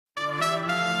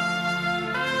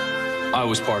I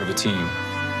was part of a team.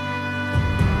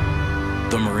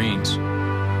 The Marines.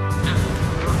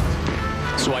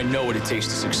 So I know what it takes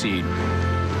to succeed.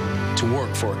 To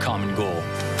work for a common goal.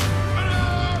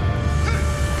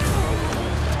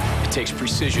 It takes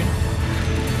precision,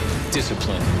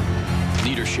 discipline,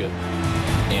 leadership,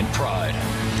 and pride.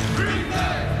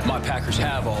 My Packers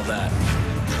have all that.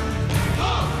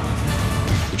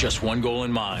 With just one goal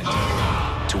in mind,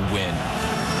 to win.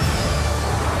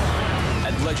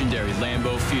 At legendary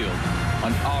Lambeau Field,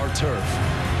 on our turf,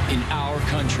 in our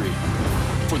country,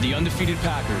 for the undefeated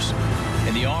Packers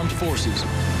and the armed forces,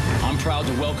 I'm proud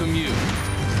to welcome you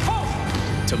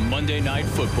to Monday Night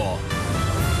Football.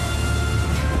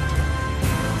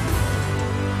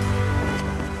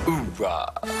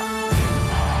 Hoorah.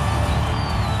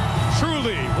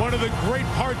 Truly one of the great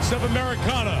parts of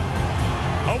Americana.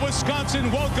 A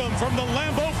Wisconsin welcome from the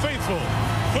Lambeau faithful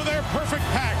for their perfect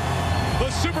pack, the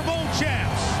Super Bowl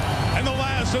champs, and the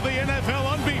last of the NFL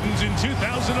unbeatens in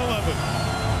 2011.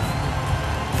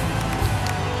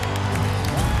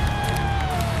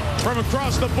 From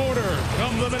across the border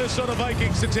come the Minnesota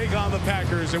Vikings to take on the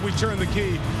Packers, and we turn the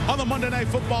key on the Monday Night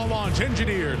Football launch,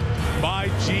 engineered by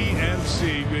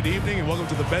GMC. Good evening and welcome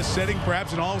to the best setting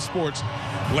perhaps in all of sports,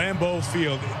 Lambeau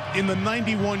Field. In the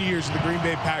 91 years of the Green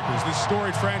Bay Packers, this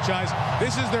storied franchise,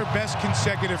 this is their best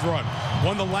consecutive run.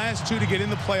 Won the last 2 to get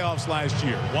in the playoffs last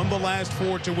year, won the last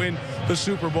 4 to win the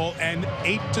Super Bowl, and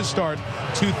 8 to start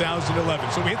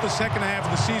 2011. So we hit the second half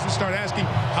of the season, start asking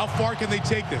how far can they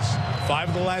take this? 5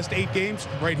 of the last 8 games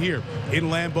right here in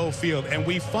Lambeau Field. And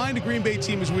we find a Green Bay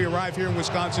team as we arrive here in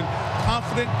Wisconsin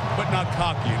confident but not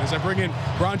cocky. And as I bring in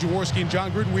Ron Jaworski and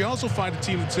John Gruden, we also find a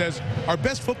team that says our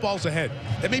best football's ahead.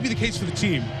 That may be the case for the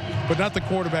team, but not the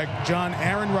quarterback. John,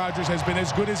 Aaron Rodgers has been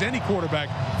as good as any quarterback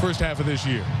first half of this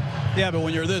year. Yeah, but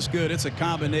when you're this good, it's a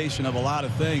combination of a lot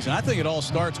of things. And I think it all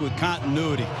starts with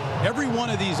continuity. Every one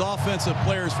of these offensive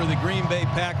players for the Green Bay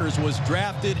Packers was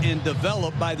drafted and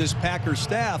developed by this Packers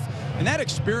staff, and that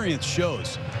experience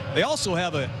shows. They also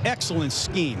have an excellent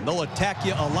scheme. They'll attack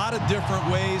you a lot of different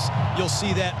ways. You'll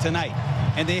see that tonight.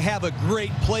 And they have a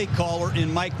great play caller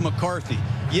in Mike McCarthy.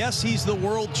 Yes, he's the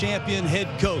world champion head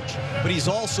coach, but he's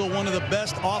also one of the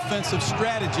best offensive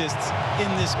strategists in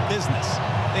this business.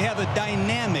 They have a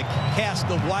dynamic cast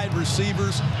of wide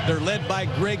receivers. They're led by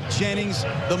Greg Jennings,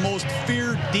 the most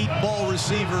feared deep ball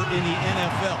receiver in the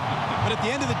NFL. But at the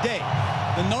end of the day,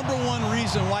 the #1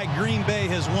 reason why Green Bay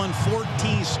has won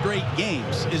 14 straight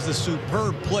games is the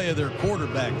superb play of their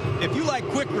quarterback. If you like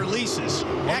quick releases,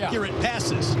 accurate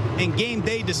passes, and game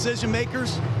day decision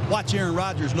makers, watch Aaron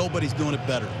Rodgers. Nobody's doing it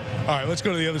better. All right, let's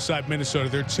go to the other side, Minnesota.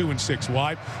 They're 2-6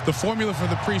 wide. The formula for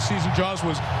the preseason, Jaws,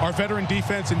 was our veteran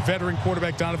defense and veteran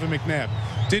quarterback Donovan McNabb.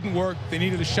 Didn't work. They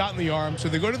needed a shot in the arm, so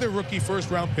they go to their rookie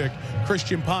first-round pick,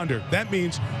 Christian Ponder. That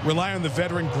means rely on the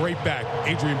veteran great back,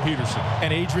 Adrian Peterson.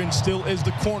 And Adrian still is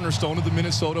the cornerstone of the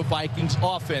Minnesota Vikings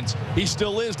offense. He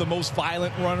still is the most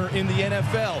violent runner in the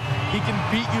NFL. He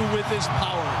can beat you with his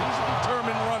power. He's a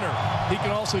determined runner. He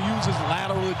can also use his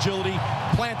lateral agility,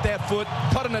 plant that foot,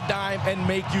 cut on a dime, and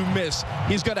make you miss.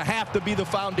 He's going to have to be the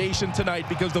foundation tonight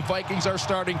because the Vikings are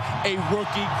starting a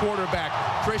rookie quarterback.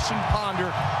 Christian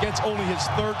Ponder gets only his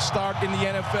 3rd start in the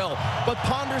NFL. But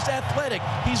Ponder's athletic.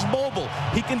 He's mobile.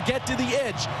 He can get to the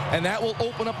edge. And that will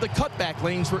open up the cutback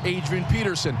lanes for Adrian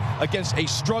Peterson against a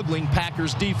struggling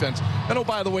Packers defense. And oh,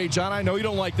 by the way, John, I know you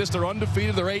don't like this. They're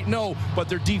undefeated. They're 8-0. But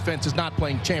their defense is not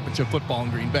playing championship football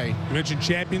in Green Bay. You mentioned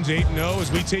champions, 8-0,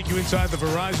 as we take you inside the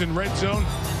Verizon Red Zone.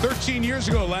 13 years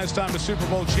ago, last time a Super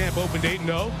Bowl champ opened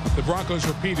 8-0. The Broncos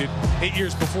repeated. 8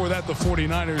 years before that, the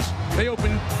 49ers, they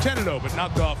opened 10-0, but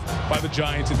knocked off by the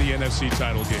Giants in the NFC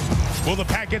title game. Will the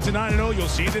Pack get to 9-0? You'll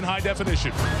see it in high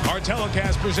definition. Our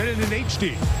telecast presented in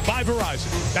HD by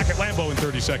Verizon. Back at Lambeau in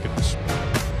 30 seconds.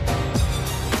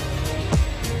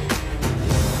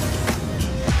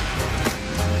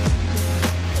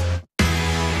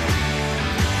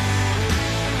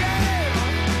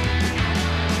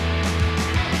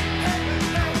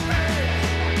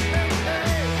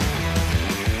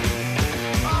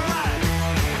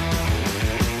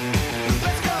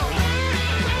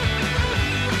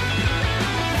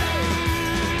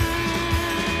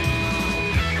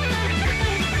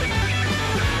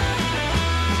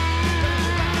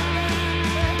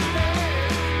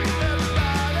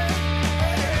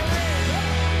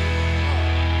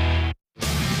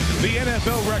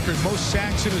 NFL record, most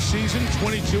sacks in a season,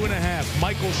 22.5.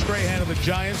 Michael Strahan of the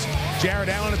Giants. Jared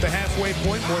Allen at the halfway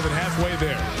point, more than halfway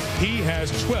there. He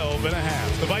has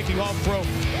 12.5. The Viking All-Pro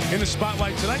in the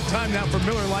spotlight tonight. Time now for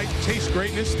Miller Lite. Taste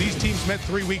greatness. These teams met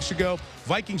 3 weeks ago.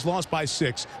 Vikings lost by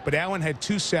 6, but Allen had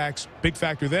 2 sacks. Big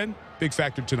factor then, big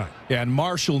factor tonight. Yeah, and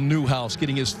Marshall Newhouse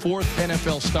getting his 4th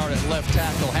NFL start at left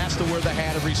tackle has to wear the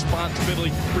hat of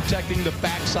responsibility protecting the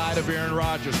backside of Aaron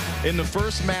Rodgers. In the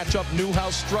first matchup,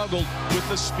 Newhouse struggled with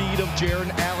the speed of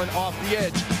Jared Allen off the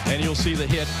edge, and you'll see the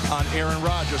hit on Aaron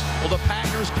Rodgers. Well, the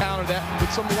Packers countered that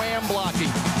with some wham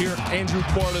blocking. Here, Andrew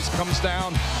Corliss comes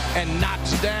down and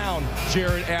knocks down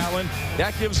Jared Allen.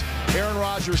 That gives Aaron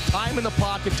Rodgers time in the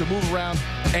pocket to move around,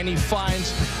 and he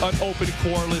finds an open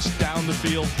Corliss down the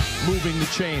field, moving the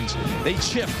chains. They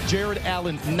chipped Jared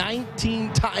Allen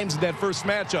 19 times in that first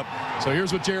matchup. So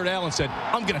here's what Jared Allen said: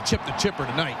 I'm going to chip the chipper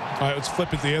tonight. All right, let's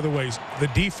flip it the other way. The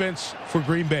defense for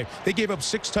Green Bay. They gave up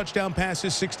 6 touchdown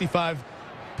passes, 65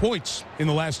 points in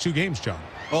the last 2 games, John.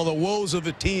 Well, the woes of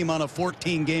a team on a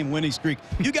 14-game winning streak.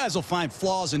 You guys will find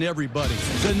flaws in everybody.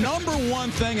 The number one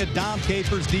thing a Dom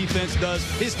Capers defense does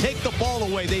is take the ball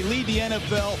away. They lead the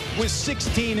NFL with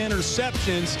 16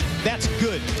 interceptions. That's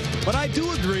good. But I do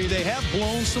agree they have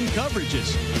blown some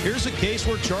coverages. Here's a case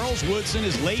where Charles Woodson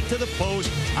is late to the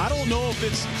post. I don't know if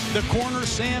it's the corner,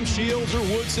 Sam Shields, or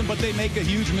Woodson, but they make a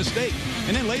huge mistake.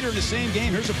 And then later in the same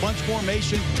game, here's a bunch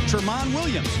formation. Tremont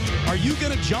Williams. Are you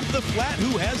going to jump the flat?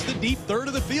 Who has the deep third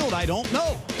of the field? I don't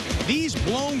know. These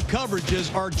blown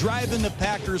coverages are driving the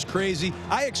Packers crazy.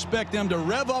 I expect them to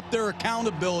rev up their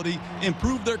accountability,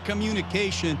 improve their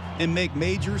communication, and make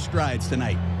major strides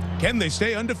tonight. Can they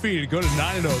stay undefeated? Go to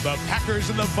 9-0. The Packers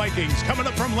and the Vikings coming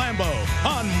up from Lambeau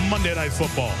on Monday Night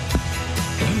Football.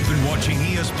 You've been watching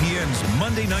ESPN's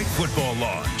Monday Night Football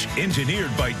launch,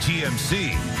 engineered by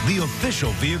GMC, the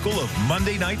official vehicle of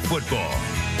Monday Night Football.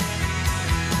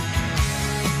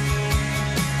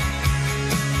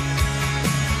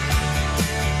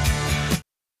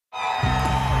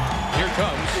 Here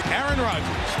comes Aaron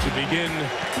Rodgers to begin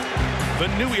the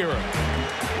new era.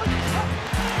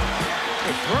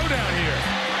 A throw down here.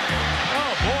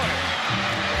 Oh, boy.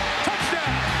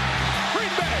 Touchdown.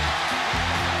 Green Bay.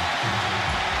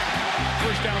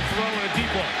 First down throw and a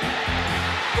deep one.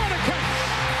 What a catch.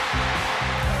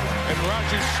 And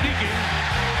Rodgers sneaking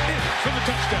in for the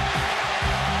touchdown.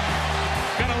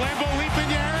 Got a Lambeau leap in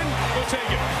you, Aaron? We'll take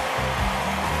it.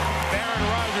 Aaron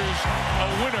Rodgers, a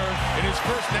winner in his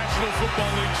first National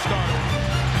Football League start.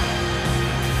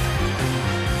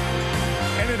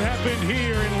 And it happened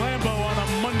here in Lambeau on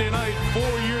a Monday night 4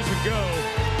 years ago.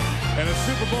 And a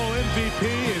Super Bowl MVP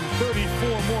and 34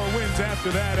 more wins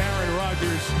after that. Aaron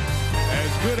Rodgers,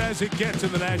 as good as it gets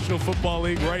in the National Football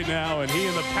League right now. And he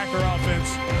and the Packer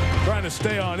offense trying to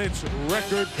stay on its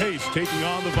record pace, taking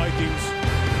on the Vikings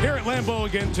here at Lambeau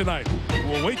again tonight.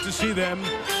 We'll wait to see them.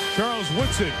 Charles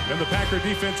Woodson and the Packer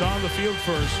defense on the field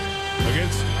first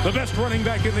against the best running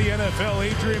back in the NFL,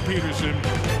 Adrian Peterson.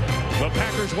 The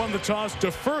Packers won the toss,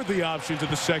 deferred the option to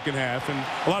the second half, and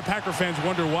a lot of Packer fans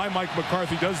wonder why Mike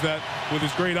McCarthy does that with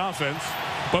his great offense.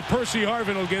 But Percy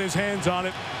Harvin will get his hands on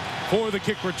it for the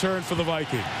kick return for the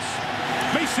Vikings.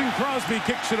 Mason Crosby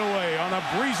kicks it away on a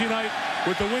breezy night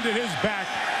with the wind at his back.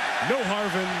 No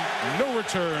Harvin, no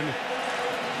return.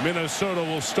 Minnesota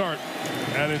will start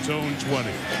at its own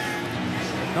 20.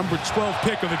 Number 12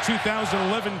 pick of the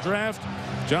 2011 draft.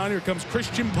 John, here comes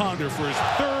Christian Ponder for his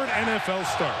 3rd NFL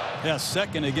start. Yeah,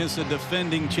 2nd against the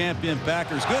defending champion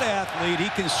Packers. Good athlete. He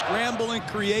can scramble and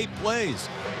create plays.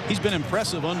 He's been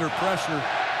impressive under pressure.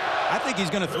 I think he's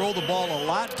going to throw the ball a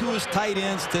lot to his tight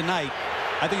ends tonight.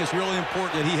 I think it's really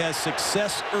important that he has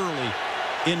success early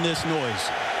in this noise.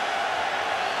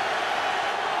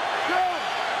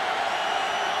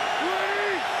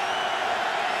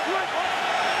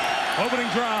 Opening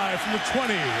drive from the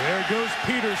 20. There goes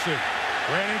Peterson.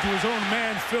 Ran into his own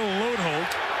man, Phil Lodeholt.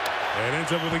 And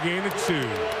ends up with a gain of 2.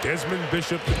 Desmond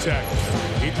Bishop the tackle.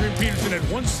 Adrian Peterson at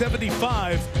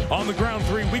 175 on the ground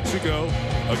 3 weeks ago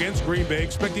against Green Bay.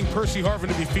 Expecting Percy Harvin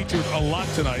to be featured a lot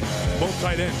tonight. Both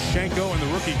tight ends, Shanko and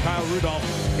the rookie Kyle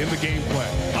Rudolph in the game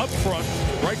plan. Up front,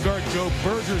 right guard Joe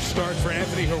Berger starts for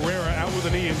Anthony Herrera out with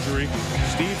a knee injury.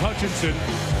 Steve Hutchinson,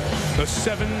 the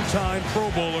 7-time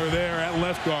Pro Bowler there at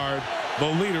left guard, the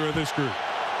leader of this group.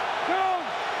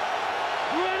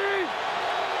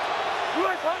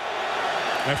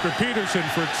 After Peterson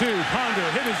for 2,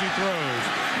 Ponder hit as he throws.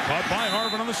 Caught by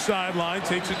Harvin on the sideline,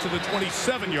 takes it to the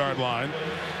 27-yard line.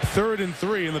 3rd and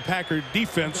 3, and the Packer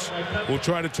defense will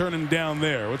try to turn him down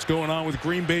there. What's going on with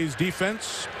Green Bay's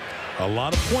defense? A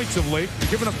lot of points of late,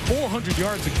 giving up 400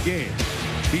 yards a game.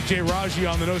 B.J. Raji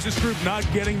on the nose. This group not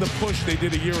getting the push they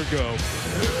did a year ago.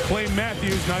 Clay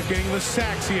Matthews not getting the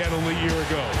sacks he had only a year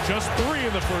ago. Just 3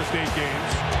 in the first 8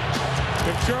 games.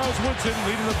 With Charles Woodson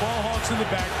leading the ball hawks in the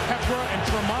back. Pepra and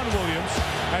Tremont Williams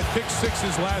had pick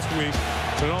 6s last week.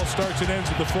 But it all starts and ends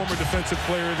with the former Defensive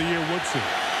Player of the Year, Woodson.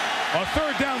 A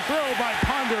third down throw by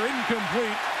Ponder,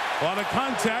 incomplete. On the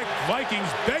contact,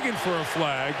 Vikings begging for a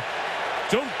flag.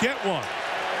 Don't get one.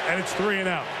 And it's 3 and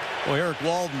out. Well, Eric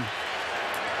Walden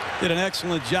did an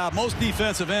excellent job. Most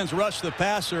defensive ends rush the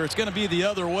passer. It's going to be the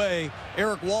other way.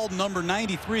 Eric Walden, number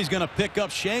 93, is going to pick up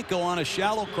Shanko on a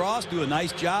shallow cross, do a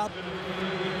nice job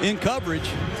in coverage.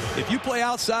 If you play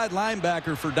outside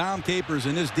linebacker for Dom Capers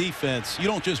in this defense, you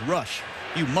don't just rush.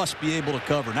 You must be able to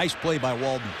cover. Nice play by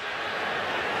Walden.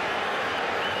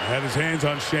 Had his hands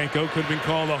on Shanko. Could have been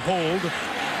called a hold.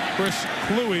 Chris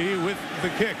Kluwe with the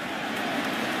kick.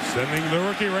 Sending the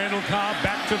rookie Randall Cobb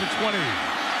back to the 20.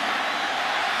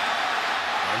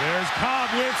 And there's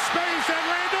Cobb with space, and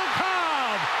Randall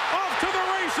Cobb off to the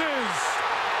races.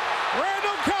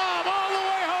 Randall Cobb all the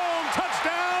way home.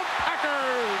 Touchdown,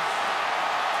 Packers.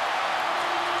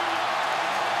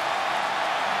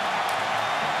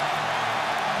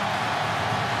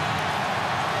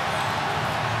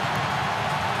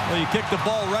 Well, you kick the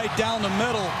ball right down the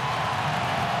middle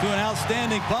to an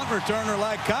outstanding punt returner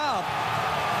like Cobb.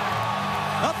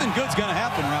 Nothing good's going to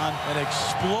happen, Ron. An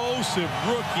explosive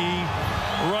rookie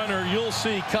runner. You'll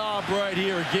see Cobb right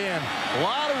here again. A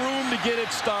lot of room to get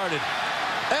it started.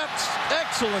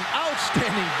 Excellent,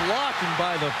 outstanding blocking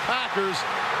by the Packers.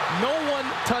 No one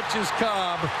touches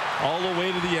Cobb all the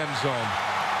way to the end zone.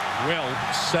 Well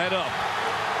set up.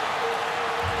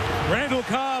 Randall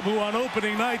Cobb, who on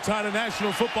opening night tied a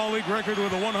National Football League record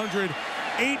with a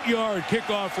 108-yard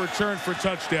kickoff return for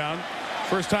touchdown.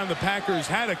 First time the Packers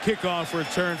had a kickoff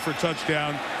return for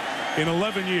touchdown in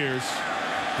 11 years.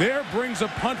 There brings a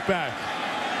punt back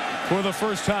for the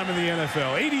first time in the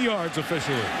NFL. 80 yards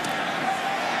officially.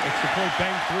 Extra point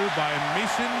banged through by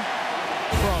Mason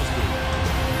Crosby.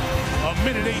 A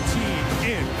minute 18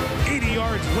 in. 80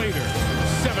 yards later.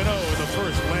 7-0 in the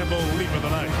first Lambeau leap of the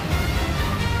night.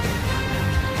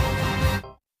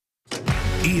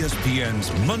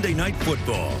 ESPN's Monday Night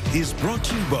Football is brought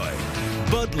to you by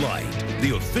Bud Light,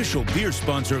 the official beer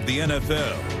sponsor of the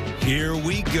NFL. Here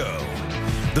we go.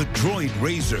 The Droid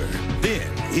Razor thin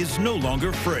is no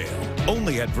longer frail,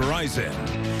 only at Verizon.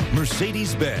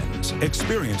 Mercedes-Benz,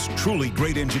 experience truly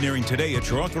great engineering today at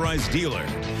your authorized dealer.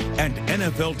 And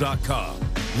NFL.com.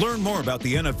 Learn more about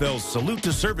the NFL's Salute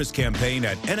to Service campaign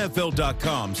at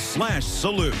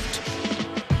NFL.com/salute.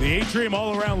 The atrium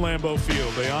all around Lambeau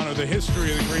Field. They honor the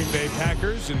history of the Green Bay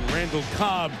Packers, and Randall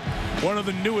Cobb, one of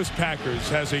the newest Packers,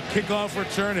 has a kickoff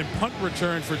return and punt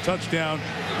return for touchdown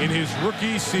in his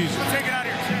rookie season. Take it out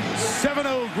here.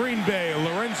 7-0 Green Bay.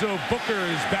 Lorenzo Booker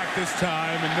is back this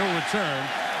time and no return.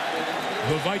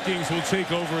 The Vikings will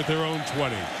take over at their own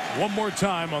 20. One more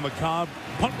time on the Cobb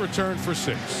punt return for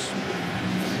 6.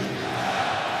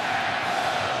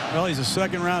 Well, he's a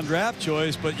second-round draft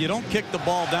choice, but you don't kick the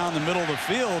ball down the middle of the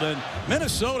field. And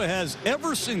Minnesota has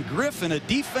Everson Griffin, a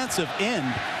defensive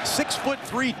end,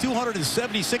 6'3",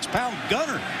 276-pound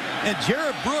gunner. And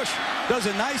Jared Bush does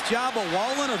a nice job of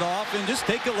walling it off. And just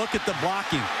take a look at the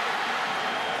blocking.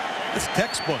 It's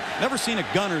textbook. Never seen a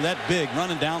gunner that big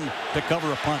running down to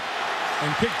cover a punt.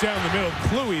 And kick down the middle.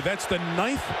 Kluwe, that's the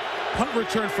 9th punt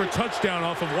return for touchdown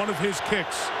off of one of his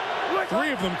kicks.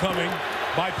 3 of them coming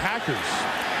by Packers.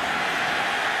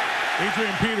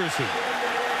 Adrian Peterson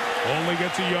only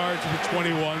gets a yard to the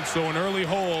 21, so an early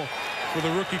hole for the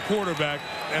rookie quarterback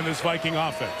and this Viking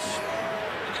offense.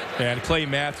 And Clay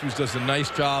Matthews does a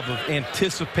nice job of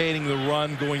anticipating the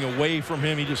run, going away from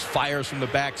him. He just fires from the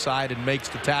backside and makes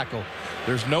the tackle.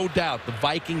 There's no doubt the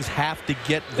Vikings have to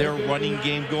get their running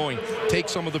game going. Take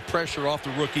some of the pressure off the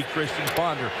rookie Christian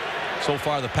Ponder. So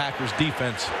far, the Packers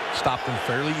defense stopped them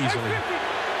fairly easily.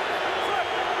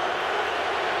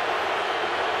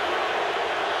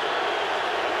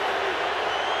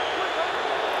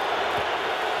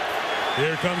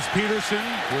 Here comes Peterson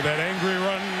with that angry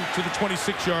run to the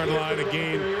 26-yard line, a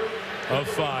gain of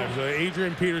 5. So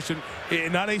Adrian Peterson,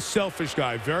 not a selfish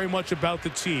guy, very much about the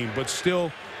team, but still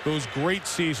those great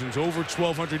seasons, over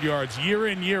 1,200 yards, year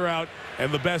in, year out,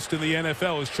 and the best in the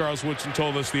NFL, as Charles Woodson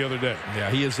told us the other day.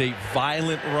 Yeah, he is a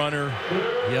violent runner.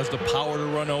 He has the power to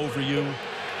run over you.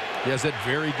 He has that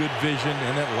very good vision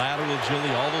and that lateral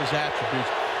agility, all those attributes.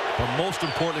 But most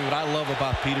importantly, what I love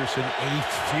about Peterson, a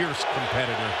fierce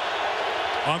competitor.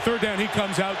 On third down, he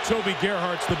comes out. Toby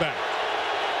Gerhart's the back.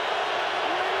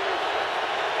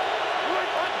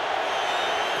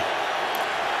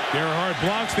 Gerhart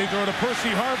blocks. They throw to Percy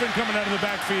Harvin coming out of the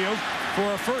backfield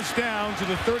for a first down to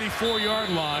the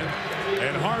 34-yard line.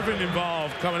 And Harvin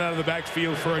involved coming out of the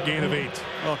backfield for a gain of 8.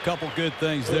 Well, a couple good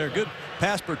things there. Good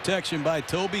pass protection by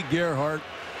Toby Gerhart.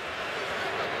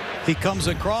 He comes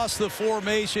across the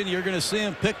formation. You're going to see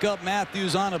him pick up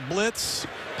Matthews on a blitz.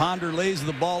 Ponder lays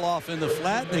the ball off in the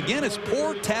flat. And again, it's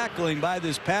poor tackling by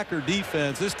this Packer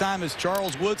defense. This time it's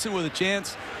Charles Woodson with a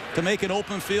chance to make an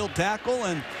open field tackle,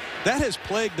 and that has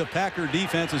plagued the Packer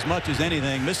defense as much as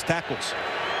anything. Missed tackles.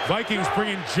 Vikings bring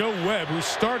in Joe Webb, who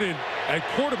started at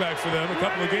quarterback for them a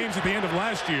couple of games at the end of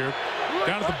last year.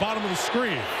 Down at the bottom of the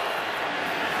screen.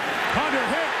 Ponder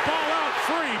hit, ball out,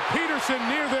 free. Peterson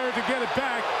near there to get it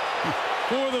back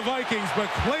for the Vikings, but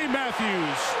Clay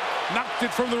Matthews knocked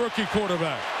it from the rookie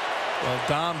quarterback. Well,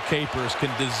 Dom Capers can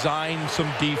design some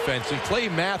defense, and Clay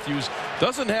Matthews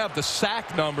doesn't have the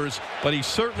sack numbers, but he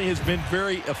certainly has been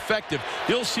very effective.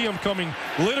 You'll see him coming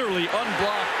literally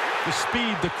unblocked, the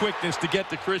speed, the quickness to get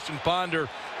to Christian Ponder,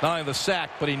 not only the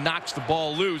sack, but he knocks the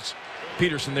ball loose.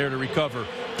 Peterson there to recover.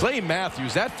 Clay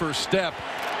Matthews, that first step,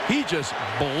 he just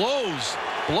blows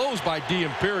by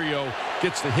D'Imperio,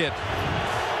 gets the hit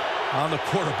on the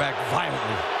quarterback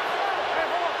violently.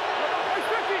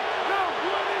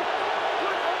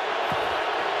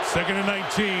 Second and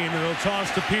 19, and they'll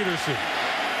toss to Peterson.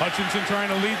 Hutchinson trying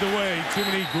to lead the way. Too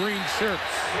many green shirts.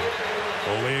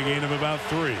 Only a gain of about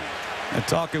 3. And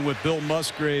talking with Bill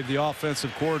Musgrave, the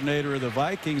offensive coordinator of the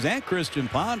Vikings, and Christian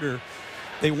Ponder,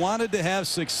 they wanted to have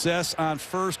success on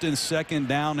first and second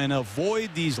down and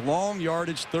avoid these long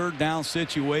yardage third down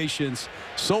situations.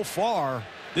 So far,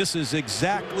 this is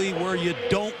exactly where you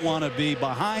don't want to be,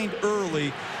 behind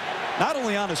early. Not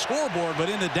only on the scoreboard, but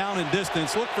in the down and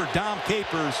distance. Look for Dom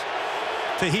Capers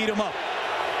to heat him up.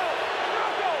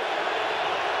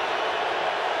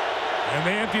 And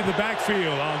they empty the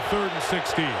backfield on 3rd and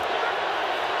 16.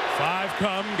 5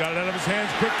 come, got it out of his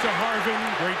hands, quick to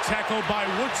Harvin. Great tackle by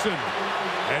Woodson.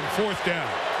 And 4th down.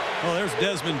 Well, there's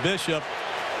Desmond Bishop.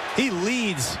 He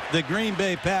leads the Green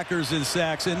Bay Packers in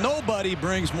sacks, and nobody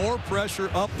brings more pressure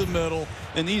up the middle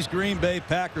than these Green Bay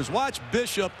Packers. Watch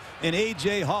Bishop and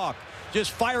A.J. Hawk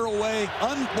just fire away,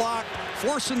 unblocked,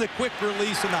 forcing the quick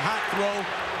release and the hot throw.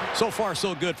 So far,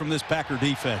 so good from this Packer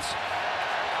defense.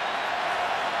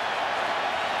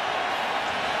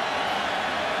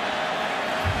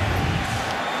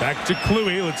 Back to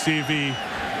Kluwe. Let's see if he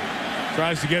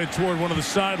tries to get it toward one of the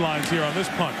sidelines here on this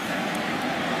punt.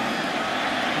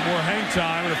 More hang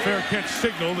time and a fair catch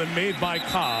signaled and made by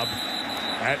Cobb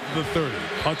at the 30.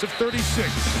 Punt of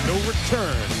 36. No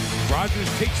return.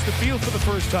 Rodgers takes the field for the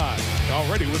first time.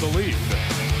 Already with a lead.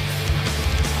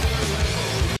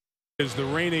 Is the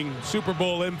reigning Super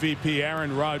Bowl MVP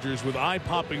Aaron Rodgers with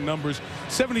eye-popping numbers.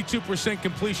 72%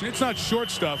 completion. It's not short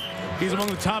stuff. He's among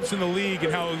the tops in the league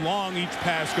in how long each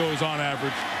pass goes on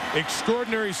average.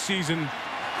 Extraordinary season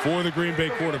for the Green Bay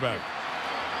quarterback.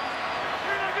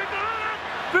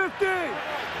 50.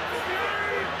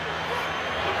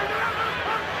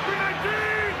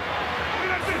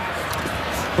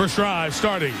 First drive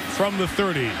starting from the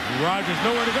 30. Rodgers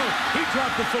nowhere to go. He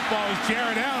dropped the football as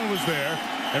Jared Allen was there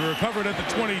and recovered at the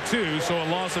 22, so a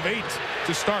loss of 8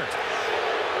 to start.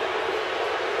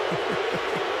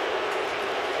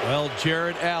 Well,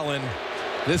 Jared Allen,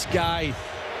 this guy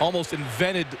almost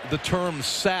invented the term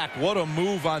sack. What a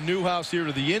move on Newhouse here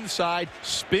to the inside,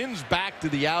 spins back to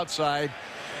the outside.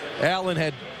 Allen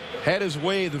had his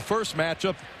way the first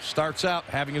matchup, starts out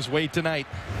having his way tonight.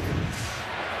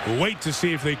 We'll wait to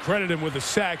see if they credit him with a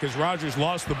sack as Rodgers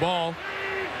lost the ball.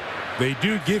 They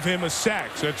do give him a sack,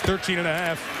 so that's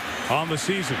 13.5 on the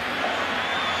season.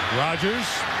 Rodgers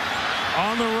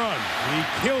on the run.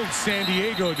 He killed San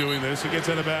Diego doing this. He gets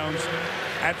out of bounds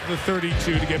at the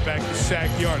 32 to get back to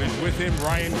sack yardage. With him,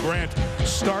 Ryan Grant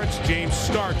starts. James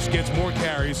Starks gets more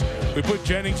carries. We put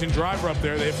Jennings and Driver up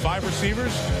there. They have 5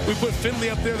 receivers. We put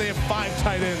Finley up there. They have 5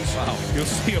 tight ends. Wow. You'll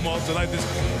see them all tonight. This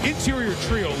interior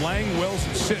trio, Lang, Wells,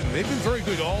 and Sitton, they've been very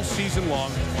good all season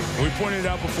long. And we pointed it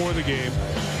out before the game.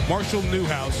 Marshall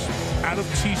Newhouse out of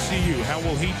TCU. How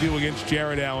will he do against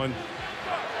Jared Allen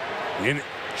in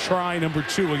try number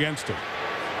 2 against him?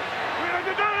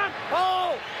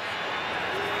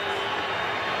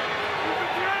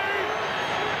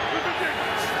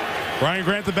 Ryan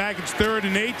Grant the back. It's 3rd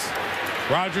and 8.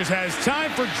 Rodgers has time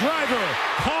for Driver.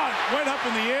 Caught. Went up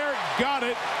in the air. Got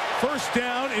it. First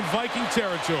down in Viking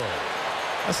territory.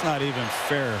 That's not even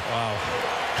fair. Wow.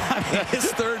 I mean,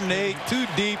 it's 3rd and 8. Too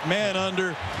deep. Man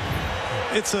under.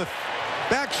 It's a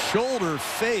back shoulder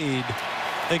fade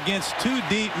against 2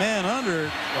 deep, man under.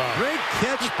 Wow. Great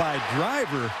catch by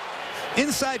Driver.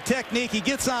 Inside technique. He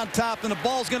gets on top, and the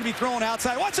ball's going to be thrown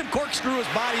outside. Watch him corkscrew his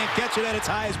body and catch it at its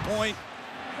highest point.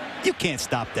 You can't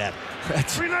stop that.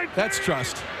 That's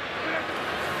trust.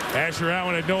 Asher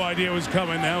Allen had no idea it was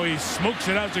coming. Now he smokes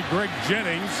it out to Greg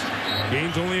Jennings.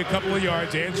 Gains only a couple of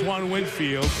yards. Antoine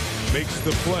Winfield makes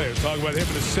the play. We'll talk about him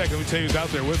in a second. Let me tell you who's out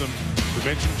there with him. We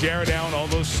mentioned Jared Allen, all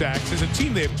those sacks. As a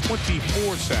team, they have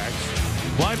 24 sacks.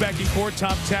 Linebacking core,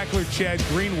 top tackler Chad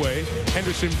Greenway.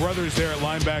 Henderson brothers there at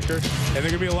linebacker. And there are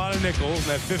going to be a lot of nickel. And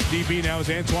that fifth DB now is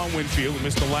Antoine Winfield, who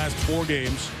missed the last 4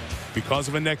 games because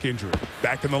of a neck injury.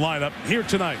 Back in the lineup here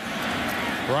tonight.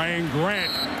 Ryan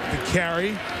Grant, the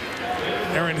carry.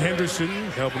 Aaron Henderson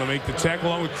helping to make the tackle,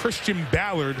 along with Christian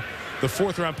Ballard, the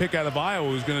 4th-round pick out of Iowa,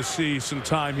 who's going to see some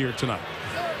time here tonight.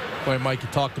 Boy, Mike, you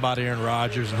talked about Aaron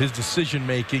Rodgers, and his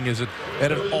decision-making is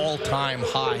at an all-time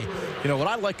high. You know, what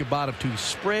I like about him, too, he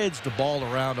spreads the ball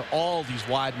around to all these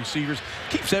wide receivers,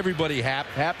 keeps everybody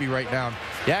happy right now.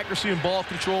 The accuracy and ball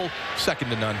control, second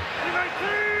to none.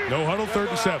 No huddle, 3rd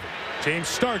and 7. James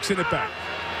Starks in it back.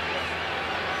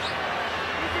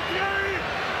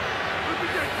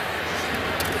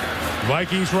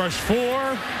 Vikings rush 4.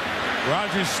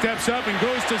 Rodgers steps up and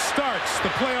goes to Starks, the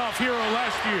playoff hero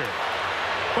last year.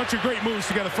 Bunch of great moves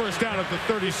to get a first down at the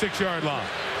 36-yard line.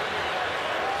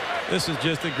 This is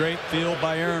just a great field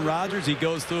by Aaron Rodgers. He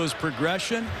goes through his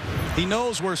progression. He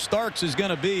knows where Starks is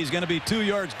going to be. He's going to be 2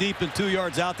 yards deep and 2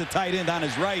 yards out, the tight end on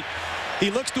his right. He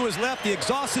looks to his left. He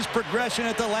exhausts his progression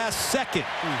at the last second.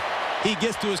 He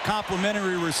gets to his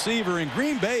complimentary receiver, and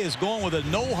Green Bay is going with a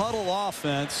no-huddle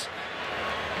offense.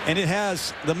 And it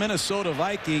has the Minnesota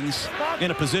Vikings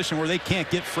in a position where they can't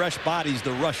get fresh bodies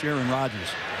to rush Aaron Rodgers.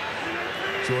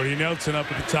 Jordy Nelson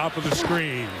up at the top of the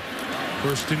screen.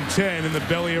 1st and 10 in the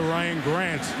belly of Ryan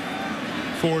Grant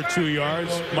for 2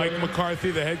 yards. Mike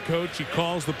McCarthy, the head coach, he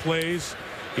calls the plays.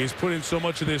 He's put in so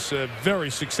much of this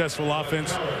very successful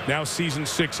offense, now season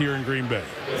 6 here in Green Bay.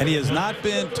 And he has not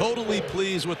been totally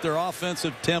pleased with their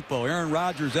offensive tempo. Aaron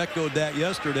Rodgers echoed that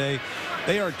yesterday.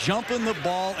 They are jumping the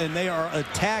ball and they are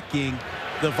attacking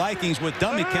the Vikings with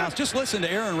dummy counts. Just listen to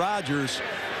Aaron Rodgers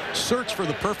search for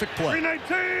the perfect play.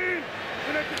 319.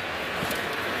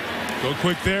 Go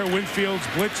quick there. Winfield's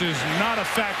blitz is not a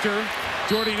factor.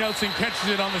 Jordy Nelson catches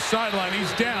it on the sideline.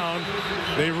 He's down.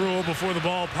 They rule before the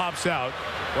ball pops out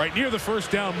right near the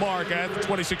first down mark at the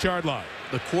 26-yard line.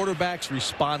 The quarterback's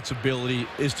responsibility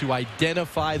is to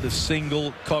identify the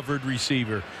single covered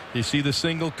receiver. You see the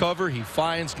single cover, he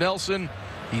finds Nelson,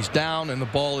 he's down, and the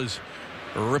ball is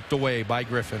ripped away by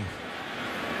Griffin.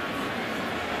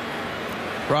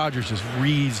 Rodgers just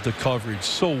reads the coverage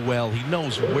so well. He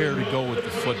knows where to go with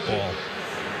the football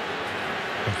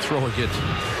and throwing it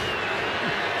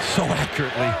so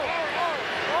accurately.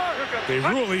 They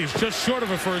rule he's just short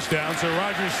of a first down, so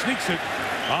Rodgers sneaks it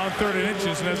on 3rd and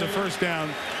inches and has a first down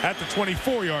at the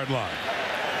 24-yard line.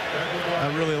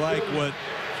 I really like what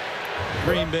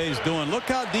Green Bay's doing. Look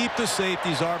how deep the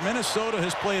safeties are. Minnesota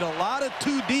has played a lot of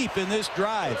too deep in this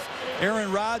drive.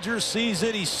 Aaron Rodgers sees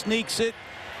it. He sneaks it.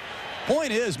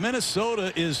 Point is,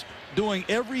 Minnesota is doing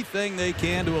everything they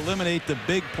can to eliminate the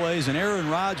big plays, and Aaron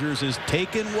Rodgers is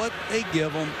taking what they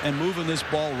give him and moving this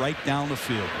ball right down the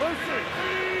field.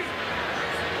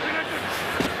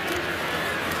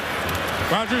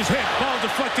 Rodgers hit, ball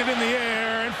deflected in the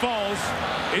air and falls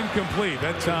incomplete.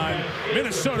 That time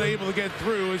Minnesota able to get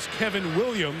through as Kevin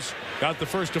Williams got the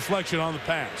first deflection on the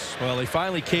pass. Well, they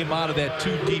finally came out of that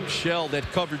too deep shell, that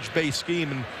coverage-based scheme,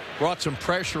 and brought some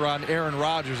pressure on Aaron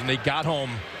Rodgers, and they got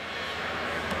home.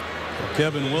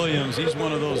 Kevin Williams, he's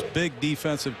one of those big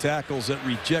defensive tackles that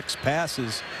rejects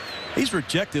passes. He's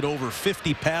rejected over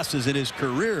 50 passes in his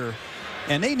career,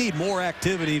 and they need more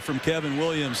activity from Kevin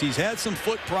Williams. He's had some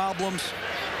foot problems.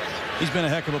 He's been a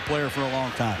heck of a player for a long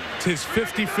time. It's his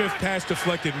 55th pass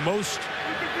deflected, most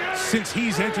since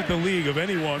he's entered the league of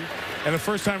anyone, and the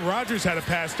first time Rodgers had a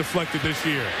pass deflected this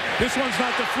year. This one's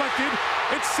not deflected.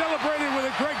 It's celebrated with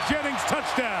a Greg Jennings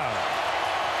touchdown.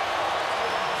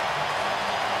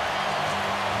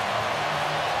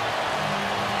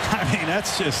 I mean,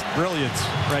 that's just brilliance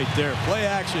right there. Play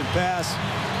action pass.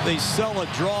 They sell a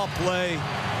draw play,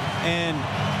 and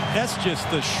that's just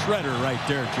the shredder right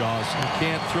there, Jaws. You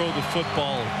can't throw the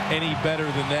football any better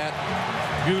than that.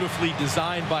 Beautifully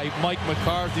designed by Mike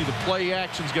McCarthy. The play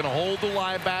action's going to hold the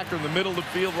linebacker in the middle of the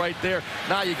field right there.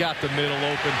 Now you got the middle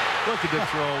open. Look at the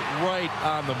throw right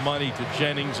on the money to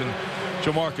Jennings, and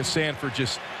Jamarcus Sanford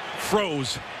just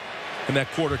froze in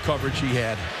that quarter coverage he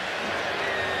had.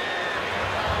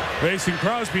 Mason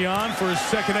Crosby on for his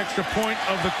second extra point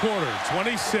of the quarter.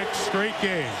 26 straight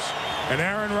games. An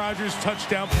Aaron Rodgers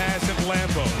touchdown pass at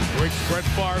Lambeau breaks Brett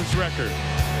Favre's record.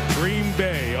 Green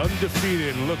Bay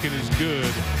undefeated, looking as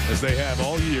good as they have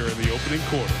all year in the opening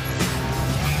quarter.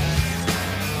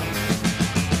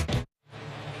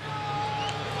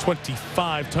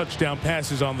 25 touchdown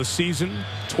passes on the season,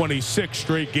 26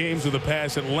 straight games with a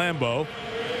pass at Lambeau.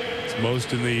 It's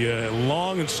most in the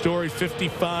long and storied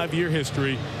 55-year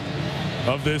history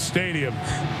of this stadium.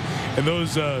 And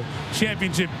those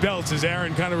championship belts, as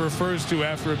Aaron kind of refers to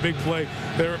after a big play,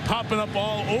 they're popping up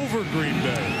all over Green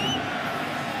Bay.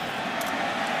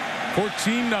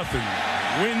 14-0.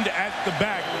 Wind at the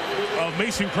back of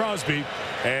Mason Crosby,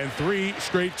 and 3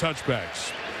 straight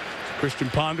touchbacks. Christian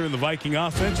Ponder in the Viking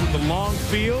offense with the long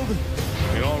field,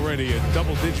 and already a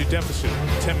double-digit deficit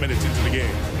 10 minutes into the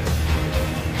game.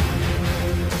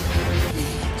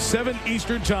 7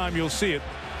 Eastern time, you'll see it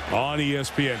on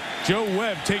ESPN. Joe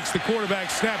Webb takes the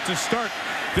quarterback snap to start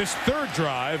this third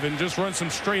drive and just runs some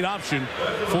straight option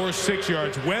for 6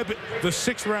 yards. Webb, the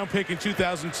 6th round pick in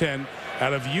 2010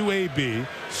 out of UAB,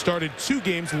 started 2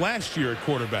 games last year at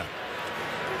quarterback.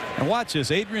 And watch this.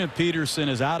 Adrian Peterson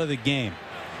is out of the game.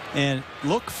 And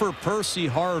look for Percy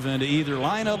Harvin to either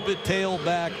line up at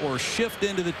tailback or shift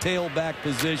into the tailback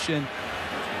position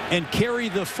and carry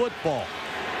the football.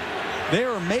 They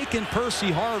are making Percy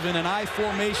Harvin an I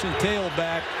formation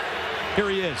tailback. Here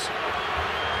he is.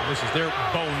 This is their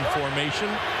bone formation.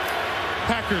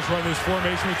 Packers run this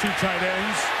formation with 2 tight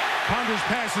ends. Ponder's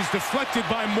pass is deflected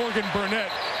by Morgan Burnett,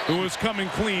 who was coming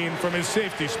clean from his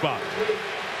safety spot.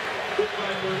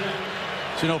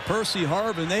 So, you know, Percy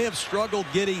Harvin, they have struggled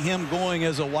getting him going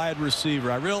as a wide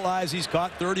receiver. I realize he's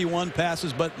caught 31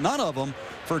 passes, but none of them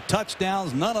for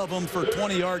touchdowns, none of them for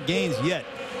 20-yard gains yet.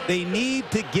 They need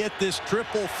to get this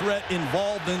triple threat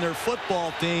involved in their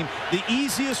football team. The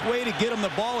easiest way to get them the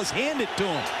ball is hand it to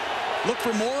them. Look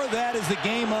for more of that as the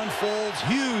game unfolds.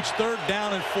 Huge 3rd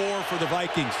down and 4 for the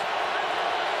Vikings.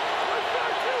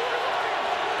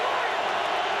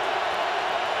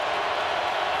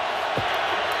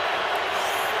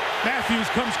 Matthews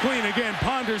comes clean again.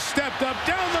 Ponder stepped up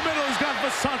down the middle. He's got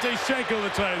Vasante Schenkel, the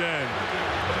tight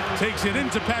end. Takes it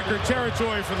into Packer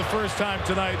territory for the first time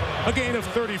tonight. A gain of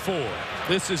 34.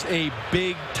 This is a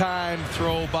big-time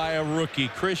throw by a rookie.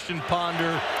 Christian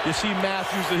Ponder. You see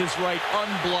Matthews to his right,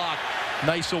 unblocked.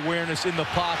 Nice awareness in the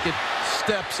pocket.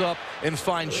 Steps up and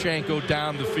finds Schenkel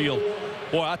down the field.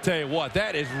 Boy, I'll tell you what,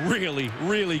 that is really,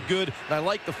 really good. And I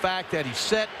like the fact that he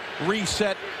set,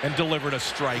 reset, and delivered a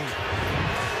strike.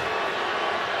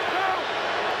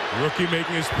 Rookie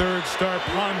making his 3rd start,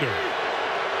 Ponder.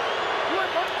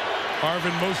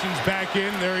 Harvin motions back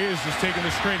in. There he is, just taking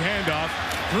the straight handoff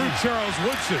through Charles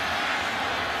Woodson.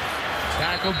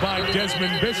 Tackled by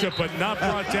Desmond Bishop, but not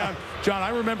brought down. John, I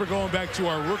remember going back to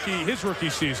his rookie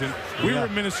season. We were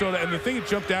in Minnesota, and the thing that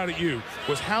jumped out at you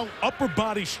was how upper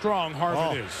body strong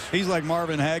Harvin is. He's like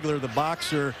Marvin Hagler, the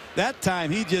boxer. That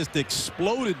time, he just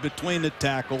exploded between the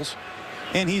tackles.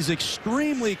 And he's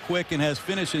extremely quick and has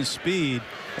finishing speed.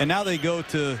 And now they go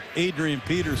to Adrian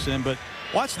Peterson. But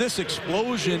watch this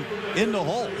explosion in the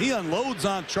hole. He unloads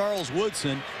on Charles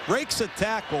Woodson, breaks a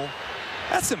tackle.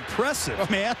 That's impressive,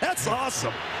 man. That's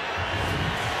awesome.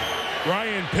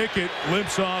 Ryan Pickett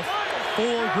limps off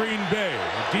for Green Bay.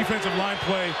 The defensive line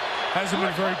play hasn't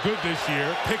been very good this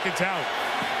year. Pickett's out.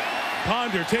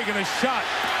 Ponder taking a shot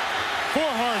for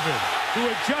Harvin, who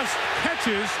had just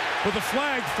catches with the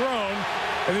flag thrown,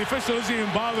 and the official doesn't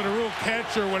even bother to rule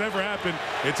catch or whatever happened.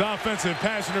 It's offensive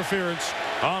pass interference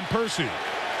on Percy.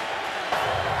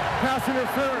 Pass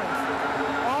interference.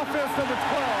 Offense number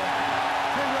 12.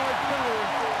 10-yard penalty.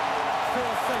 Still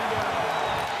a 2nd down.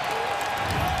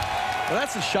 Well,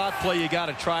 that's a shot play you got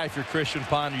to try if you're Christian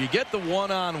Ponder. You get the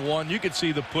one-on-one. You could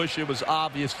see the push. It was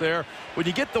obvious there. When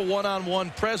you get the one-on-one,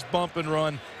 press, bump, and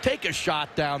run, take a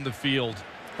shot down the field.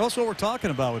 That's what we're talking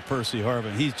about with Percy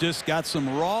Harvin. He's just got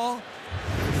some raw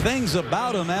things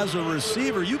about him as a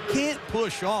receiver. You can't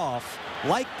push off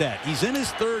like that. He's in his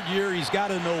 3rd year. He's got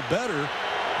to know better.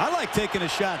 I like taking a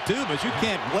shot too, but you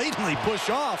can't blatantly push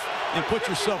off and put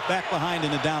yourself back behind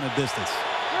in the down and distance.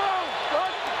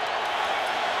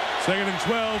 2nd and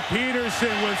 12.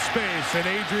 Peterson with space, and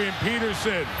Adrian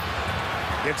Peterson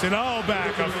gets it all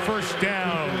back. A 1st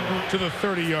down to the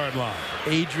 30-yard line.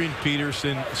 Adrian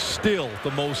Peterson, still the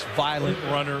most violent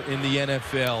runner in the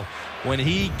NFL. When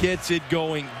he gets it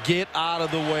going, get out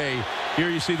of the way. Here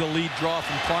you see the lead draw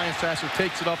from Kleinsasser,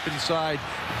 takes it up inside.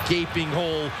 Gaping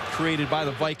hole created by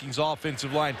the Vikings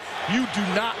offensive line. You do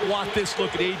not want this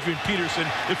look at Adrian Peterson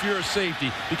if you're a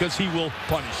safety, because he will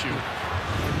punish you.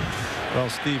 Well,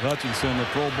 Steve Hutchinson, the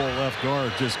Pro Bowl left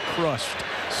guard, just crushed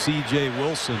C.J.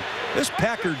 Wilson. This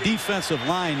Packer defensive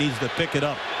line needs to pick it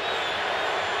up.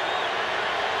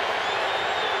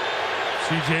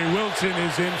 C.J. Wilson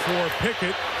is in for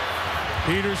Pickett.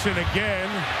 Peterson again.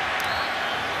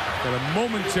 Got a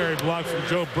momentary block from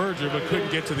Joe Berger, but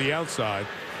couldn't get to the outside.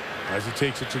 as he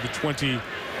takes it to the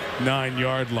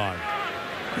 29-yard line.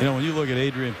 You know, when you look at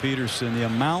Adrian Peterson, the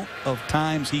amount of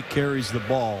times he carries the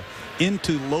ball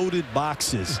into loaded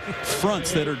boxes,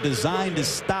 fronts that are designed to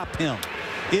stop him.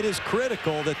 It is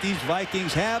critical that these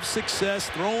Vikings have success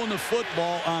throwing the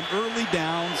football on early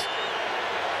downs.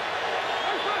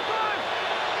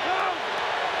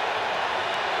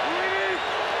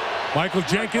 Michael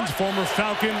Jenkins, former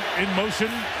Falcon, in motion.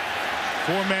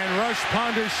 Four-man rush.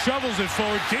 Ponder shovels it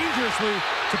forward dangerously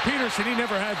to Peterson. He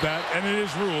never had that, and it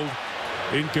is ruled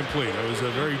incomplete. It was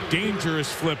a very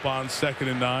dangerous flip on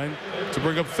 2nd and 9 to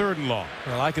bring up 3rd and long.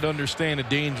 Well, I could understand a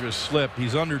dangerous slip.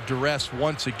 He's under duress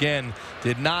once again.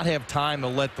 Did not have time to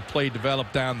let the play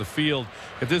develop down the field.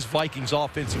 If this Vikings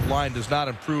offensive line does not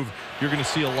improve, you're going to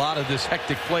see a lot of this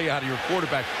hectic play out of your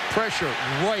quarterback. Pressure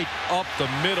right up the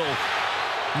middle.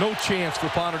 No chance for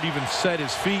Ponder to even set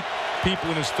his feet.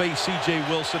 People in his face. C.J.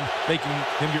 Wilson making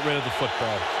him get rid of the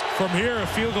football. From here, a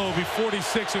field goal will be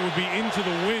 46. It would be into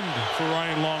the wind for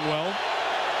Ryan Longwell.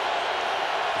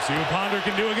 See what Ponder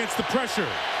can do against the pressure.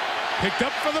 Picked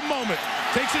up for the moment.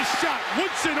 Takes a shot.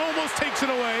 Woodson almost takes it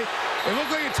away. It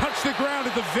looked like it touched the ground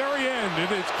at the very end.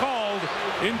 And it's called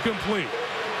incomplete.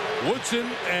 Woodson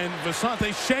and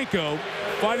Visanthe Shenko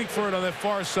fighting for it on that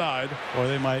far side. Or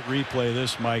they might replay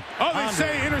this, Mike. Oh, Ponder. they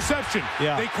say interception.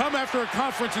 Yeah. They come after a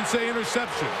conference and say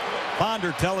interception.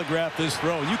 Ponder telegraphed this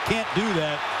throw. You can't do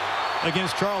that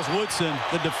against Charles Woodson,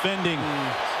 the defending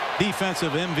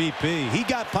defensive MVP. He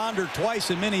got Ponder twice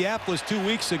in Minneapolis 2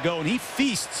 weeks ago, and he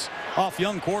feasts off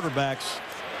young quarterbacks.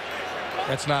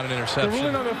 That's not an interception. The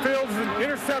ruling on the field is an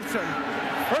interception.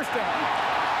 First down.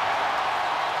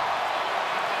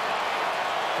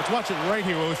 Let's watch it right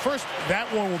here. Well, first,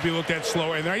 that one will be looked at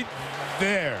slower, and right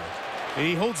there, and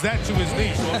he holds that to his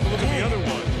knee. So we'll have to look at the other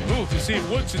one. Ooh, to see if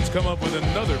Woodson's come up with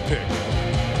another pick.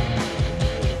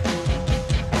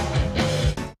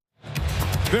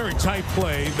 Very tight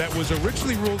play that was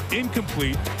originally ruled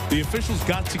incomplete. The officials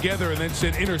got together and then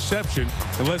said interception.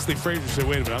 And Leslie Frazier said,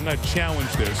 wait a minute, I'm going to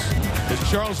challenge this.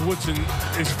 As Charles Woodson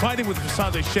is fighting with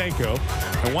Visanthe Shenko.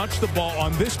 And watch the ball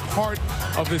on this part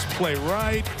of this play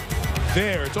right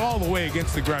there. It's all the way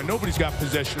against the ground. Nobody's got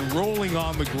possession, rolling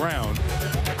on the ground.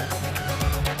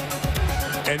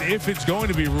 And if it's going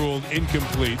to be ruled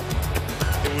incomplete,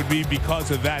 it would be because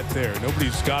of that there.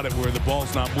 Nobody's got it where the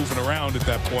ball's not moving around at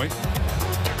that point.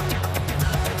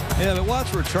 Yeah, but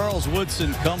watch where Charles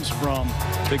Woodson comes from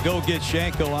to go get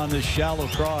Shenko on this shallow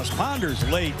cross. Ponder's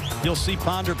late. You'll see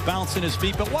Ponder bouncing his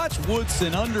feet, but watch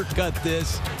Woodson undercut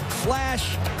this,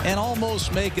 flash, and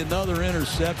almost make another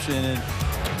interception. And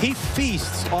he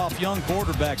feasts off young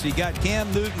quarterbacks. He got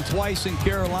Cam Newton twice in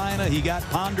Carolina. He got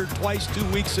Ponder twice 2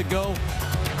 weeks ago.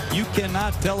 You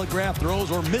cannot telegraph throws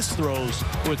or miss throws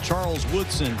with Charles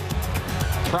Woodson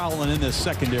prowling in this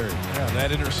secondary. Yeah,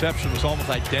 that interception was almost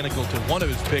identical to one of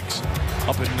his picks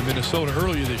up in Minnesota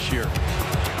earlier this year.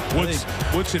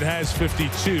 Woodson has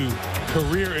 52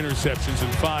 career interceptions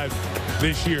and 5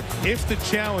 this year. If the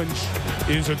challenge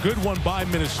is a good one by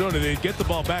Minnesota, they'd get the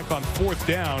ball back on 4th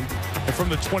down, and from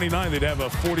the 29 they'd have a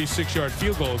 46-yard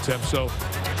field goal attempt. So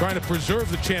trying to preserve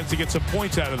the chance to get some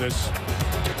points out of this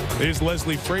is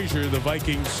Leslie Frazier, the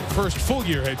Vikings' first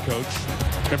full-year head coach.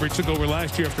 Remember, he took over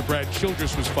last year after Brad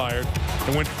Childress was fired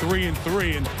and went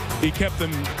 3-3, and he kept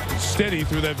them steady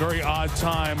through that very odd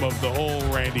time of the whole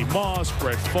Randy Moss,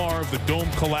 Brett Favre, the dome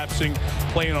collapsing,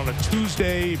 playing on a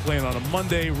Tuesday, playing on a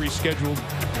Monday, rescheduled,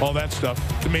 all that stuff.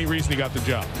 The main reason he got the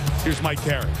job. Here's Mike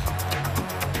Carey.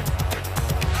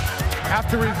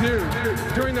 After review,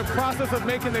 during the process of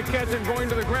making the catch and going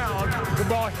to the ground, the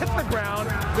ball hit the ground,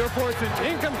 therefore it's an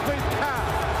incomplete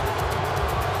pass.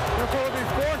 Therefore it'll be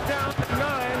 4th down and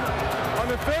 9 on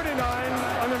the 39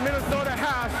 on the Minnesota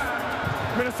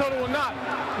hash. Minnesota will not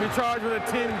be charged with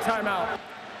a team timeout.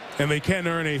 And they can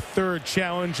earn a 3rd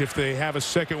challenge if they have a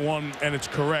 2nd one and it's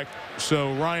correct.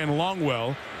 So Ryan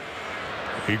Longwell,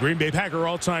 a Green Bay Packer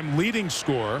all-time leading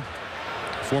scorer,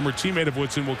 former teammate of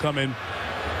Woodson, will come in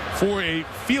for a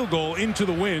field goal into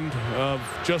the wind of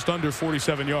just under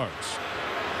 47 yards.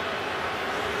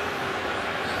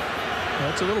 Well,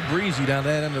 it's a little breezy down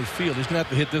that end of the field. He's going to have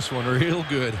to hit this one real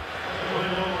good.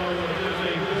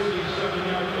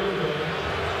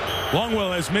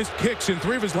 Longwell has missed kicks in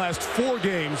 3 of his last 4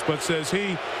 games, but says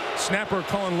he, snapper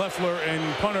Cullen Loeffler, and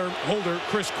punter holder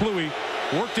Chris Kluwe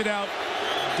worked it out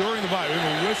during the bye. We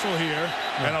have a whistle here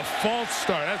and a false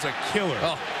start. That's a killer.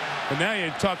 Oh. And now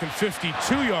you're talking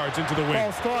 52 yards into the wind.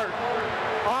 False start.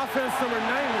 Offense number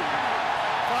 90.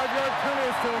 5-yard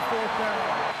penalty, still 4th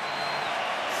down.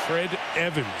 Fred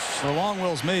Evans. Well,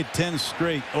 Longwell's made 10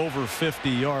 straight over 50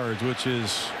 yards, which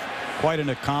is quite an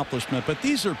accomplishment. But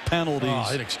these are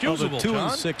penalties inexcusable, of a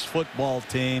 2-6 John. football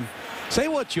team. Say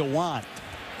what you want.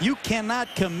 You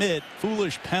cannot commit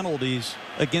foolish penalties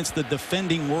against the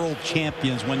defending world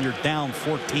champions when you're down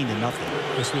 14-0.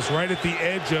 This was right at the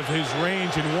edge of his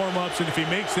range in warm-ups, and if he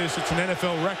makes this, it's an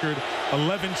NFL record.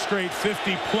 11 straight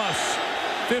 50-plus.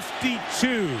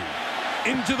 52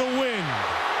 into the wind.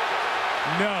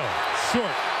 No,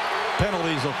 short.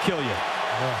 Penalties will kill you.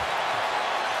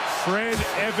 Fred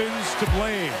Evans to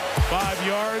blame. 5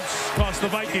 yards, cost the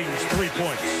Vikings 3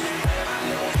 points.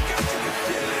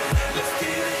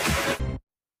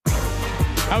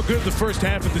 How good the first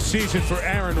half of the season for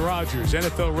Aaron Rodgers.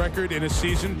 NFL record in a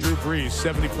season. Drew Brees,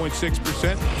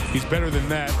 70.6%. He's better than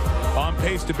that. On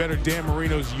pace to better Dan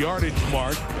Marino's yardage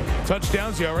mark.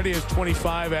 Touchdowns, he already has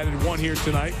 25, added 1 here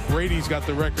tonight. Brady's got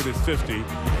the record at 50.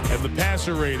 And the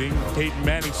passer rating, Peyton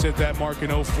Manning set that mark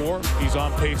in 04. He's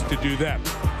on pace to do that.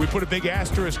 We put a big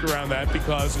asterisk around that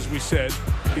because, as we said,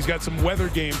 he's got some weather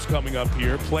games coming up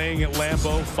here. Playing at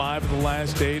Lambeau, 5 of the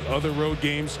last 8. Other road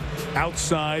games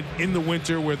outside in the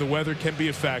winter where the weather can be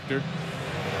a factor.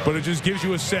 But it just gives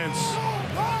you a sense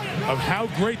of how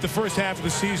great the first half of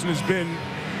the season has been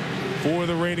for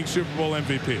the reigning Super Bowl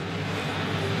MVP.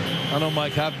 I know,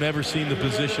 Mike, I've never seen the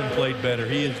position played better.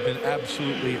 He has been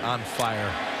absolutely on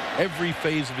fire. Every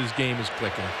phase of his game is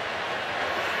clicking.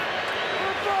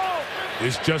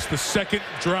 It's just the second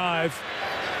drive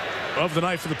of the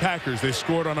night for the Packers. They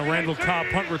scored on a Randall Cobb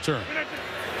punt return.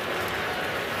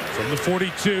 From the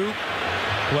 42,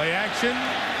 play action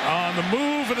on the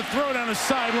move and a throw down the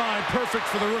sideline. Perfect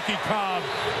for the rookie Cobb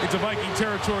into Viking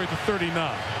territory at the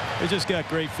 39. He just got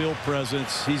great field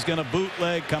presence. He's going to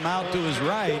bootleg, come out to his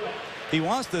right. He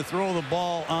wants to throw the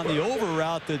ball on the over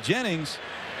route to Jennings.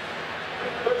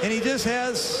 And he just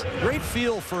has great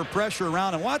feel for pressure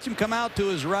around him. Watch him come out to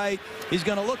his right. He's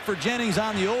going to look for Jennings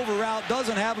on the over route.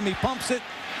 Doesn't have him. He pumps it.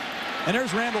 And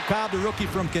there's Randall Cobb, the rookie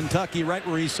from Kentucky, right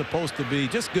where he's supposed to be.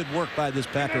 Just good work by this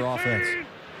Packer offense.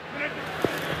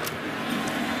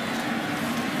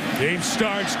 James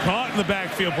Starks caught in the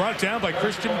backfield, brought down by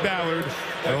Christian Ballard,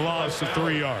 and a loss of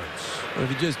 3 yards. Well,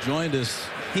 if you just joined us,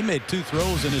 he made 2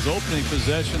 throws in his opening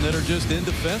possession that are just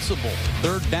indefensible.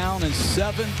 3rd down and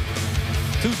 7.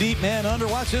 2 deep man under.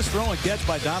 Watch this throw and catch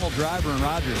by Donald Driver and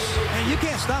Rodgers. And you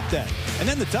can't stop that. And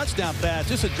then the touchdown pass,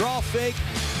 just a draw fake,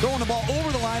 throwing the ball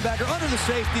over the linebacker, under the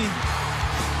safety.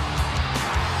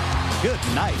 Good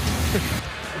night.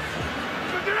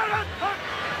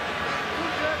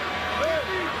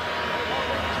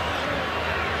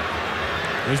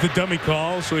 There's the dummy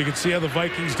call so you can see how the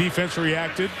Vikings defense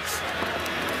reacted.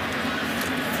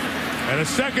 And a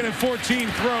 2nd and 14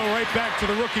 throw right back to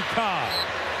the rookie Cobb.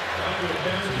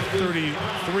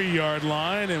 33-yard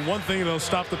line, and one thing that'll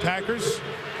stop the Packers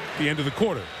at the end of the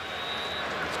quarter.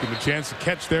 Let's give them a chance to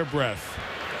catch their breath.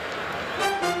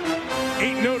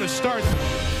 8-0 to start.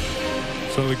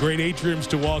 Some of the great atriums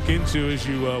to walk into as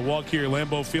you walk here at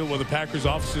Lambeau Field where the Packers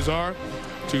offices are.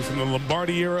 2 from the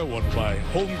Lombardi era, 1 by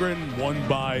Holmgren, 1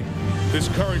 by this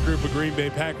current group of Green Bay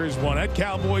Packers, 1 at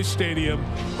Cowboys Stadium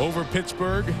over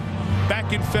Pittsburgh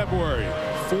back in February.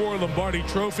 4 Lombardi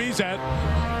trophies at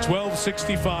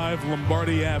 1265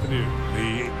 Lombardi Avenue.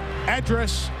 The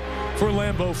address for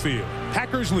Lambeau Field.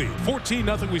 Packers lead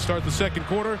 14-0. We start the second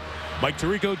quarter. Mike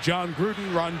Tirico, John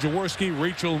Gruden, Ron Jaworski,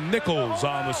 Rachel Nichols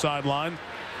on the sideline.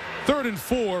 3rd and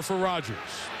 4 for Rodgers.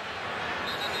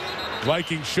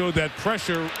 Vikings showed that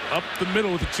pressure up the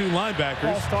middle with the 2 linebackers.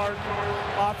 Ball start.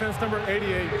 Offense number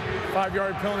 88.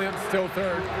 5-yard penalty, still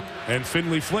 3rd. And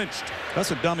Finley flinched. That's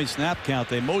a dummy snap count.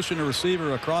 They motion a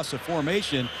receiver across the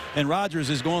formation, and Rodgers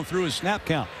is going through his snap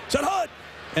count. Set hut!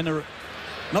 And the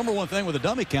number 1 thing with a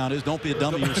dummy count is don't be a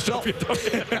dummy yourself.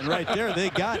 And right there,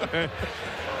 they got it.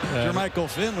 Jermichael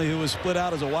Finley, who was split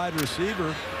out as a wide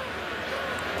receiver.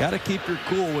 Got to keep your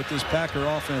cool with this Packer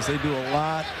offense. They do a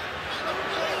lot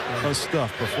of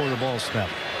stuff before the ball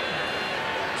snapped.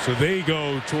 So they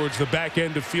go towards the back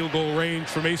end of field goal range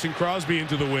for Mason Crosby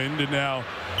into the wind, and now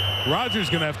Rodgers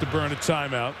going to have to burn a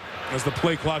timeout as the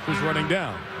play clock was running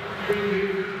down.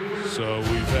 So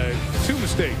we've had 2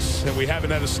 mistakes, and we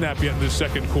haven't had a snap yet in this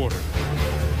second quarter.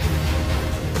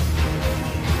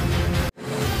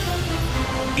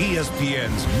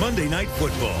 ESPN's Monday Night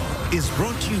Football is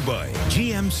brought to you by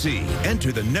GMC.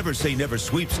 Enter the Never Say Never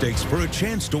sweepstakes for a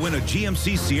chance to win a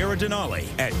GMC Sierra Denali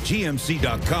at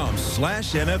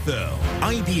gmc.com/NFL.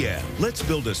 IBM, let's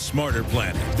build a smarter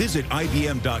planet. Visit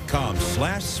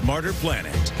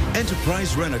IBM.com/smarterplanet.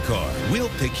 Enterprise Rent-A-Car, we'll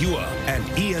pick you up at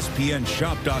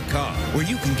ESPNshop.com, where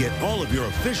you can get all of your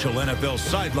official NFL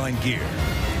sideline gear.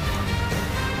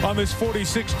 On this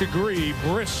 46-degree,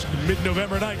 brisk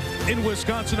mid-November night in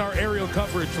Wisconsin, our aerial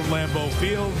coverage from Lambeau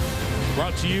Field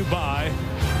brought to you by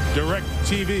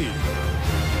DirecTV.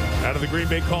 Out of the Green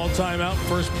Bay call timeout,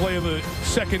 first play of the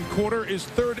second quarter is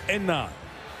 3rd and 9.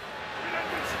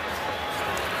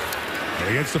 And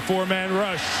against the four-man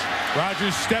rush,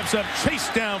 Rodgers steps up,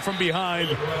 chased down from behind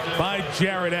by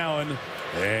Jared Allen.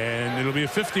 And it'll be a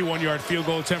 51-yard field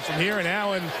goal attempt from here. And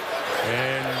Allen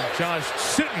and Josh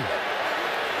Sitton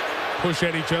push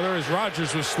at each other as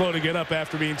Rodgers was slow to get up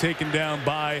after being taken down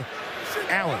by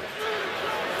Allen.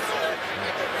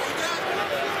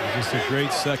 Just a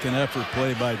great second effort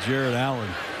play by Jared Allen.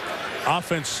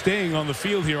 Offense staying on the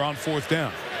field here on 4th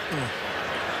down.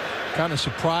 Kind of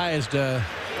surprised that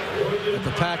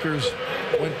the Packers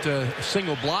went a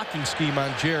single blocking scheme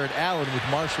on Jared Allen with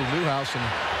Marshall Newhouse, and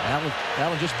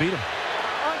Allen just beat him.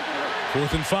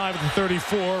 4th and 5 at the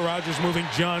 34. Rodgers moving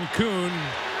John Kuhn,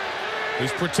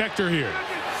 his protector here.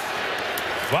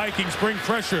 Vikings bring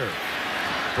pressure.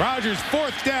 Rodgers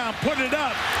 4th down, put it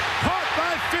up. Caught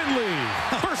by Finley.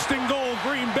 Bursting goal,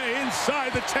 Green Bay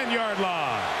inside the 10-yard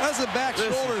line. That's a back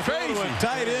shoulder throw to a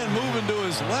tight end moving to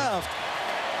his left.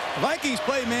 The Vikings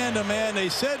play man-to-man. They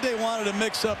said they wanted to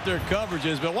mix up their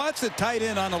coverages, but watch the tight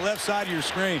end on the left side of your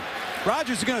screen.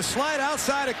 Rodgers is going to slide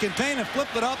outside a contain and flip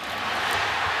it up.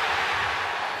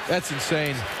 That's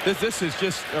insane. This is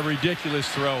just a ridiculous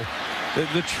throw.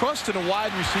 The trust in a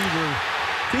wide receiver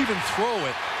to even throw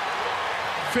it.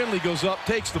 Finley goes up,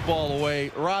 takes the ball away.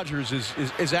 Rodgers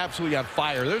is absolutely on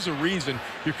fire. There's a reason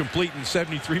you're completing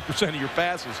 73% of your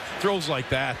passes. Throws like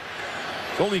that.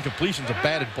 The only incompletion's a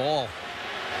batted ball.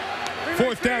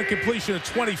 4th down, completion of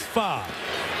 25.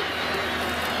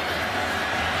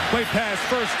 Play pass,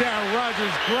 1st down.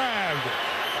 Rodgers grabbed.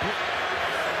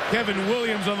 Kevin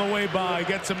Williams on the way by,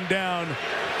 gets him down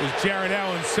as Jared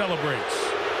Allen celebrates.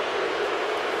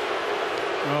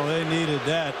 Well, they needed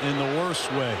that in the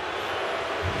worst way.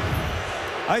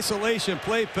 Isolation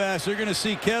play pass. They're going to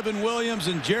see Kevin Williams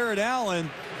and Jared Allen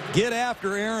get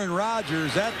after Aaron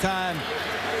Rodgers. That time,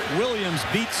 Williams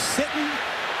beats Sitton.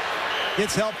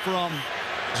 Gets help from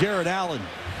Jared Allen.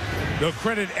 They'll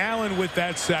credit Allen with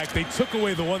that sack. They took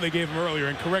away the one they gave him earlier,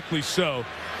 and correctly so,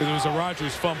 because it was a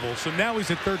Rodgers fumble. So now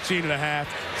he's at 13.5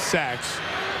 sacks,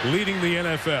 leading the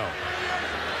NFL.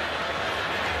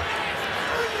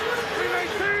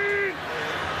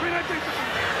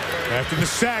 After the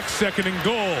sack, 2nd and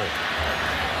goal.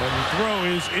 And the throw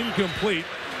is incomplete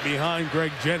behind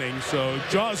Greg Jennings. So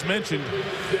Jaws mentioned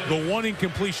the one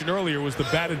incompletion earlier was the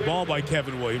batted ball by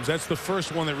Kevin Williams. That's the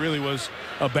first one that really was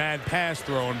a bad pass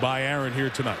thrown by Aaron here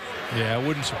tonight. Yeah, it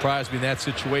wouldn't surprise me in that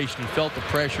situation. He felt the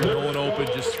pressure going open,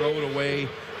 just throw it away,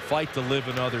 fight to live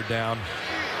another down.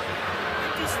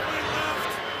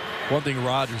 One thing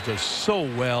Rodgers does so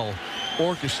well,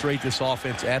 orchestrate this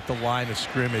offense at the line of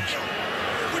scrimmage.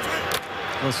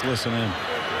 Let's listen in.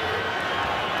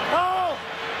 Oh!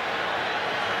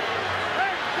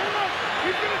 Hey,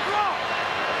 he's going to drop.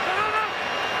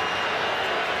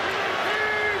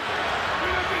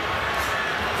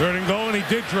 No. 3rd and goal, and he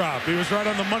did drop. He was right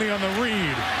on the money on the read,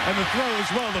 and the throw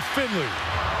as well to Finley.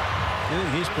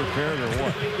 He's prepared or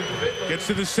what? Gets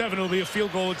to the 7. It'll be a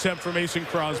field goal attempt for Mason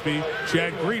Crosby.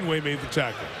 Chad Greenway made the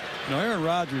tackle. You know, Aaron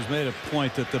Rodgers made a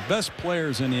point that the best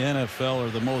players in the NFL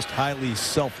are the most highly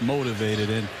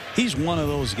self-motivated, and he's one of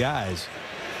those guys.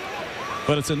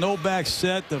 But it's a no-back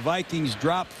set. The Vikings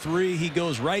drop 3. He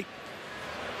goes right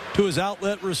to his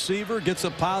outlet receiver, gets a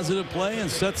positive play,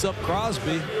 and sets up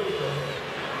Crosby.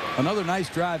 Another nice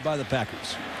drive by the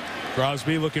Packers.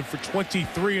 Crosby looking for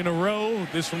 23 in a row.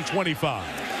 This from 25.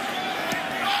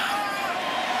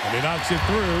 And he knocks it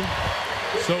through.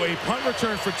 So a punt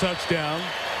return for touchdown.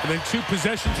 And then 2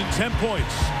 possessions and 10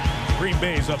 points. Green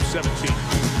Bay's up 17.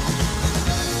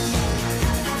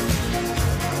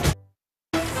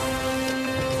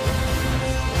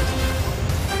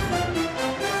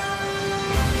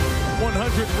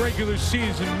 100 regular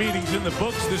season meetings in the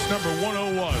books. This number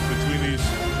 101 between these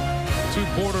 2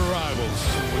 border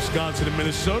rivals, Wisconsin and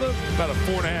Minnesota. About a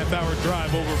 4.5-hour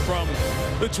drive over from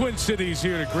the Twin Cities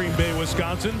here to Green Bay,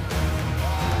 Wisconsin.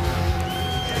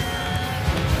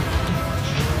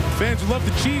 Fans would love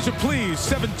the cheese or please.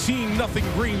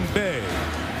 17-0 Green Bay.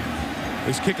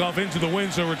 This kickoff into the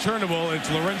wind, so returnable. It's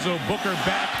Lorenzo Booker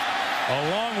back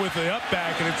along with the up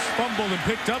back, and it's fumbled and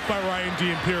picked up by Ryan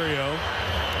D'Imperio.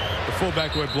 The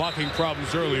fullback who had blocking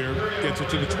problems earlier gets it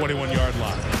to the 21-yard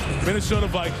line. Minnesota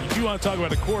Vikings. You want to talk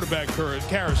about a quarterback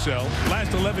carousel.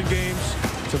 Last 11 games,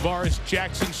 Tavares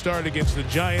Jackson started against the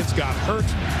Giants, got hurt,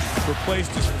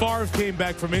 replaced as Favre came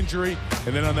back from injury,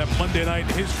 and then on that Monday night,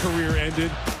 his career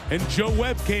ended. and Joe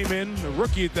Webb came in, a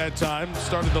rookie at that time,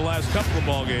 started the last couple of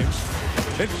ball games.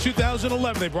 In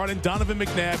 2011, they brought in Donovan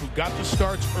McNabb, who got the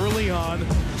starts early on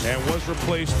and was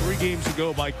replaced 3 games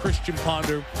ago by Christian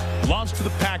Ponder. Lost to the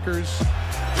Packers,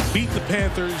 beat the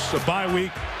Panthers, a bye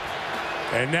week,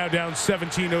 and now down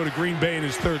 17-0 to Green Bay in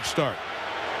his 3rd start.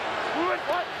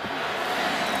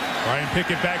 Ryan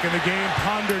Pickett back in the game.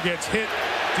 Ponder gets hit.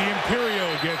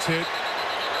 D'Imperio gets hit.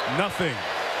 Nothing.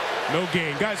 No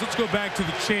gain. Guys, let's go back to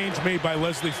the change made by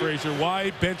Leslie Frazier.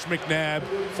 Why bench McNabb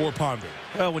for Ponder?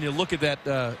 Well, when you look at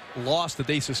that loss that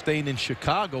they sustained in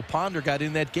Chicago, Ponder got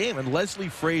in that game, and Leslie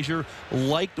Frazier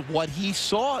liked what he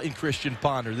saw in Christian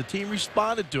Ponder. The team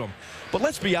responded to him. But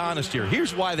let's be honest here.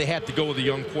 Here's why they had to go with a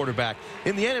young quarterback.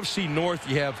 In the NFC North,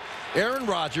 you have Aaron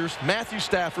Rodgers, Matthew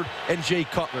Stafford, and Jay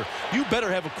Cutler. You better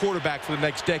have a quarterback for the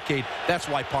next decade. That's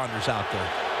why Ponder's out there.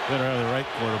 Better have the right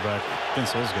quarterback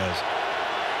against those guys.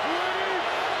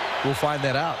 We'll find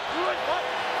that out.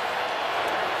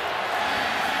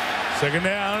 Second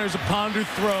down. There's a Ponder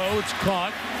throw. It's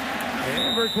caught.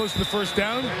 And very close to the first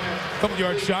down. A couple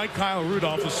yards shy. Kyle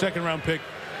Rudolph, a 2nd-round pick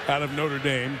out of Notre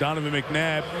Dame. Donovan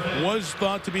McNabb was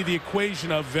thought to be the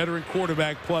equation of veteran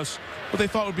quarterback plus what they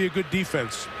thought would be a good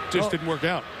defense. Just didn't work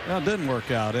out. Well, it didn't work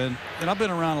out. And I've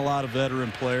been around a lot of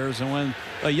veteran players. And when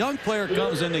a young player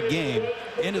comes in the game,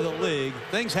 into the league,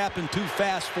 things happen too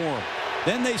fast for them.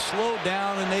 Then they slow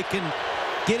down and they can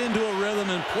get into a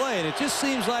rhythm and play. And it just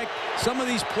seems like some of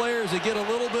these players that get a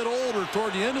little bit older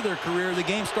toward the end of their career, the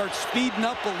game starts speeding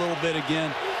up a little bit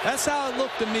again. That's how it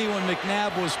looked to me when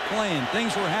McNabb was playing.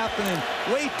 Things were happening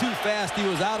way too fast. He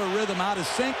was out of rhythm, out of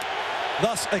sync,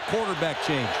 thus a quarterback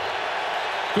change.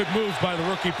 Good move by the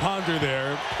rookie Ponder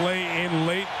there. Play in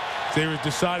late. They were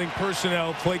deciding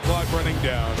personnel, play clock running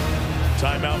down.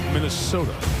 Timeout in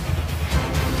Minnesota.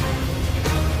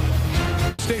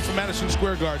 Stay from Madison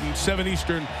Square Garden, 7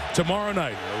 Eastern tomorrow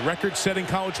night. A record-setting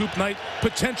college hoop night,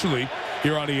 potentially,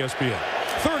 here on ESPN.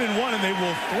 3rd and 1, and they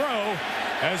will throw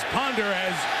as Ponder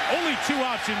has only 2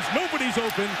 options. Nobody's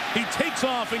open. He takes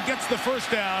off and gets the first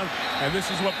down. And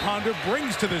this is what Ponder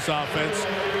brings to this offense,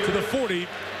 to the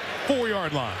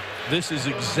 44-yard line. This is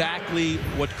exactly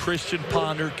what Christian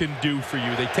Ponder can do for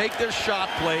you. They take their shot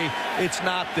play. It's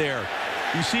not there.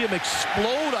 You see him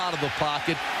explode out of the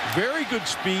pocket. Very good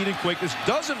speed and quickness.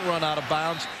 Doesn't run out of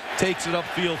bounds. Takes it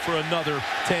upfield for another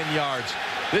 10 yards.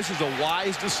 This is a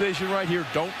wise decision right here.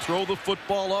 Don't throw the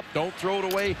football up. Don't throw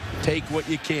it away. Take what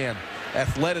you can.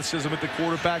 Athleticism at the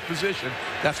quarterback position.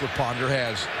 That's what Ponder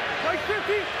has.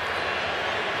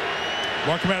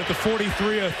 Mark him out at the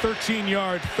 43, a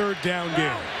 13-yard 3rd down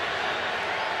game.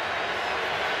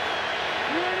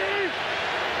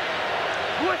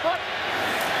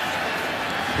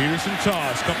 Peterson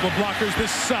toss, couple of blockers this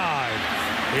side.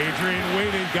 Adrian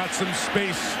waited, got some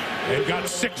space, and got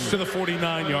 6 to the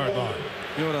 49-yard line.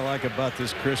 You know what I like about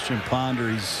this Christian Ponder?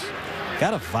 He's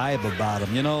got a vibe about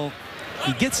him. You know,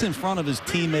 he gets in front of his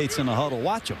teammates in the huddle.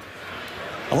 Watch him.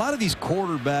 A lot of these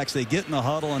quarterbacks, they get in the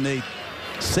huddle and they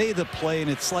say the play, and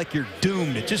it's like you're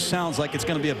doomed. It just sounds like it's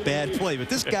going to be a bad play. But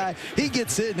this guy, he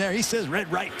gets in there. He says,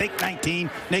 red right, fake 19,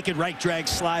 naked right, drag,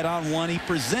 slide on 1. He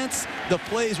presents the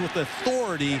plays with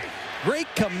authority. Great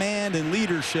command and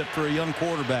leadership for a young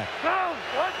quarterback.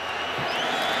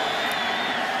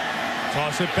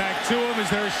 Toss it back to him. Is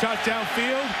there a shot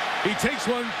downfield? He takes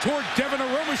one toward Devin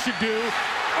Aromashadu.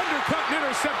 Undercut and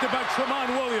intercepted by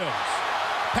Tramon Williams.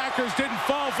 Packers didn't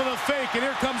fall for the fake, and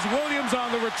here comes Williams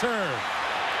on the return.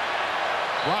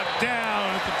 Brought down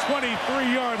at the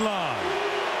 23-yard line.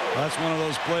 That's one of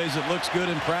those plays that looks good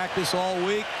in practice all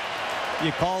week.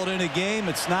 You call it in a game,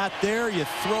 it's not there, you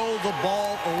throw the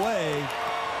ball away.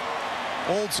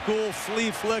 Old school flea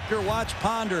flicker. Watch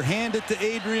Ponder hand it to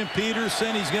Adrian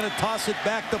Peterson. He's going to toss it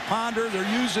back to Ponder.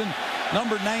 They're using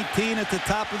number 19 at the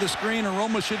top of the screen.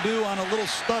 Aromashadu on a little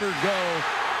stutter go.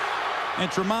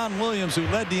 And Tramon Williams, who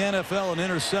led the NFL in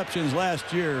interceptions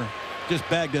last year, just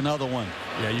bagged another one.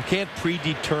 Yeah, you can't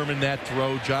predetermine that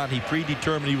throw, John. He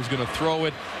predetermined he was going to throw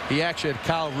it. He actually had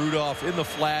Kyle Rudolph in the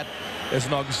flat as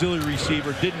an auxiliary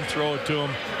receiver. Didn't throw it to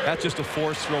him. That's just a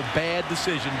forced throw. Bad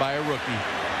decision by a rookie.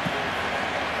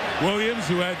 Williams,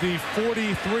 who had the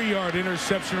 43-yard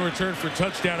interception return for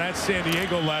touchdown at San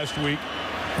Diego last week,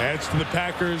 adds to the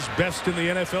Packers' best in the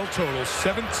NFL total,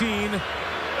 17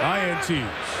 INTs.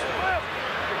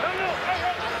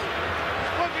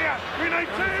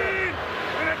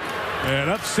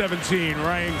 And up 17,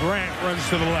 Ryan Grant runs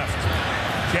to the left.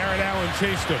 Garrett Allen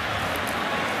chased him.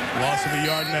 Loss of a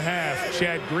yard and a half.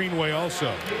 Chad Greenway also.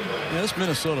 Yeah, this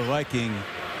Minnesota Viking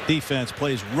defense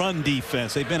plays run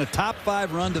defense. They've been a top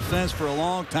 5 run defense for a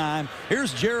long time.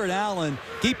 Here's Jared Allen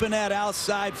keeping that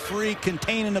outside free,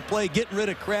 containing the play, getting rid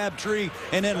of Crabtree,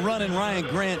 and then running Ryan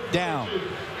Grant down.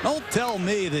 Don't tell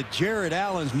me that Jared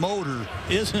Allen's motor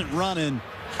isn't running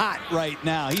hot right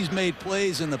now. He's made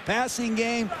plays in the passing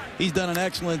game. He's done an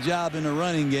excellent job in the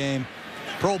running game.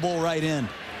 Pro Bowl right end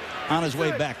on his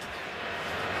way back.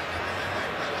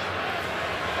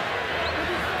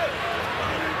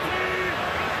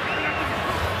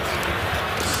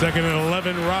 Second and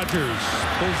 11, Rodgers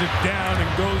pulls it down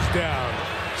and goes down.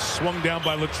 Swung down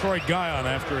by LaTroy Guion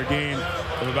after a gain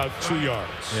of about 2 yards.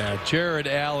 Yeah, Jared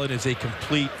Allen is a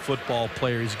complete football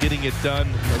player. He's getting it done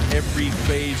at every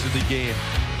phase of the game.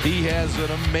 He has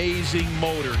an amazing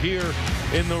motor here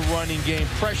in the running game.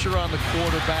 Pressure on the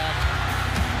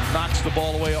quarterback. Knocks the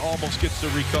ball away, almost gets the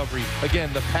recovery.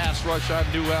 Again, the pass rush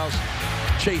on Newhouse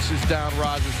chases down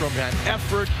Rodgers from behind.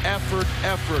 Effort, effort,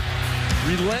 effort.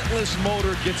 Relentless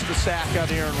motor gets the sack on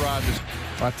Aaron Rodgers.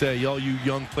 I tell you, all you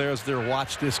young players there,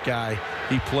 watch this guy.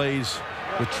 He plays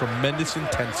with tremendous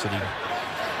intensity.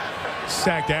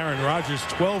 Sacked Aaron Rodgers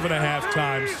 12.5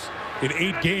 times in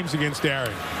 8 games against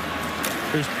Aaron.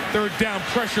 There's third down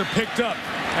pressure picked up.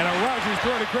 And a Rodgers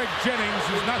throw to Greg Jennings,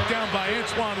 who's knocked down by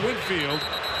Antoine Winfield.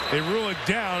 They rule it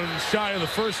down shy of the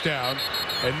first down,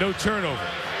 and no turnover.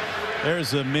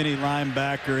 There's a mini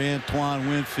linebacker, Antoine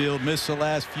Winfield. Missed the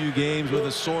last few games with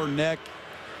a sore neck.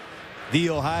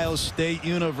 The Ohio State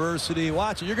University.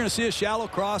 Watch it. You're going to see a shallow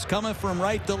cross coming from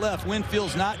right to left.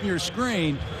 Winfield's not in your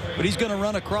screen, but he's going to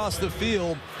run across the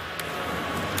field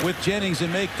with Jennings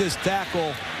and make this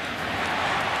tackle.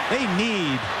 They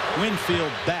need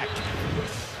Winfield back.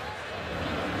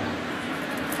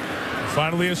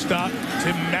 Finally a stop.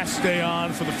 Tim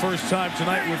Masteon for the first time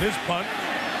tonight with his punt.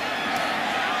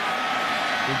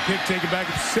 Good kick taken back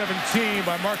at 17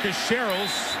 by Marcus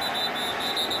Sherrills,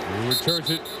 who returns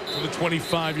it to the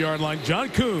 25-yard line. John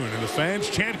Kuhn, and the fans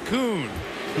chant Kuhn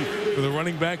for the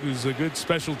running back, who's a good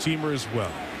special teamer as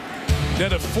well.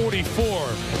 Net of 44,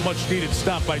 a much-needed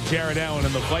stop by Jared Allen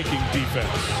and the Viking defense.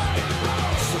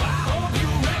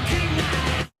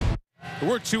 There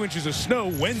were 2 inches of snow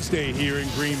Wednesday here in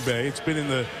Green Bay. It's been in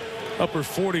the upper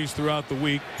 40s throughout the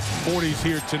week. 40s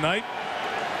here tonight.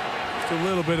 Just a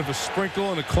little bit of a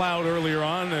sprinkle and a cloud earlier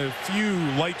on. A few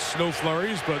light snow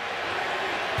flurries, but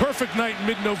perfect night in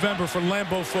mid-November for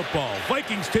Lambeau football.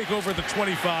 Vikings take over the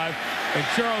 25, and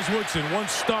Charles Woodson, one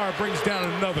star, brings down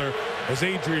another as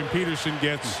Adrian Peterson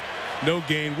gets no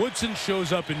gain. Woodson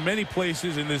shows up in many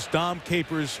places in this Dom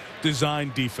Capers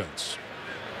design defense.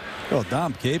 Well,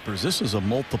 Dom Capers, this is a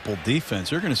multiple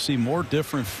defense. You're going to see more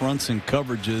different fronts and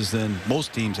coverages than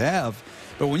most teams have.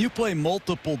 But when you play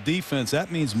multiple defense,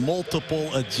 that means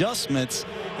multiple adjustments,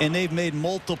 and they've made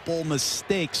multiple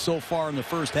mistakes so far in the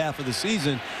first half of the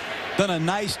season. Done a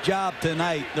nice job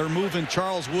tonight. They're moving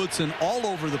Charles Woodson all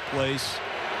over the place,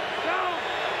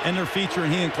 and they're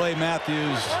featuring he and Clay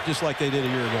Matthews just like they did a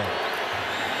year ago.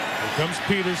 Here comes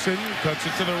Peterson, cuts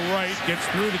it to the right, gets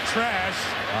through the trash.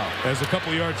 Wow. As a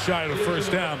couple yards shy of the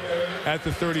first down at the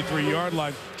 33-yard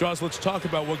line. Jaws, let's talk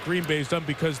about what Green Bay's done,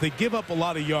 because they give up a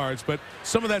lot of yards, but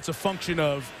some of that's a function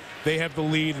of they have the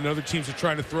lead and other teams are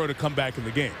trying to throw to come back in the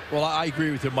game. Well, I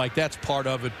agree with you, Mike. That's part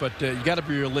of it, but you got to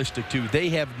be realistic, too. They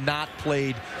have not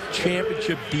played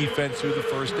championship defense through the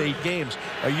first 8 games.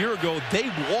 A year ago,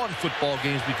 they won football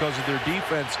games because of their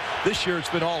defense. This year, it's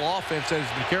been all offense that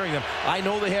has been carrying them. I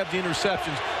know they have the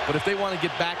interceptions, but if they want to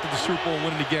get back to the Super Bowl and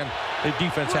win it again, their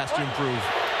defense has to improve.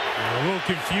 A little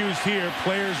confused here.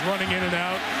 Players running in and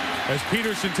out as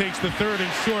Peterson takes the third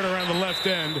and short around the left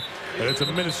end. And it's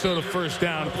a Minnesota first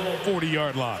down at the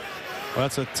 40-yard line. Well,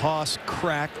 that's a toss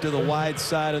crack to the wide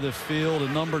side of the field,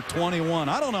 and number 21.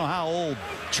 I don't know how old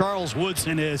Charles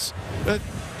Woodson is, but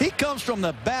he comes from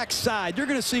the backside. You're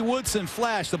going to see Woodson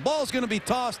flash. The ball's going to be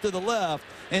tossed to the left,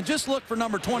 and just look for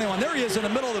number 21. There he is in the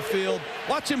middle of the field.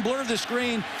 Watch him blur the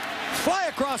screen, fly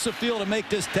across the field and make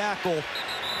this tackle.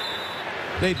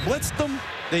 They blitzed him.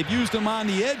 They've used him on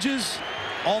the edges.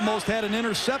 Almost had an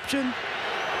interception.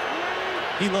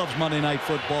 He loves Monday Night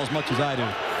Football as much as I do.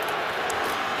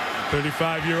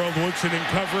 35-year-old Woodson in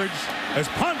coverage as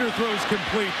Ponder throws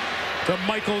complete to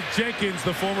Michael Jenkins.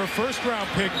 The former first-round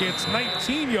pick gets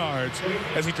 19 yards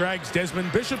as he drags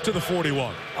Desmond Bishop to the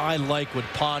 41. I like what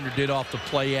Ponder did off the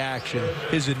play action.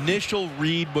 His initial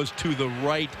read was to the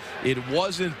right. It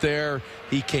wasn't there.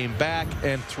 He came back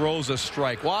and throws a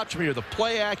strike. Watch him here. The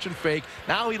play action fake.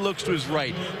 Now he looks to his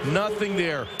right. Nothing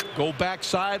there. Go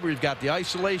backside where you've got the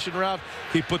isolation route.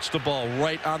 He puts the ball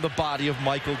right on the body of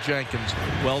Michael Jenkins.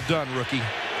 Well done, rookie.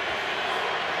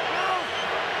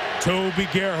 Toby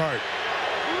Gerhart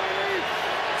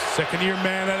Second-year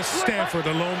man out of Stanford,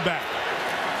 a lone back.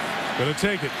 Going to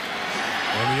take it.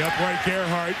 And the upright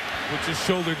Gerhardt puts his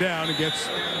shoulder down and gets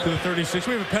to the 36.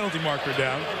 We have a penalty marker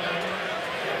down.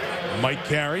 Mike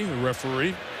Carey, the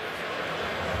referee.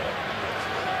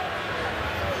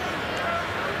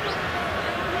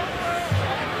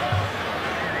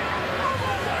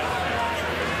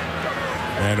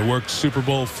 And it worked Super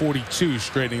Bowl 42,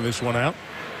 straightening this one out.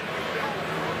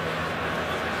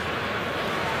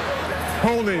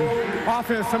 Holding,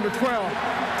 offense number 12,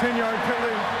 10-yard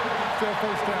penalty, still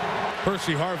first down.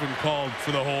 Percy Harvin called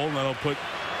for the hole, and that'll put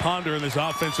Ponder in this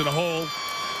offense in a hole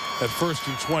at 1st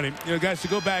and 20. You know, guys, to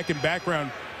go back and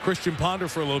background Christian Ponder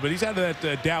for a little bit, he's out of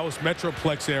that Dallas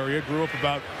Metroplex area, grew up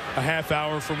about a half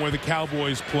hour from where the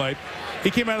Cowboys play.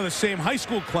 He came out of the same high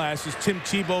school class as Tim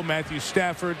Tebow, Matthew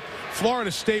Stafford.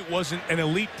 Florida State wasn't an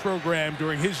elite program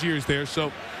during his years there,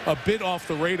 so a bit off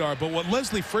the radar. But what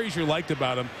Leslie Frazier liked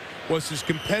about him was his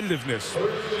competitiveness,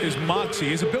 his moxie,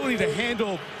 his ability to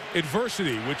handle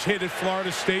adversity, which hit at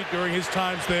Florida State during his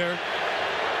times there.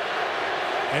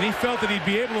 And he felt that he'd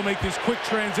be able to make this quick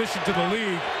transition to the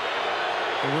league.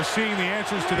 And we're seeing the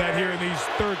answers to that here in these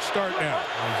third start now.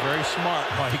 He's very smart,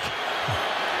 Mike.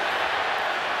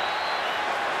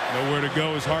 Nowhere to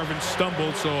go as Harvin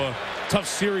stumbled, so a tough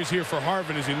series here for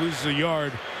Harvin as he loses a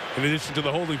yard in addition to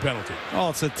the holding penalty. Oh,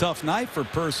 it's a tough night for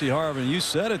Percy Harvin. You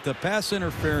said it, the pass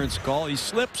interference call. He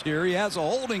slips here. He has a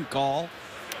holding call.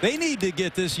 They need to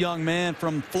get this young man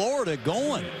from Florida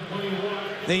going.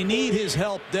 They need his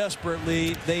help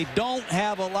desperately. They don't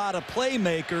have a lot of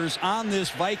playmakers on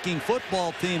this Viking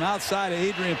football team outside of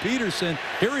Adrian Peterson.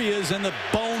 Here he is in the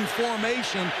bone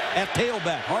formation at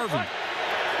tailback. Harvin.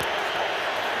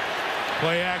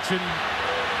 Play action.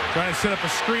 Trying to set up a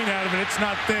screen out of it. It's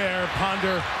not there.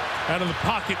 Ponder out of the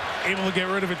pocket, able to get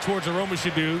rid of it towards Aroma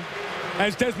Shadu,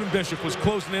 as Desmond Bishop was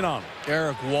closing in on him.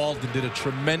 Eric Walden did a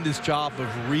tremendous job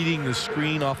of reading the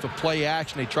screen off the play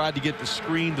action. They tried to get the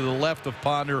screen to the left of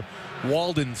Ponder.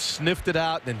 Walden sniffed it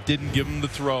out and didn't give him the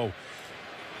throw.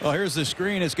 Well, here's the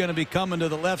screen. It's going to be coming to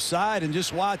the left side, and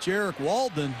just watch Eric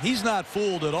Walden. He's not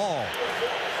fooled at all.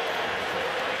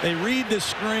 They read the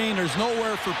screen. There's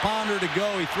nowhere for Ponder to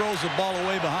go. He throws the ball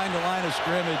away behind the line of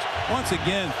scrimmage. Once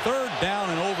again, 3rd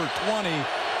down and over 20.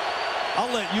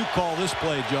 I'll let you call this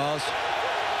play, Jaws.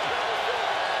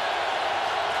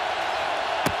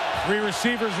 3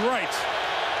 receivers right.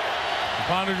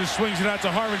 Ponder just swings it out to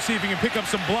Harvin, see if he can pick up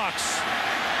some blocks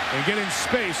and get in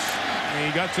space.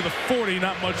 And he got to the 40,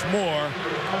 not much more.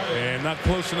 And not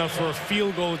close enough for a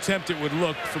field goal attempt, it would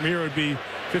look. From here, it would be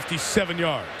 57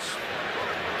 yards.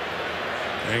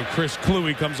 And Chris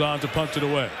Kluwe comes on to punt it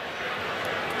away.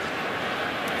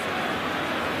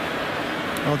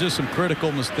 Well, just some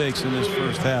critical mistakes in this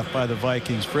first half by the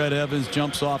Vikings. Fred Evans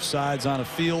jumps off sides on a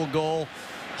field goal.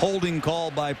 Holding call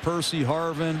by Percy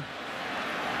Harvin.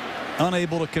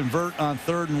 Unable to convert on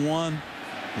 3rd and 1.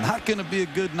 Not going to be a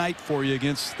good night for you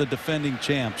against the defending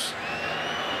champs,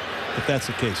 if that's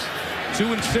the case. 2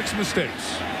 and 6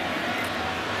 mistakes.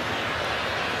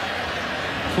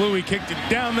 Kluwe kicked it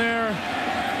down there.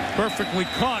 Perfectly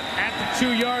caught at the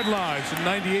 2-yard line. So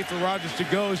 98 for Rodgers to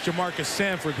go as Jamarcus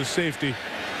Sanford, the safety,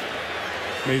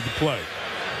 made the play.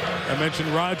 I mentioned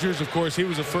Rodgers. Of course, he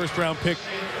was a first-round pick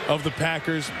of the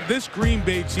Packers. This Green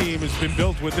Bay team has been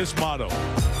built with this motto: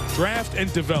 draft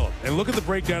and develop. And look at the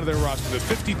breakdown of their roster.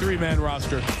 The 53-man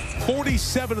roster.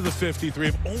 47 of the 53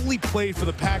 have only played for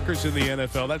the Packers in the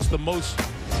NFL. That's the most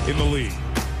in the league.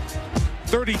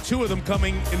 32 of them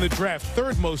coming in the draft,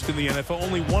 3rd most in the NFL,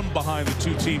 only 1 behind the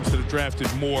 2 teams that have drafted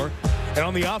more. And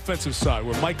on the offensive side,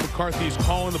 where Mike McCarthy is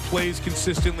calling the plays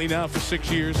consistently now for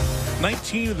 6 years,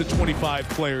 19 of the 25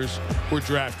 players were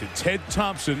drafted. Ted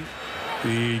Thompson,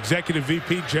 the executive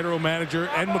VP, general manager,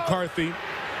 and McCarthy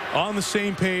on the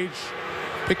same page,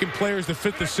 picking players that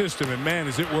fit the system, and man,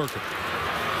 is it working.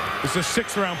 It's a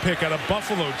 6th-round pick out of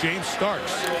Buffalo, James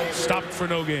Starks, stopped for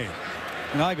no gain.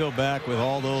 And I go back with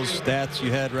all those stats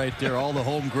you had right there, all the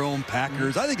homegrown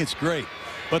Packers. I think it's great.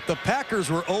 But the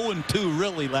Packers were 0-2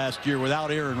 really last year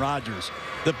without Aaron Rodgers.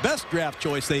 The best draft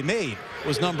choice they made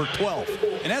was number 12.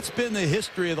 And that's been the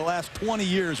history of the last 20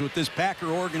 years with this Packer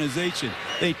organization.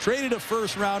 They traded a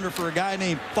first-rounder for a guy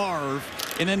named Favre,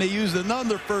 and then they used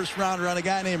another first-rounder on a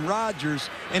guy named Rodgers,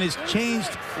 and it's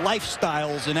changed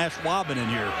lifestyles in Ashwaubenon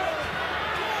here.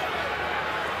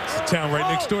 It's a town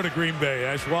right next door to Green Bay,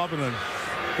 Ashwaubenon,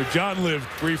 where John lived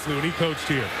briefly when he coached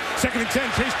here. 2nd and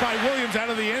 10, chased by Williams out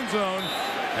of the end zone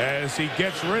as he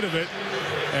gets rid of it.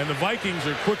 And the Vikings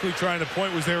are quickly trying to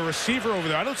point. Was there a receiver over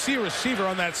there? I don't see a receiver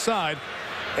on that side.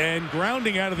 And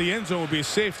grounding out of the end zone would be a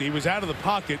safety. He was out of the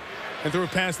pocket and threw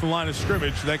it past the line of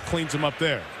scrimmage. That cleans him up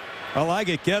there. I like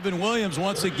it. Kevin Williams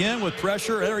once again with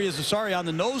pressure. There he is, sorry, on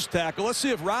the nose tackle. Let's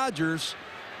see if Rodgers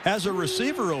has a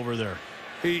receiver over there.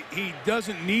 He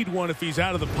doesn't need one if he's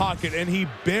out of the pocket, and he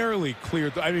barely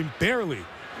cleared the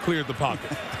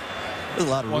pocket. There's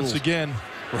a lot of Once rules. again,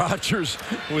 Rodgers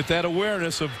with that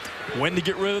awareness of when to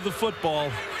get rid of the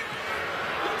football.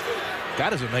 Guy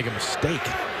doesn't make a mistake.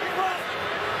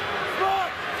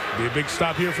 Be a big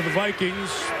stop here for the Vikings.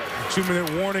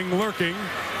 2-minute warning lurking.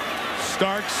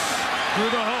 Starks through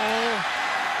the hole.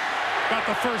 Got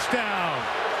the first down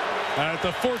at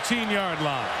the 14-yard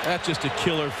line. That's just a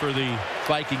killer for the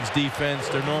Vikings defense.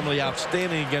 They're normally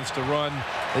outstanding against the run.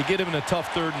 They get him in a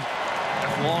tough third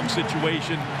and long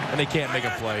situation, and they can't make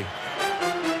a play.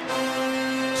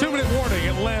 2-minute warning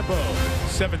at Lambeau.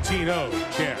 17-0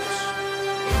 Champs.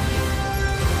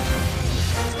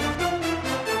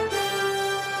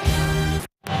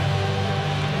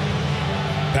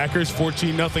 Packers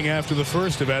 14-0 after the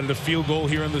first, have added a field goal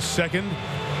here in the second.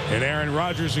 And Aaron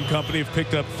Rodgers and company have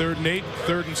picked up 3rd and 8,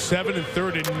 3rd and 7, and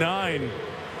 3rd and 9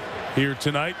 here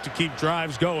tonight to keep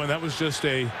drives going. That was just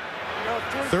a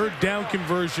 3rd down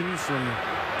conversion from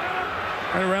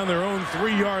right around their own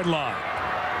 3-yard line.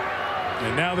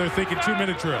 And now they're thinking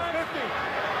 2-minute drill.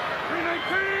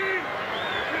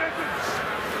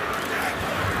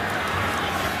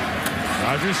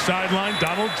 Rodgers sideline,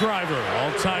 Donald Driver,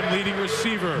 all-time leading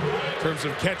receiver in terms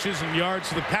of catches and yards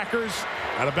to the Packers.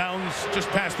 Out of bounds just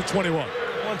past the 21.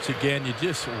 Once again, you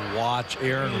just watch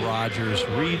Aaron Rodgers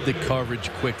read the coverage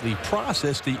quickly,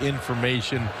 process the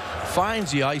information,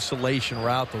 finds the isolation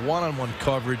route, the one-on-one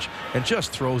coverage, and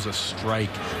just throws a strike.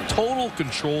 Total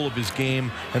control of his game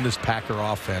and this Packer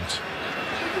offense.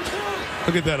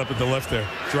 Look at that up at the left there.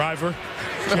 Driver,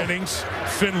 Jennings,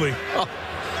 Finley.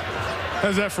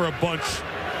 How's that for a bunch?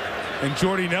 And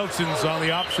Jordy Nelson's on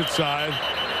the opposite side.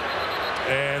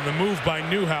 And the move by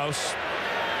Newhouse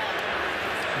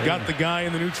got the guy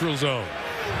in the neutral zone.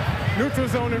 Neutral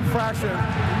zone infraction.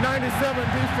 97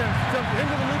 defense jumped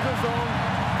into the neutral zone,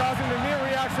 causing a near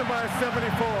reaction by a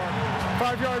 74.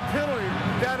 5-yard penalty.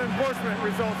 That enforcement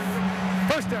resulting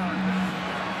first down.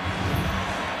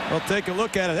 Well, take a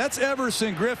look at it. That's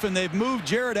Everson Griffin. They've moved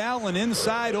Jared Allen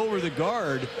inside over the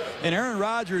guard, and Aaron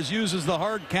Rodgers uses the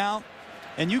hard count.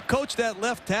 And you coach that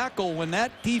left tackle when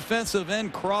that defensive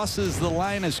end crosses the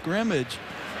line of scrimmage.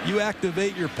 You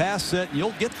activate your pass set, and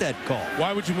you'll get that call.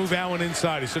 Why would you move Allen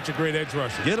inside? He's such a great edge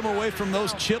rusher. Get him away from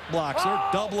those chip blocks. They're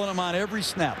doubling him on every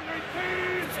snap.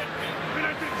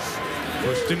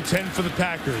 1st and 10 for the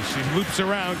Packers. He loops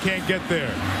around, can't get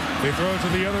there. They throw it to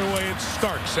the other way. It's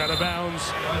Starks out of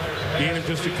bounds. Gaining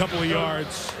just a couple of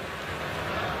yards.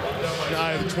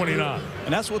 Shy of the 29.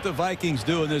 And that's what the Vikings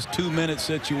do in this 2-minute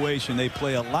situation. They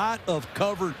play a lot of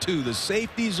cover 2. The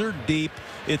safeties are deep.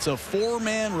 It's a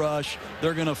 4-man rush.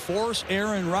 They're going to force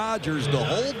Aaron Rodgers to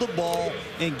hold the ball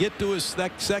and get to his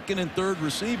second and third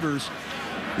receivers.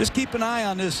 Just keep an eye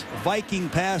on this Viking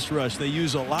pass rush. They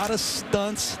use a lot of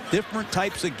stunts, different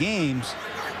types of games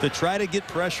to try to get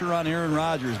pressure on Aaron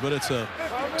Rodgers, but it's a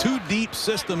too-deep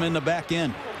system in the back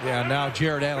end. Yeah, now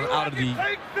Jared Allen out of the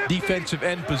defensive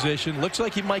end position. Looks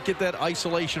like he might get that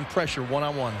isolation pressure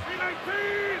one-on-one.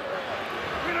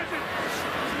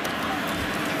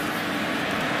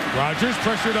 Rodgers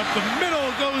pressured up the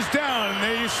middle, goes down. And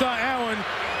there you saw Allen,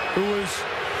 who was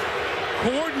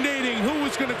coordinating who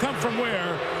was going to come from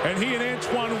where, and he and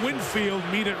Antoine Winfield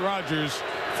meet at Rodgers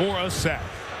for a sack.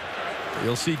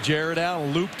 You'll see Jared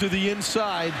Allen loop to the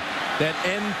inside, that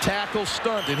end tackle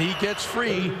stunt, and he gets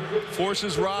free,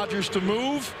 forces Rodgers to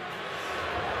move,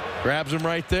 grabs him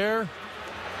right there,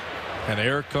 and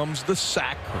there comes the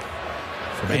sack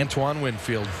from Antoine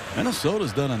Winfield.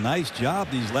 Minnesota's done a nice job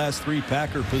these last 3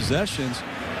 Packer possessions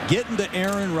getting to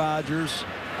Aaron Rodgers.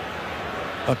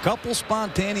 A couple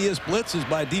spontaneous blitzes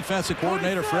by defensive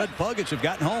coordinator Fred Puggett have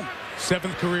gotten home.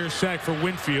 7th career sack for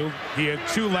Winfield. He had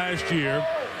 2 last year.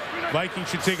 Vikings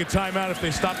should take a timeout if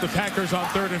they stop the Packers on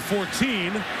 3rd and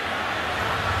 14.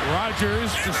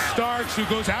 Rodgers to Starks, who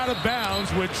goes out of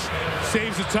bounds, which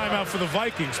saves a timeout for the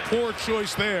Vikings. Poor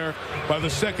choice there by the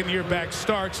second-year back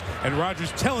Starks, and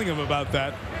Rodgers telling him about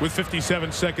that with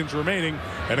 57 seconds remaining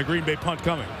and a Green Bay punt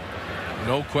coming.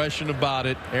 No question about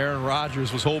it. Aaron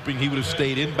Rodgers was hoping he would have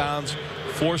stayed inbounds,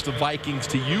 forced the Vikings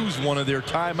to use one of their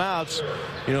timeouts.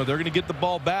 You know, they're going to get the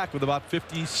ball back with about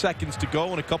 50 seconds to go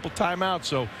and a couple timeouts,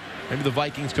 so maybe the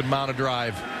Vikings could mount a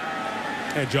drive.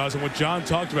 And Jaws, and what John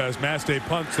talked about is mass day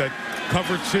punts, that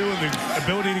cover 2 and the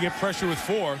ability to get pressure with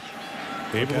 4.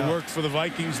 Able to work for the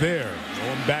Vikings there.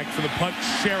 Going back for the punt,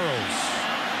 Sherrills.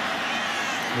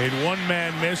 Made 1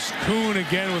 man miss. Kuhn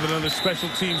again with another special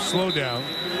team slowdown.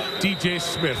 DJ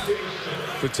Smith.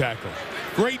 the tackle.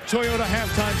 Great Toyota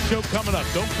halftime show coming up.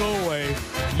 Don't go away.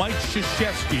 Mike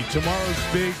Krzyzewski,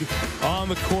 tomorrow's big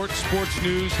on-the-court sports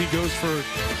news. He goes for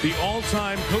the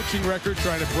all-time coaching record,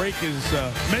 trying to break his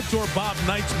mentor Bob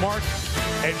Knight's mark.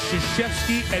 And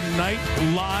Krzyzewski and Knight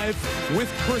live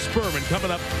with Chris Berman coming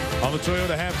up on the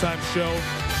Toyota halftime show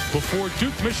before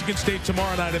Duke, Michigan State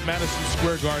tomorrow night at Madison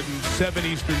Square Garden, 7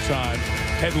 Eastern time,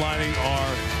 headlining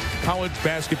our college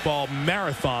basketball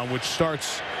marathon, which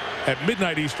starts at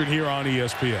midnight Eastern here on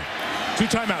ESPN. 2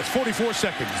 timeouts, 44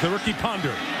 seconds. The rookie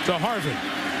Ponder to Harvin.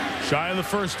 Shy of the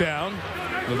first down.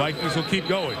 The Vikings will keep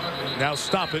going. Now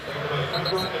stop it.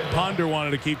 Ponder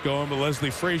wanted to keep going, but Leslie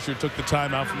Frazier took the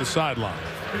timeout from the sideline.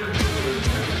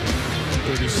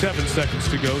 37 seconds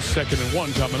to go. 2nd and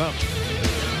 1 coming up.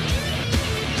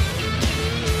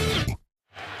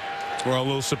 We're a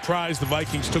little surprised the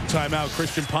Vikings took timeout.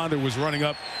 Christian Ponder was running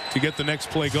up to get the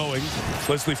next play going.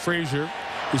 Leslie Frazier,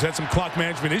 who's had some clock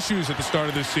management issues at the start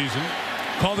of this season,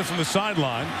 called it from the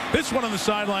sideline. This one on the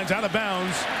sidelines, out of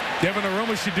bounds. Devin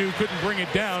Aromashadu couldn't bring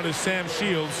it down as Sam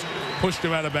Shields pushed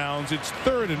him out of bounds. It's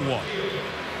 3rd and 1.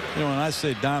 You know, when I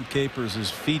say Dom Capers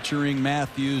is featuring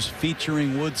Matthews,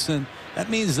 featuring Woodson, that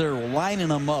means they're lining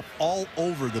them up all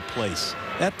over the place.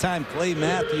 That time Clay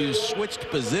Matthews switched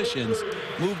positions,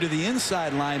 moved to the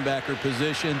inside linebacker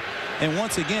position, and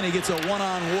once again he gets a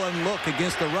one-on-one look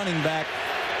against the running back.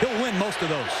 He'll win most of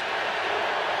those.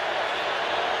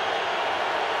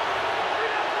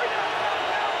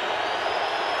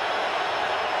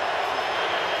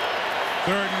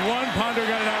 Third and 1. Ponder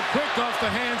got it out quick off the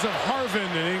hands of Harvin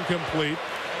and incomplete.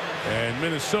 And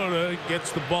Minnesota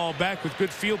gets the ball back with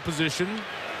good field position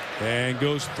and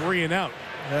goes 3 and out.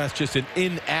 That's just an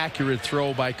inaccurate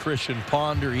throw by Christian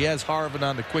Ponder. He has Harvin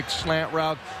on the quick slant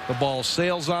route. The ball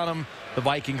sails on him. The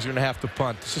Vikings are going to have to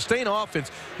punt. To sustain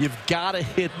offense, you've got to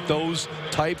hit those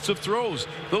types of throws.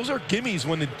 Those are gimmies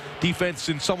when the defense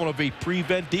in somewhat of a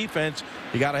prevent defense.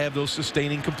 You got to have those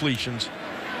sustaining completions.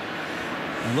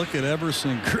 And look at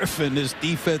Everson Griffin, this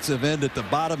defensive end at the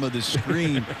bottom of the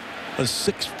screen. A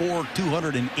 6'4",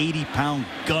 280-pound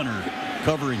gunner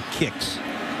covering kicks.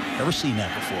 Never seen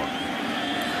that before.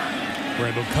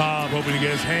 Randall Cobb hoping to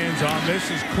get his hands on this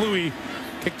as Kluwe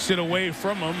kicks it away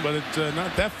from him, but it's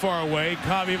not that far away.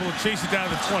 Cobb able to chase it down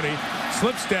to the 20.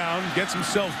 Slips down, gets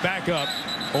himself back up,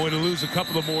 only to lose a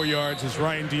couple of more yards as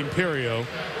Ryan D'Imperio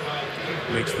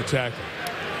makes the tackle.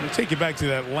 I'll take you back to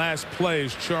that last play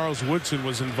as Charles Woodson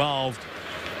was involved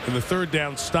in the 3rd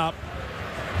down stop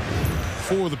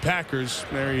for the Packers.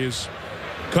 There he is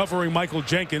covering Michael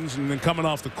Jenkins and then coming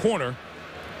off the corner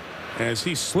as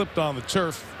he slipped on the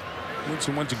turf.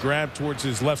 Woodson went to grab towards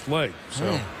his left leg.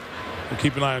 So we'll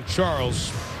keep an eye on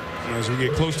Charles as we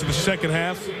get close to the second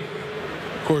half.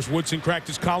 Of course, Woodson cracked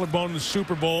his collarbone in the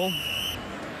Super Bowl.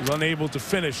 Was unable to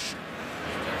finish.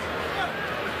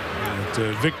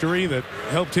 A victory that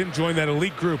helped him join that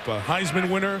elite group. A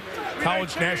Heisman winner,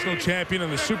 college national champion,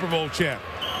 and the Super Bowl champ.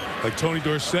 Like Tony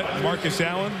Dorsett, Marcus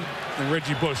Allen, and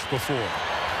Reggie Bush before.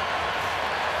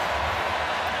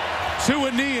 To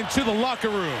a knee into the locker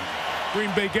room.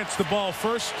 Green Bay gets the ball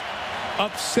first,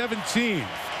 up 17.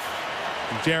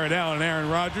 And Jared Allen and Aaron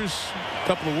Rodgers, a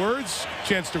couple of words,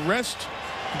 chance to rest,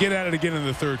 get at it again in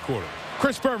the 3rd quarter.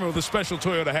 Chris Berman with a special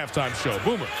Toyota halftime show.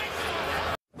 Boomer.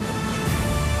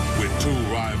 When 2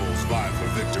 rivals vie for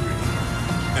victory,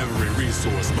 every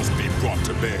resource must be brought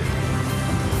to bear.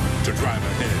 To drive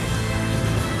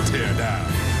ahead, tear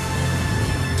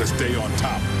down, to stay on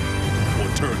top,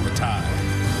 or turn the tide.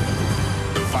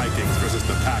 The Vikings versus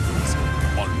the Packers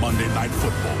on Monday Night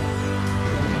Football.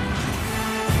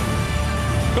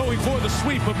 Going for the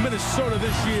sweep of Minnesota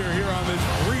this year here on this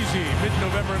breezy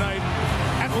mid-November night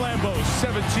at Lambeau.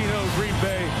 17-0 Green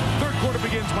Bay. 3rd quarter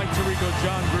begins. Mike Tirico,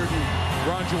 John Gruden,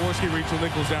 Ron Jaworski, Rachel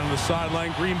Nichols down on the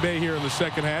sideline. Green Bay here in the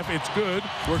 2nd half. It's good.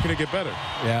 Where can it get better?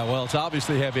 Yeah, well, it's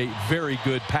obviously have a very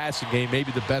good passing game,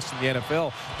 maybe the best in the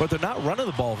NFL, but they're not running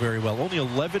the ball very well. Only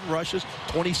 11 rushes,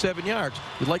 27 yards.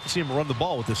 You'd like to see them run the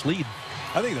ball with this lead.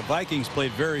 I think the Vikings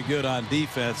played very good on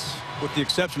defense, with the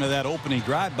exception of that opening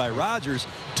drive by Rodgers.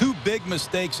 2 big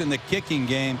mistakes in the kicking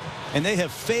game, and they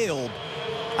have failed,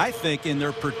 I think, in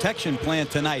their protection plan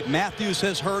tonight. Matthews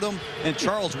has hurt them, and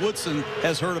Charles Woodson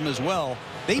has hurt them as well.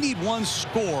 They need 1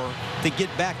 score to get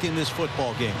back in this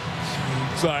football game.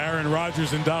 So Aaron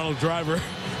Rodgers and Donald Driver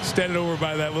standing over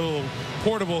by that little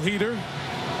portable heater.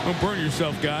 Don't burn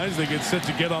yourself, guys. They get set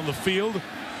to get on the field.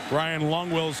 Ryan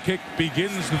Longwell's kick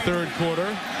begins the 3rd quarter.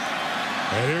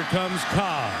 And here comes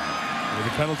Cobb. With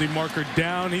the penalty marker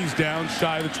down, he's down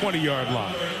shy of the 20-yard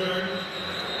line.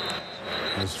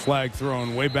 His flag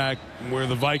thrown way back where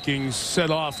the Vikings set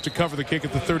off to cover the kick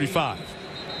at the 35.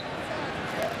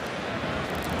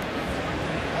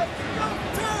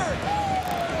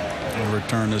 to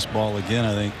return this ball again,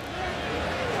 I think.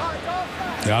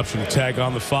 The option to tag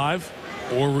on the 5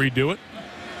 or redo it.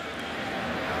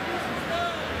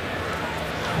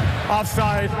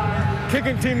 Offside.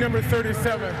 Kicking team number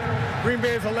 37. Green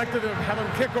Bay has elected to have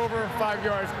him kick over 5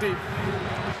 yards deep.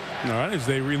 All right, as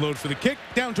they reload for the kick,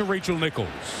 down to Rachel Nichols.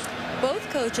 Both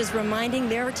coaches reminding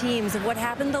their teams of what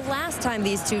happened the last time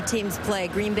these two teams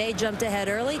played. Green Bay jumped ahead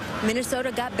early.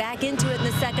 Minnesota got back into it in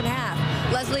the second half.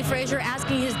 Leslie Frazier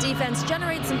asking his defense,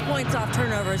 generate some points off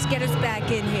turnovers, get us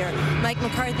back in here. Mike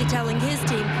McCarthy telling his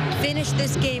team, finish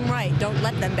this game right. Don't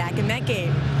let them back in that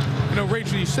game. You know,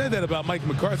 Rachel, you said that about Mike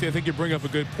McCarthy. I think you bring up a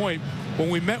good point. When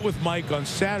we met with Mike on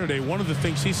Saturday, one of the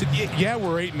things he said, yeah,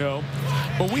 we're 8-0,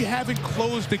 but we haven't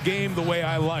closed the game the way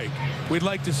I like. We'd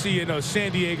like to see,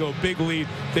 San Diego, big lead,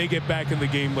 they get back in the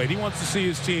game late. He wants to see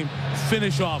his team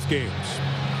finish off games.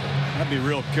 I'd be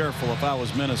real careful if I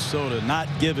was Minnesota, not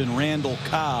giving Randall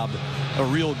Cobb a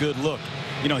real good look.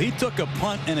 You know, he took a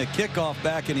punt and a kickoff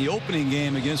back in the opening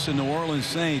game against the New Orleans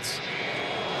Saints,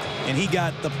 and he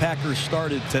got the Packers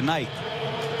started tonight.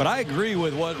 But I agree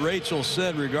with what Rachel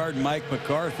said regarding Mike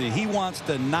McCarthy. He wants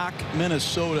to knock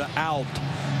Minnesota out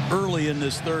early in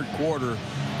this third quarter,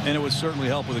 and it would certainly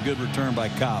help with a good return by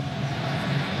Cobb.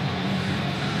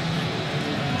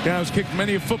 Guys kicked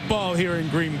many of football here in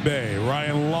Green Bay.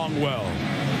 Ryan Longwell,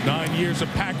 9 years of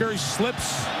Packers,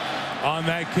 slips on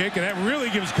that kick, and that really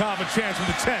gives Cobb a chance with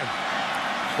the 10.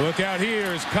 Look out here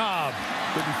as Cobb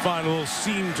couldn't find a little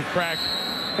seam to crack,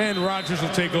 and Rodgers will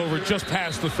take over just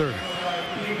past the 30.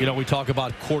 You know, we talk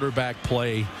about quarterback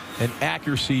play, and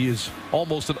accuracy is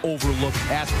almost an overlooked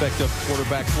aspect of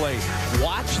quarterback play.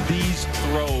 Watch these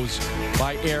throws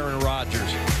by Aaron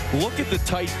Rodgers. Look at the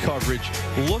tight coverage.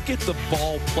 Look at the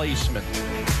ball placement.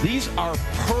 These are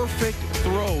perfect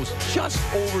throws just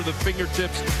over the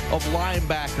fingertips of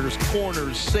linebackers,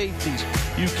 corners, safeties.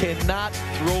 You cannot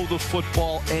throw the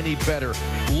football any better.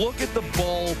 Look at the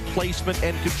ball placement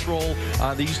and control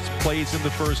on these plays in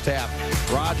the first half.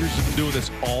 Rodgers has been doing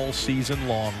this all season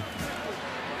long.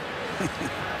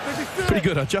 Pretty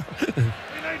good, huh, John?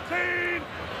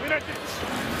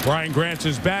 Brian Grant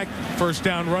is back. First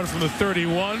down run from the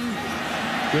 31.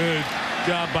 Good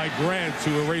job by Grant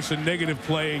to erase a negative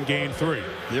play and gain 3.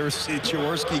 You ever see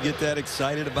Jaworski get that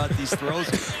excited about these throws?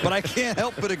 But I can't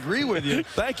help but agree with you.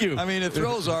 Thank you. I mean, the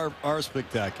throws are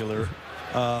spectacular.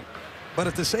 But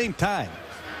at the same time,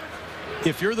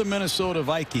 if you're the Minnesota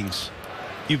Vikings,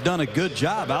 you've done a good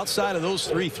job. Outside of those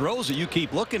 3 throws that you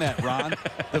keep looking at, Ron,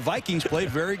 the Vikings played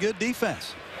very good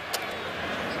defense.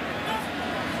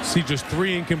 See just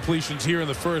 3 incompletions here in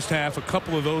the first half. A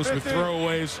couple of those were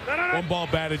throwaways. 1 ball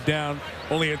batted down.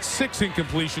 Only had 6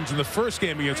 incompletions in the first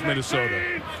game against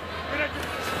Minnesota.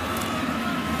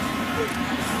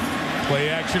 Play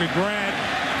action to Grant.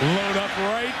 Load up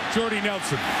right. Jordy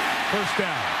Nelson. First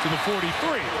down to the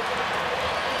 43.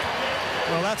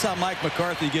 Well, that's how Mike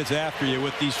McCarthy gets after you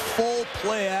with these full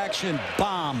play action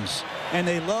bombs. And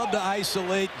they love to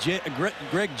isolate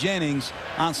Greg Jennings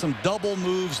on some double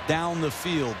moves down the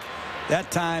field.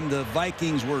 That time the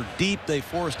Vikings were deep. They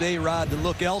forced A-Rod to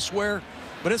look elsewhere.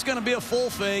 But it's going to be a full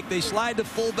fake. They slide the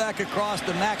fullback across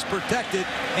to Max protected.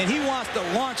 And he wants to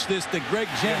launch this to Greg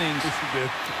Jennings.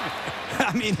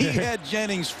 I mean, he had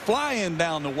Jennings flying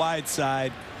down the wide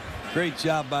side. Great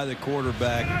job by the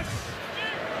quarterback.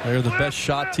 They're the best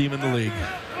shot team in the league.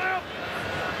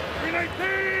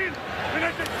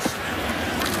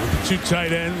 2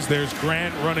 tight ends. There's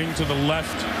Grant running to the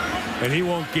left, and he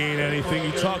won't gain anything.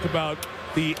 You talk about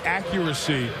the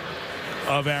accuracy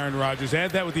of Aaron Rodgers.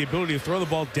 Add that with the ability to throw the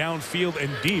ball downfield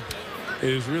and deep. It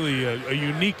is really a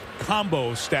unique combo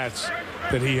of stats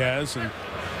that he has. And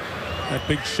that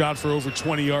big shot for over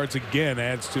 20 yards again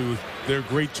adds to their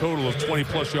great total of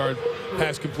 20-plus yard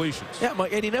pass completions. Yeah,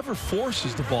 Mike, and he never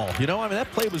forces the ball. You know, I mean,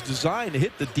 that play was designed to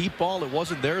hit the deep ball that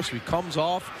wasn't there, so he comes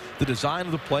off the design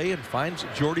of the play and finds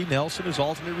Jordy Nelson as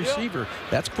alternate receiver.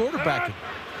 That's quarterbacking.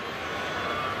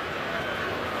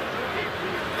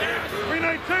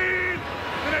 319.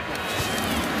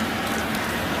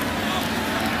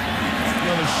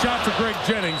 The shot to Greg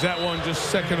Jennings, that one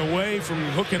just second away from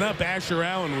hooking up. Asher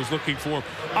Allen was looking for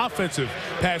offensive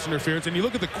pass interference. And you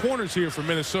look at the corners here for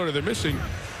Minnesota, they're missing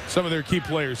some of their key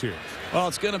players here. Well,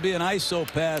 it's going to be an ISO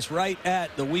pass right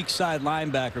at the weak side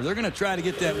linebacker. They're going to try to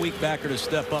get that weak backer to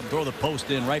step up, throw the post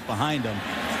in right behind him.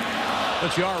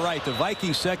 But you are right. The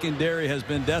Vikings secondary has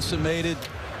been decimated.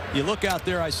 You look out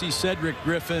there, I see Cedric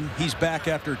Griffin. He's back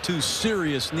after 2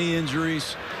 serious knee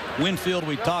injuries. Winfield,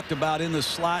 we talked about in the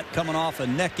slot, coming off a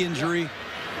neck injury.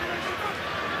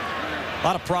 A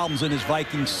lot of problems in his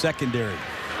Vikings secondary.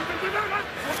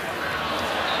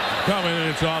 Coming, and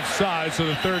it's offside, so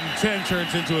the 3rd and 10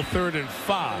 turns into a 3rd and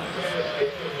 5.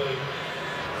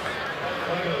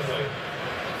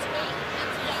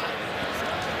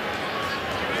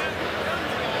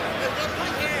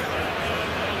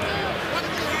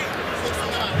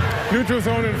 Neutral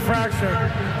zone infraction.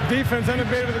 Defense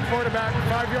unabated with the quarterback.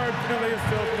 5-yard penalty is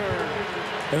still 3rd.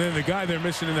 And then the guy they're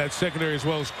missing in that secondary as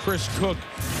well is Chris Cook,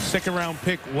 2nd-round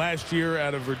pick last year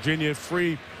out of Virginia,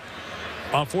 free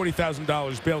on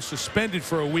 $40,000 bail, suspended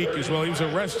for a week as well. He was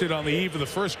arrested on the eve of the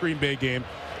first Green Bay game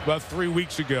about 3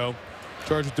 weeks ago,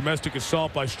 charged with domestic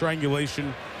assault by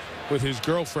strangulation with his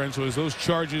girlfriend. So as those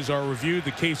charges are reviewed,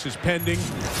 the case is pending.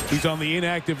 He's on the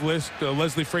inactive list.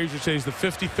 Leslie Frazier says the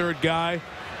 53rd guy,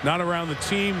 not around the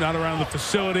team, not around the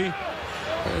facility.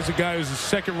 There's a guy who's a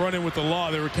 2nd run-in with the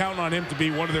law. They were counting on him to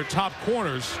be one of their top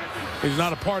corners. He's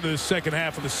not a part of the second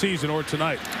half of the season or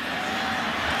tonight.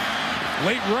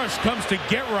 Late rush comes to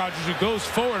get Rodgers, who goes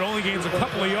forward, only gains a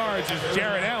couple of yards as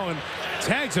Jared Allen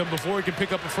tags him before he can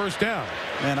pick up a 1st down.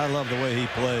 Man, I love the way he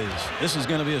plays. This is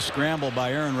going to be a scramble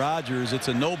by Aaron Rodgers. It's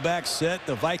a no-back set.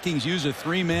 The Vikings use a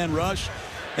 3-man rush.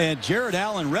 And Jared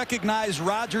Allen recognized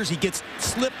Rodgers. He gets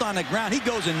slipped on the ground. He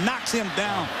goes and knocks him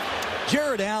down.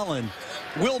 Jared Allen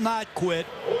will not quit.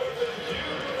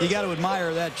 You got to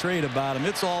admire that trait about him.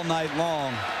 It's all night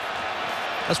long.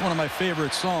 That's one of my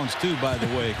favorite songs, too, by the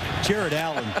way. Jared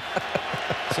Allen.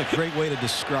 It's a great way to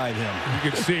describe him.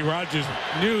 You can see Rodgers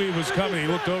knew he was coming. He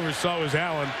looked over, saw it was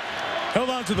Allen. Held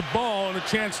on to the ball and a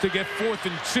chance to get 4th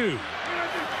and 2.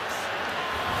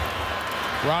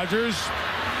 Rodgers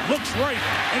looks right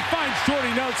and finds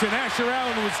Jordy Nelson. Asher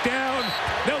Allen was down.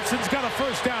 Nelson's got a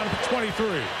 1st down at the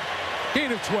 23.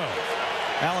 Gain of 12.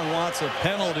 Allen wants a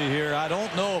penalty here. I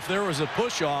don't know if there was a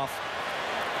push-off.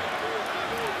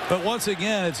 But once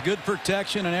again, it's good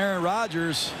protection, and Aaron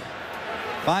Rodgers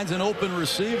finds an open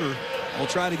receiver. We'll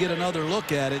try to get another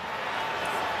look at it.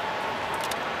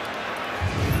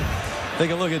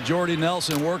 Take a look at Jordy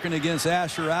Nelson working against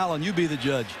Asher Allen. You be the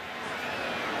judge.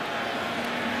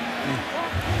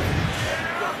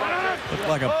 Looked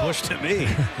like a push to me.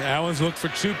 Allen's looked for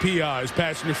 2 PIs.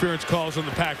 Pass interference calls on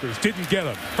the Packers. Didn't get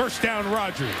them. 1st down,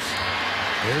 Rodgers.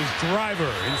 There's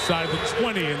Driver inside the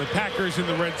 20, and the Packers in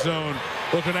the red zone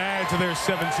looking to add to their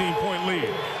 17-point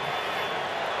lead.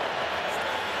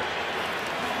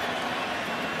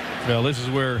 Well, this is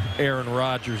where Aaron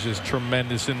Rodgers is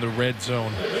tremendous in the red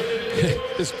zone.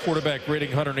 This quarterback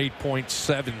rating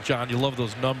 108.7. John, you love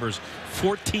those numbers.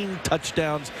 14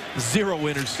 touchdowns, 0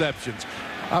 interceptions.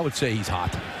 I would say he's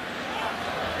hot.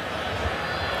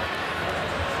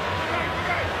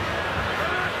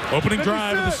 Opening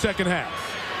drive of the second half.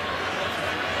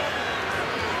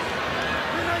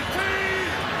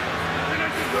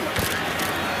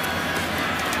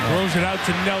 Throws it out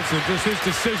to Nelson. Just his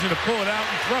decision to pull it out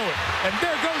and throw it. And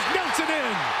there goes Nelson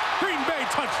in. Green Bay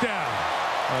touchdown.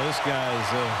 Oh, this guy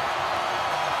is a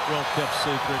well-kept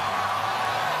secret.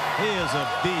 He is a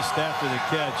beast after the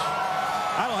catch.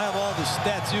 I don't have all the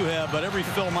stats you have, but every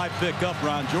film I pick up,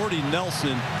 Ron, Jordy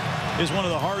Nelson is one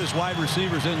of the hardest wide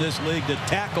receivers in this league to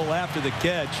tackle after the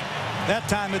catch. That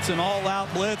time it's an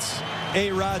all-out blitz.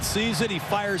 A-Rod sees it. He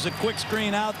fires a quick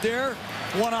screen out there.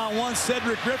 One-on-one,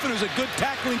 Cedric Griffin, who's a good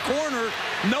tackling corner.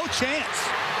 No chance.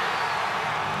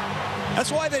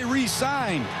 That's why they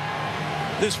re-signed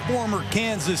this former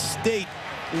Kansas State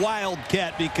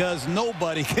Wildcat, because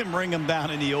nobody can bring him down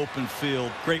in the open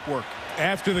field. Great work.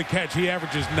 After the catch, he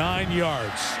averages 9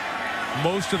 yards.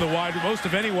 Most of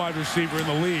any wide receiver in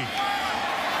the league.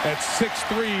 That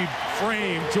 6'3"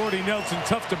 frame, Jordy Nelson,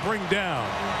 tough to bring down.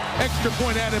 Extra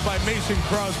point added by Mason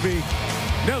Crosby.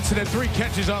 Nelson had 3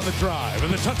 catches on the drive,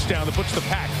 and the touchdown that puts the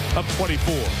Pack up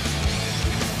 24.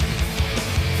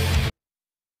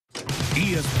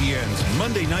 ESPN's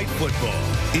Monday Night Football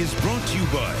is brought to you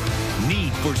by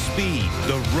Need for Speed,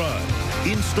 The Run.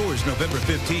 In stores November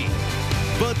 15th.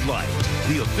 Bud Light,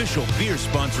 the official beer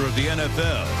sponsor of the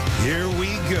NFL. Here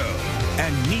we go.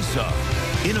 And Nissan.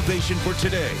 Innovation for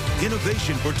today.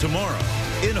 Innovation for tomorrow.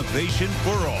 Innovation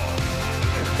for all.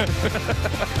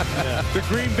 The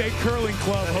Green Bay Curling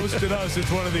Club hosted us. It's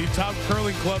one of the top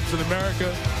curling clubs in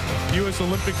America. U.S.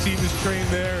 Olympic team is trained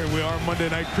there, and our Monday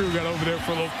Night crew got over there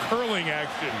for a little curling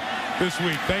action this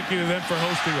week. Thank you to them for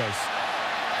hosting us.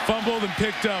 Fumbled and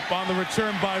picked up on the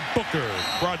return by Booker.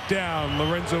 Brought down.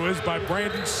 Lorenzo is by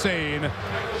Brandon Sane.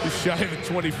 Just shy of the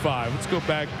 25. Let's go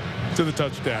back to the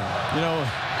touchdown. You know,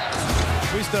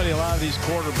 we study a lot of these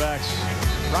quarterbacks.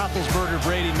 Roethlisberger,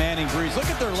 Brady, Manning, Breeze. Look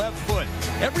at their left foot.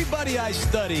 Everybody I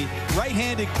study,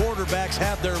 right-handed quarterbacks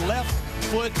have their left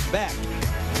foot back.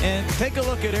 And take a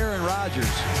look at Aaron Rodgers.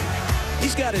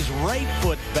 He's got his right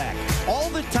foot back. All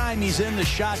the time he's in the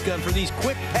shotgun for these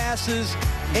quick passes,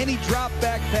 any drop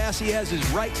back pass, he has his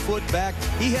right foot back.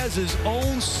 He has his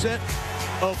own set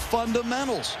of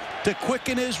fundamentals to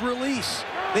quicken his release.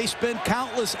 They spend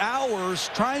countless hours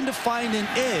trying to find an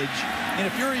edge. And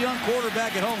if you're a young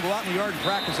quarterback at home, go out in the yard and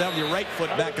practice having your right foot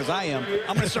back, as I am.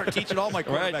 I'm going to start teaching all my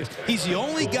quarterbacks. Right. He's the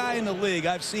only guy in the league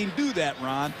I've seen do that,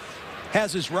 Ron.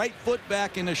 Has his right foot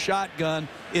back in the shotgun.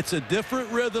 It's a different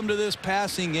rhythm to this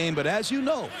passing game. But as you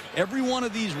know, every one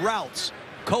of these routes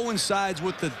coincides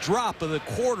with the drop of the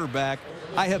quarterback.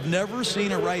 I have never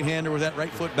seen a right-hander with that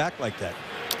right foot back like that.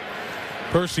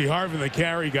 Percy Harvin, the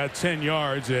carry, got 10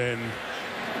 yards and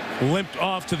limped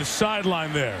off to the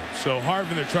sideline there. So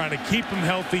Harvin, they're trying to keep him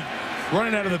healthy,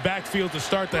 running out of the backfield to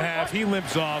start the half. He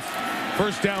limps off.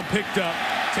 First down picked up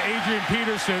to Adrian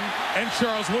Peterson and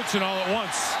Charles Woodson all at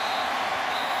once.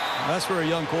 That's where a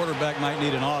young quarterback might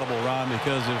need an audible, Ron,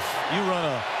 because if you run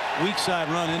a weak side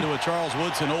run into a Charles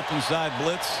Woodson open side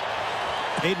blitz,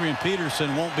 Adrian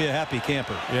Peterson won't be a happy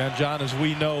camper. Yeah, John, as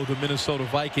we know, the Minnesota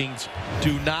Vikings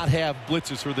do not have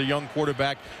blitzes for the young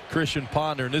quarterback, Christian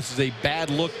Ponder. And this is a bad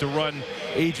look to run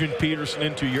Adrian Peterson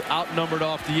into. You're outnumbered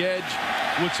off the edge.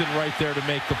 Woodson right there to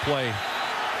make the play.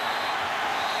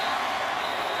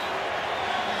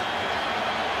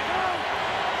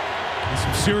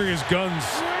 Some serious guns.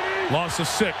 Loss of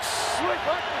 6.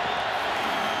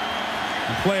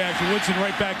 And play action. Woodson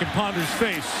right back in Ponder's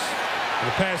face.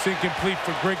 The pass incomplete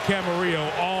for Greg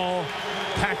Camarillo. All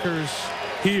Packers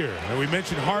here. And we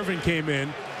mentioned Harvin came in,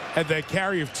 had that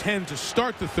carry of 10 to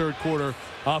start the third quarter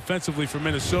offensively for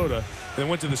Minnesota. Then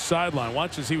went to the sideline.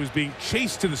 Watch as he was being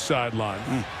chased to the sideline.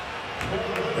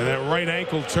 And that right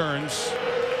ankle turns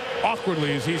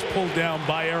awkwardly as he's pulled down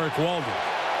by Eric Walden.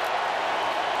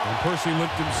 And Percy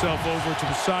limped himself over to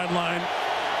the sideline,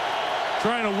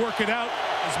 trying to work it out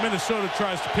as Minnesota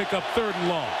tries to pick up 3rd and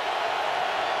long.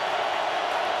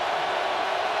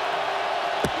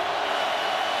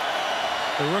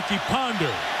 The rookie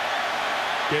Ponder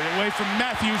getting away from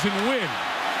Matthews and Wynn.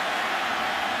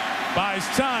 Buys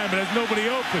time, but has nobody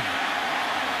open.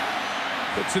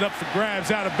 Puts it up for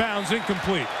grabs, out of bounds,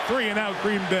 incomplete. 3 and out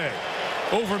Green Bay.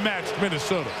 Overmatched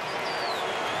Minnesota.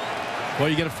 Well,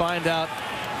 you're going to find out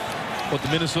what the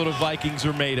Minnesota Vikings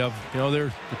are made of. You know,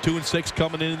 they're 2-6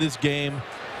 coming into this game.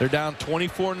 They're down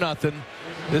 24-0.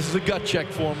 This is a gut check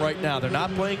for them right now. They're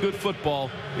not playing good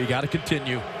football. You got to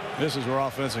continue. This is where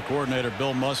offensive coordinator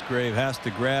Bill Musgrave has to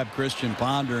grab Christian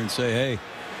Ponder and say, hey,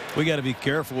 we got to be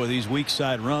careful with these weak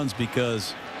side runs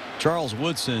because Charles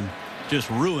Woodson just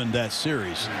ruined that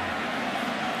series.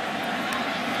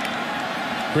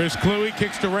 Chris Cluey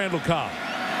kicks to Randall Cobb.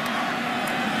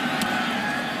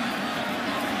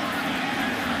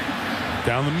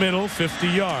 Down the middle, 50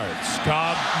 yards.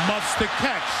 Cobb muffs the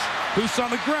catch. Loose on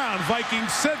the ground.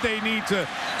 Vikings said they need to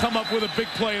come up with a big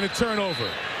play and a turnover.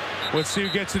 Let's see who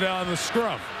gets it on the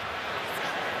scrum.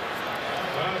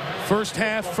 First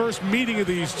half, first meeting of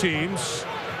these teams.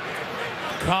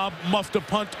 Cobb muffed a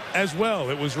punt as well.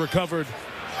 It was recovered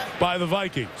by the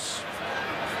Vikings.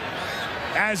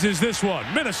 As is this one.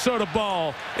 Minnesota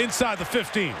ball inside the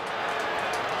 15.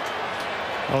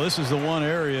 Well, this is the one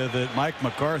area that Mike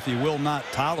McCarthy will not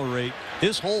tolerate.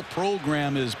 His whole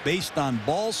program is based on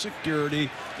ball security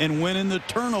and winning the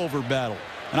turnover battle.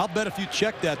 And I'll bet if you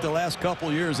check that the last couple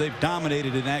of years, they've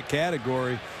dominated in that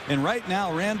category. And right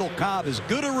now, Randall Cobb, as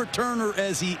good a returner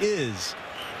as he is,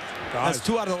 that's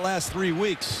 2 out of the last 3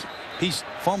 weeks. He's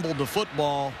fumbled the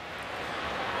football.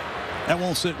 That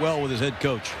won't sit well with his head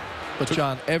coach. But,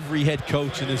 John, every head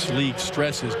coach in this league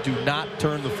stresses do not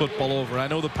turn the football over. I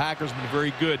know the Packers have been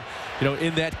very good,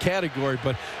 in that category.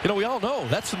 But, we all know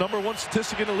that's the #1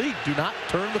 statistic in the league. Do not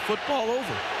turn the football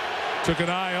over. Took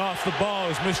an eye off the ball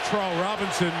as Mistral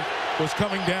Robinson was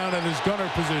coming down at his gunner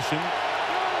position.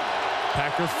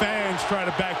 Packer fans try to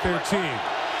back their team.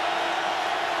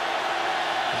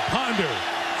 Ponder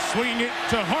swinging it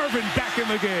to Harvin back in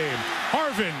the game.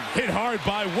 Harvin hit hard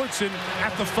by Woodson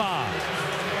at the 5.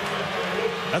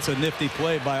 That's a nifty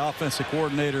play by offensive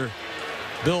coordinator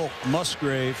Bill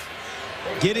Musgrave.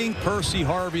 Getting Percy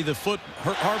Harvin the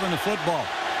football.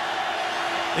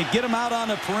 They get him out on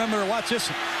the perimeter. Watch this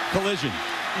collision.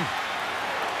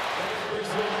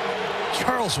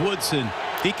 Charles Woodson,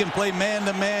 he can play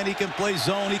man-to-man, he can play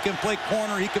zone, he can play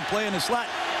corner, he can play in the slot.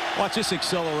 Watch this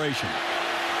acceleration.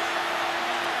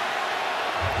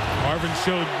 Harvin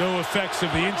showed no effects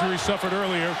of the injury suffered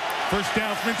earlier. First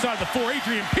down from inside the 4.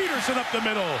 Adrian Peterson up the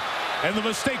middle. And the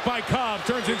mistake by Cobb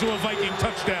turns into a Viking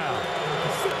touchdown.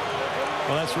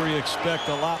 Well, that's where you expect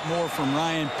a lot more from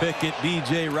Ryan Pickett,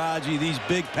 B.J. Raji, these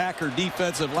big Packer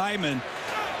defensive linemen.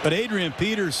 But Adrian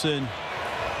Peterson,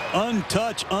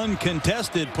 untouched,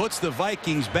 uncontested, puts the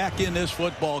Vikings back in this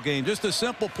football game. Just a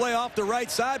simple play off the right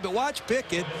side, but watch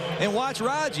Pickett and watch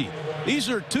Raji. These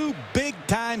are two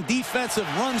big-time defensive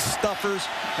run stuffers,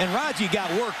 and Raji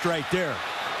got worked right there.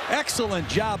 Excellent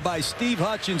job by Steve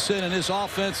Hutchinson and his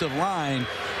offensive line,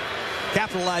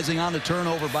 capitalizing on the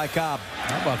turnover by Cobb.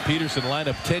 How about Peterson line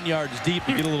up 10 yards deep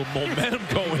and get a little momentum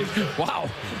going? Wow.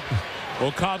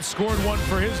 Well, Cobb scored one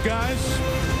for his guys,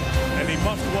 and he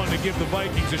muffed one to give the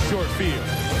Vikings a short field.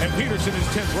 And Peterson his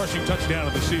 10th rushing touchdown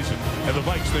of the season, and the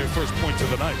Vikes their first points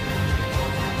of the night.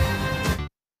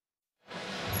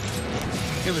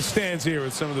 In the stands here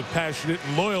with some of the passionate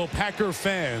and loyal Packer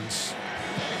fans.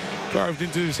 Carved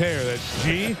into his hair, that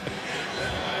G.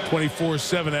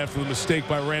 24/7 after the mistake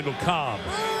by Randall Cobb.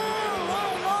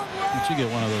 Did you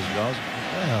get one of those guys?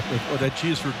 Yeah, well, that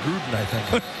G is for Gruden, I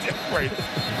think. Right.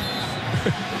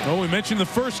 Well, we mentioned the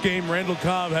first game. Randall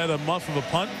Cobb had a muff of a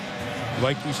punt.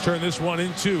 Vikings turn this one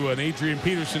into an Adrian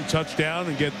Peterson touchdown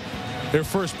and get their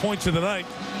first points of the night.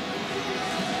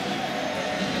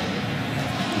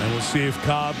 And we'll see if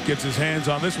Cobb gets his hands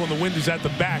on this one. The wind is at the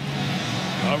back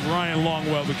of Ryan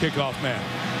Longwell, the kickoff man.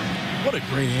 What a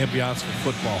great ambiance for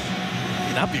football.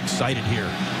 And I'll be excited here.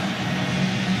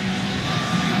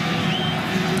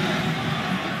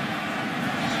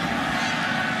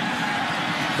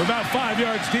 About 5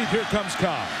 yards deep, here comes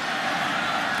Cobb.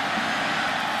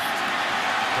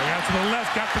 Going out to the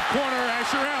left, got the corner.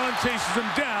 Asher Allen chases him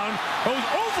down, goes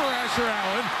over Asher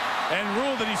Allen, and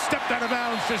ruled that he stepped out of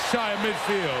bounds just shy of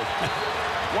midfield.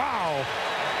 Wow.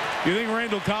 You think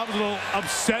Randall Cobb was a little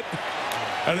upset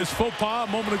at his faux pas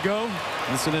a moment ago?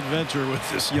 It's an adventure with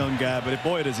this young guy, but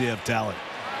boy, does he have talent.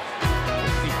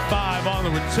 5 on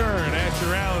the return.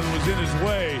 Asher Allen was in his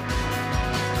way.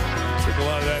 Took a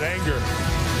lot of that anger.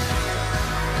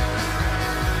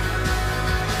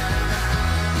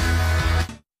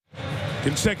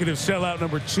 Consecutive sellout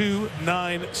number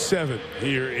 297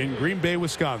 here in Green Bay,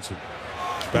 Wisconsin.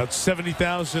 About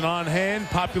 70,000 on hand.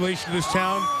 Population of this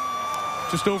town,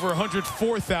 just over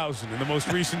 104,000 in the most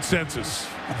recent census.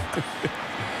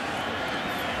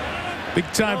 Big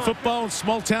time football in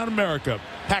small town America.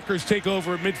 Packers take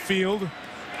over at midfield.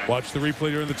 Watch the replay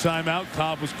during the timeout.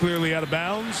 Cobb was clearly out of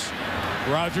bounds.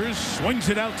 Rodgers swings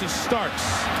it out to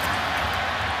Starks.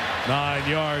 9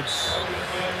 yards.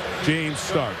 James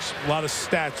Starks. A lot of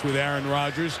stats with Aaron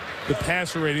Rodgers. The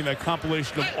passer rating, that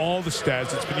compilation of all the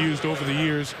stats that's been used over the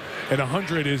years, and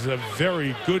 100 is a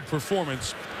very good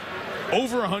performance.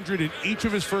 Over 100 in each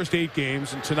of his first 8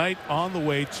 games, and tonight on the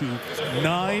way to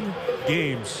 9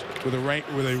 games with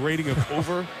a rating of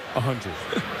over 100.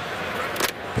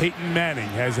 Peyton Manning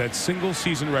has that single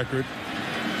season record,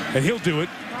 and he'll do it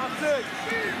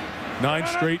 9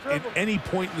 straight at any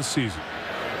point in the season.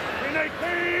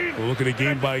 We'll look at it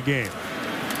game by game.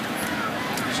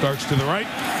 Starts to the right.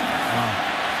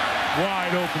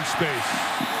 Wide open space.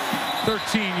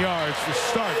 13 yards for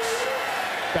Starks.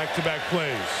 Back-to-back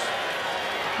plays.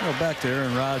 Go back to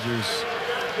Aaron Rodgers.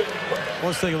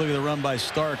 Let's take a look at the run by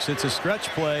Starks. It's a stretch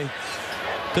play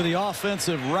to the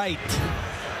offensive right.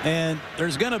 And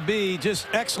there's going to be just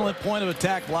excellent point of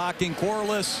attack blocking.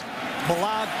 Corliss,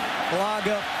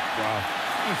 Balaga. Wow.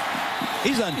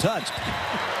 He's untouched.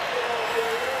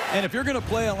 And if you're going to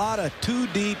play a lot of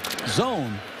 2-deep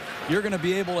zone, you're going to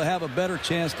be able to have a better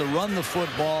chance to run the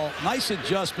football. Nice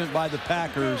adjustment by the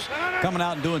Packers coming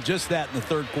out and doing just that in the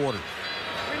third quarter.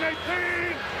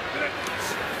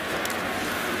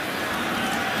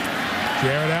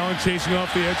 Jared Allen chasing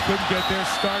off the edge, couldn't get there.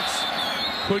 Starks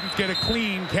couldn't get a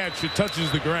clean catch. It touches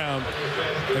the ground,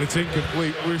 and it's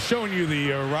incomplete. We're showing you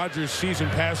the Rodgers season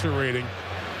passer rating.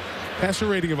 Passer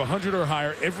rating of 100 or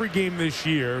higher every game this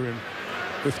year, and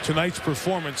with tonight's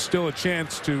performance, still a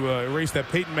chance to erase that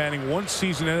Peyton Manning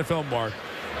one-season NFL mark.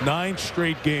 9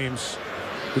 straight games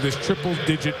with his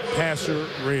triple-digit passer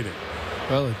rating.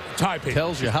 Well, it Peyton.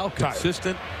 tells you how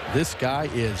consistent this guy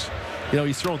is. You know,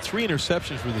 he's thrown 3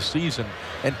 interceptions for the season,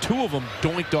 and 2 of them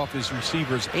doinked off his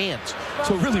receiver's hands.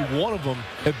 So really, 1 of them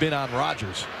have been on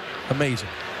Rodgers. Amazing.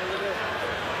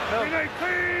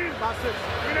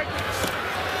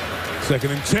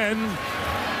 Second and 10.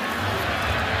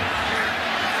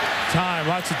 Time,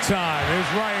 lots of time.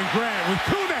 There's Ryan Grant with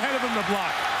Kuhn ahead of him to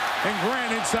block. And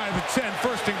Grant inside the 10,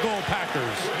 first and goal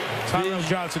Packers. Tyrell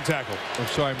Johnson tackle. I'm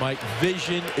sorry, Mike.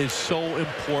 Vision is so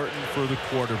important for the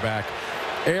quarterback.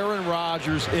 Aaron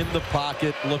Rodgers in the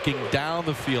pocket looking down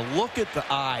the field. Look at the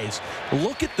eyes.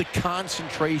 Look at the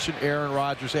concentration Aaron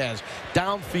Rodgers has.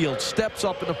 Downfield, steps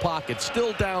up in the pocket,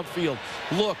 still downfield,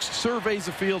 looks, surveys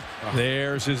the field.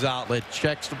 There's his outlet.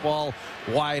 Checks the ball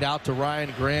wide out to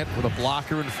Ryan Grant with a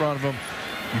blocker in front of him.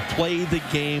 You play the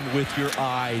game with your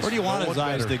eyes. Where do you want his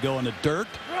eyes to go? In the dirt?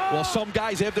 Well, some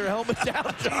guys have their helmet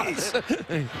down.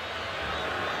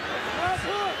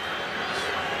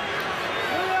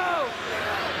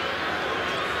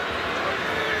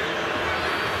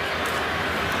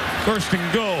 First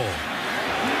and goal.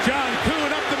 John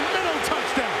Kuhn up the middle,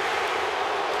 touchdown.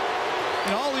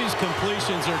 And all these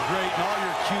completions are great and all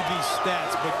your QB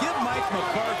stats, but give Mike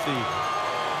McCarthy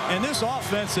and this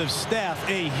offensive staff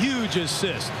a huge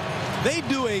assist. They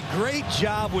do a great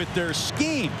job with their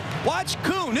scheme. Watch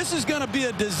Kuhn. This is going to be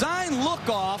a design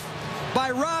look-off by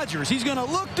Rodgers. He's going to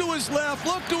look to his left,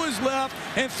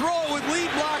 and throw it with lead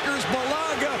blockers,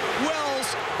 Balaga,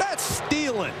 Wells. That's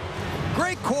stealing.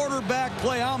 Great quarterback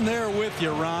play. I'm there with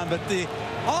you, Ron, but the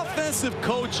offensive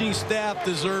coaching staff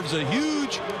deserves a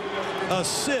huge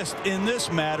assist in this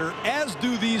matter, as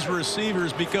do these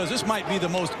receivers, because this might be the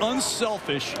most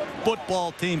unselfish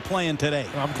football team playing today.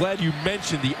 I'm glad you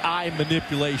mentioned the eye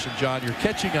manipulation, John. You're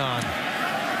catching on.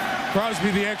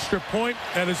 Crosby the extra point.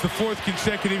 That is the 4th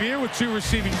consecutive year with 2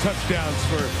 receiving touchdowns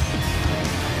for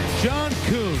John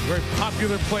Kuhn, very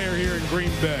popular player here in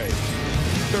Green Bay.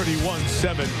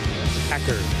 31-7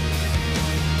 Packers.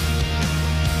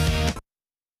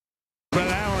 About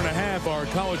an hour and a half, our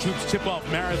college hoops tip-off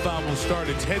marathon will start.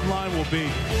 Its headline will be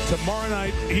tomorrow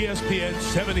night, ESPN,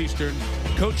 7 Eastern.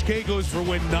 Coach K goes for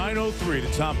win 903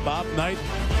 to top Bob Knight.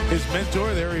 His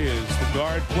mentor, there he is, the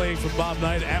guard playing for Bob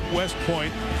Knight at West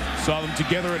Point. Saw them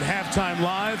together at halftime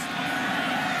live.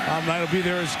 Bob Knight will be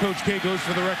there as Coach K goes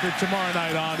for the record tomorrow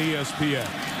night on ESPN.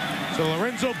 So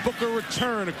Lorenzo Booker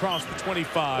return across the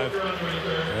 25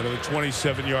 out of the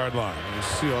 27-yard line. You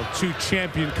see all 2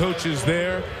 champion coaches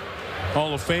there.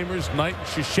 Hall of Famers, Knight and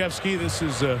Krzyzewski. This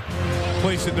is a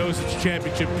place that knows its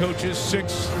championship coaches.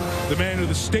 6, the man who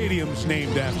the stadium's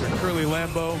named after, Curly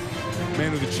Lambeau.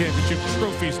 Man who the championship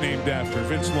trophy's named after,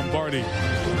 Vince Lombardi.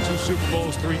 2 Super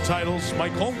Bowls, 3 titles.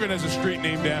 Mike Holmgren has a street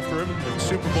named after him. A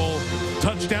Super Bowl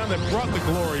touchdown that brought the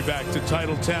glory back to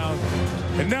Titletown.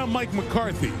 And now Mike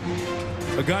McCarthy,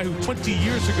 a guy who 20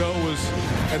 years ago was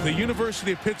at the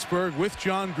University of Pittsburgh with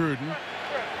John Gruden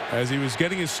as he was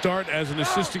getting his start as an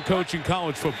assistant coach in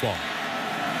college football.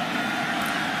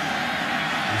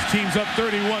 His team's up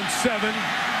 31-7.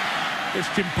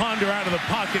 Christian Ponder out of the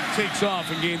pocket, takes off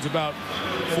and gains about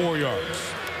 4 yards.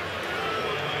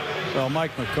 Well,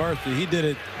 Mike McCarthy, he did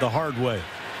it the hard way.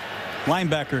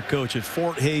 Linebacker coach at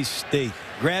Fort Hays State,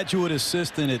 graduate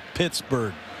assistant at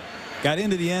Pittsburgh. Got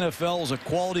into the NFL as a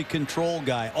quality control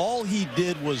guy. All he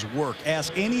did was work.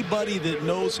 Ask anybody that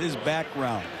knows his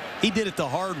background. He did it the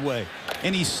hard way,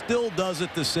 and he still does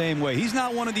it the same way. He's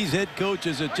not one of these head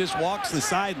coaches that just walks the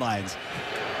sidelines.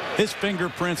 His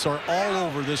fingerprints are all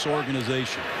over this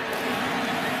organization.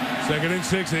 2nd and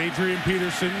 6, Adrian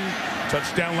Peterson.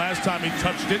 Touchdown last time he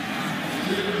touched it.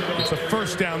 It's a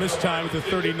first down this time at the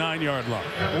 39-yard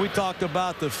line. We talked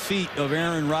about the feet of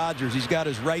Aaron Rodgers. He's got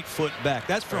his right foot back.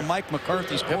 That's from Mike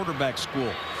McCarthy's quarterback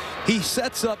school. He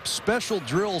sets up special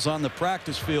drills on the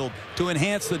practice field to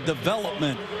enhance the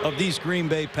development of these Green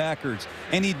Bay Packers.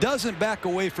 And he doesn't back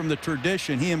away from the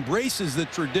tradition. He embraces the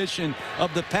tradition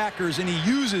of the Packers, and he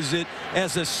uses it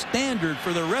as a standard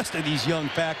for the rest of these young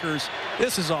Packers.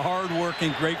 This is a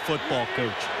hard-working, great football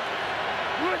coach.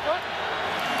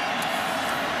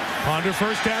 Ponder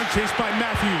first down, chased by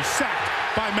Matthews,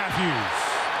 sacked by Matthews.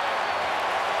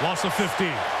 Loss of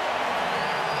 15.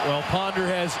 Well, Ponder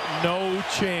has no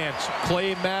chance.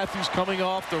 Clay Matthews coming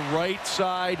off the right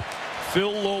side.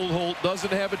 Phil Lodeholt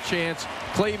doesn't have a chance.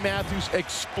 Clay Matthews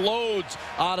explodes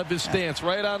out of his stance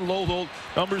right on Lodeholt,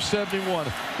 number 71.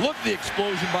 Look at the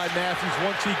explosion by Matthews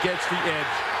once he gets the edge.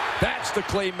 That's the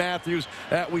Clay Matthews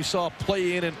that we saw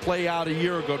play in and play out a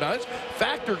year ago. Now, his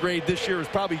factor grade this year is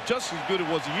probably just as good as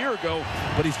it was a year ago,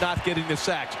 but he's not getting the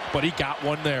sacks. But he got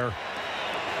one there.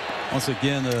 Once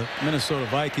again, the Minnesota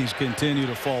Vikings continue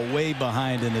to fall way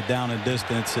behind in the down and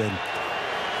distance. And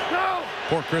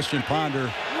poor Christian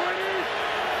Ponder.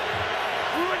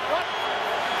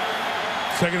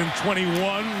 2nd and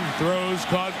 21. Throws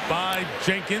caught by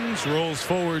Jenkins. Rolls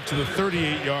forward to the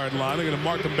 38-yard line. They're going to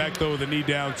mark him back, though, with a knee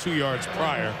down 2 yards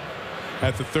prior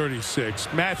at the 36.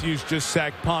 Matthews just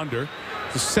sacked Ponder.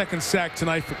 The 2nd sack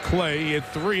tonight for Clay. He had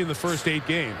 3 in the first 8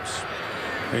 games.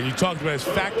 And you talked about his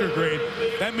factor grade.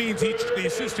 That means the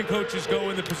assistant coaches go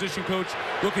in, the position coach,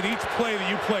 look at each play that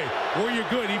you play. Were you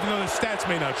good, even though the stats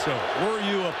may not show? Were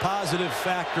you a positive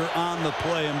factor on the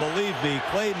play? And believe me,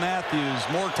 Clay Matthews,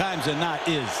 more times than not,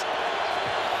 is.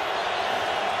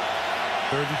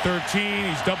 3rd and 13.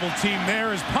 He's double teamed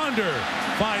there as Ponder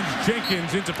finds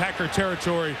Jenkins into Packer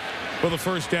territory for the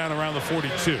first down around the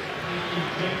 42.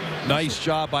 Nice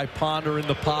job by Ponder in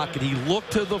the pocket. He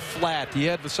looked to the flat. He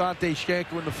had Visante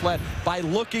Shanker in the flat. By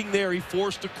looking there, he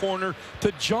forced the corner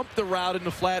to jump the route in the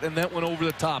flat, and that went over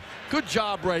the top. Good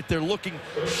job right there, looking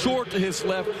short to his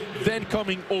left, then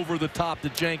coming over the top to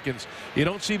Jenkins. You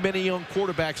don't see many young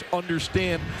quarterbacks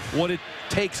understand what it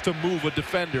takes to move a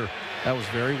defender. That was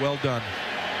very well done.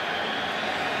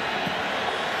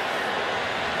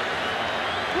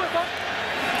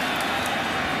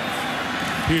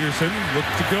 Peterson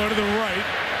looked to go to the right.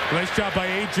 Nice job by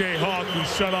A.J. Hawk, who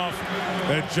shut off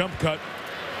that jump cut.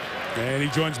 And he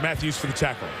joins Matthews for the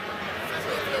tackle.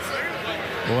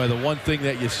 Boy, the one thing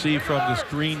that you see from this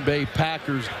Green Bay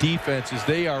Packers defense is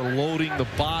they are loading the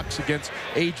box against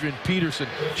Adrian Peterson.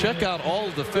 Check out all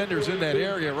the defenders in that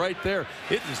area right there.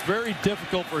 It is very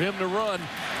difficult for him to run.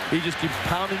 He just keeps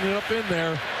pounding it up in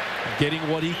there, getting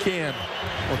what he can.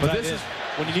 But this is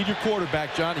when you need your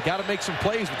quarterback, John. You got to make some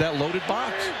plays with that loaded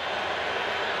box.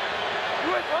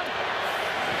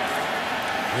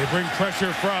 They bring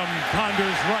pressure from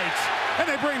Ponder's right, and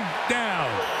they bring down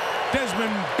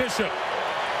Desmond Bishop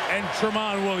and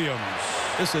Tremont Williams.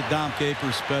 This is a Dom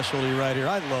Capers specialty right here.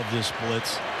 I love this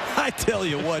blitz. I tell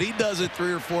you what, he does it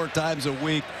 3 or 4 times a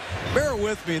week. Bear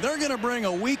with me. They're going to bring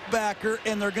a weak backer,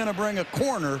 and they're going to bring a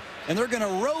corner, and they're going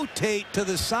to rotate to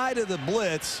the side of the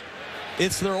blitz.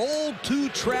 It's their old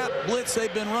 2-trap blitz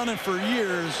they've been running for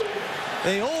years.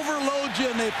 They overload you,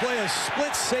 and they play a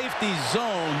split safety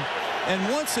zone.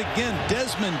 And once again,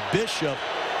 Desmond Bishop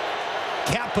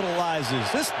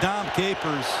capitalizes. This Dom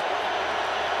Capers,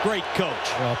 great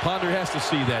coach. Well, Ponder has to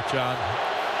see that, John.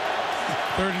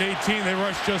 3rd and 18. They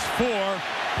rush just 4.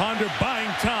 Ponder buying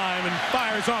time and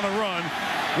fires on a run.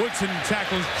 Woodson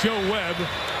tackles Joe Webb.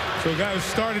 So a guy who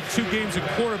started 2 games at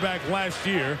quarterback last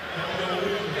year,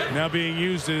 now being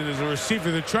used as a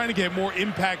receiver. They're trying to get more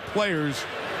impact players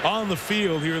on the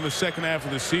field here in the second half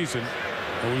of the season.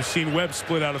 And we've seen Webb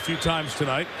split out a few times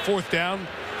tonight. 4th down,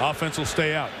 offense will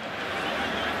stay out.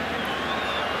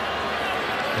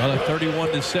 Well, at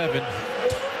 31-7,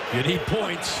 you need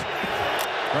points.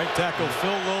 Right tackle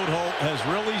Phil Lodeholt has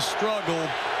really struggled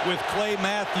with Clay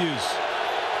Matthews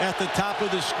at the top of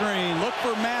the screen. Look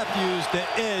for Matthews to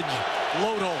edge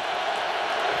Lodeholt.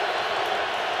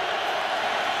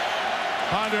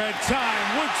 Ponder had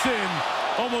time. Woodson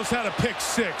almost had a pick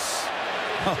 6.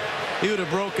 Oh, he would have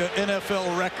broke an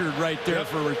NFL record right there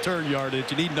for return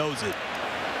yardage, and he knows it.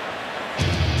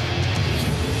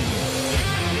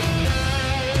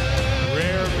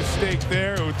 Rare mistake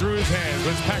there. It threw his hands.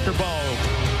 Let's Packer ball.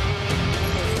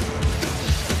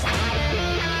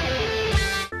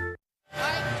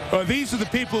 These are the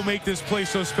people who make this play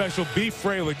so special. B.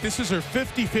 Freilich. This is her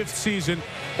 55th season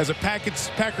as a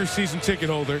Packers season ticket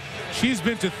holder. She's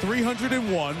been to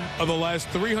 301 of the last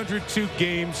 302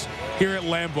 games here at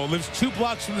Lambeau. Lives 2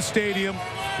 blocks from the stadium,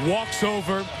 walks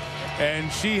over,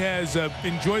 and she has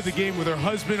enjoyed the game with her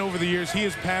husband over the years. He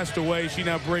has passed away. She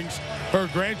now brings her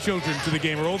grandchildren to the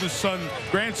game. Her oldest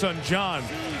grandson, John,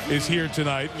 is here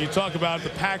tonight. You talk about the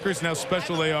Packers and how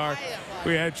special they are.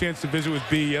 We had a chance to visit with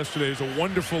B yesterday. She's a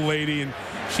wonderful lady, and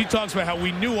she talks about how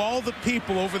we knew all the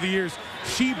people over the years.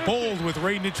 She bowled with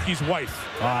Ray Nitschke's wife.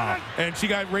 Wow. And she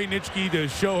got Ray Nitschke to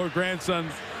show her grandson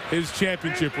his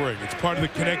championship ring. It's part of the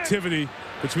connectivity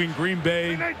between Green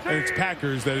Bay and its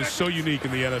Packers that is so unique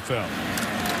in the NFL.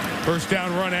 First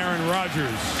down run, Aaron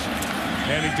Rodgers.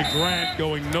 Handing to Grant,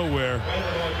 going nowhere,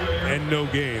 and no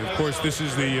gain. Of course, this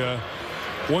is the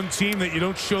one team that you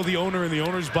don't show the owner in the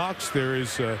owner's box. There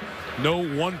is no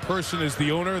one person as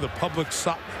the owner. The public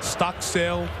stock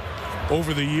sale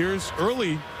over the years.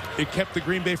 Early, it kept the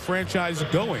Green Bay franchise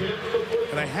going.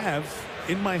 And I have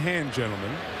in my hand,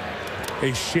 gentlemen,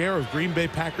 a share of Green Bay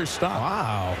Packers stock.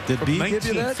 Wow. Did B give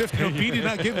you that? No, B did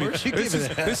not give me.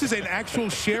 This is an actual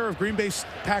share of Green Bay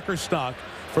Packers stock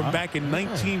from back in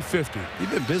 1950. You've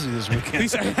been busy this weekend.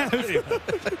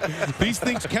 These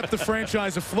things kept the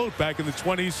franchise afloat back in the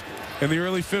 20s and the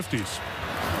early 50s.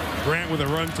 Grant with a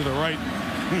run to the right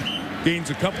gains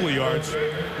a couple of yards.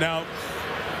 Now,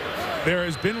 there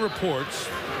has been reports,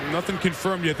 nothing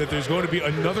confirmed yet, that there's going to be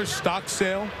another stock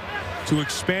sale to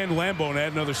expand Lambeau and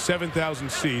add another 7,000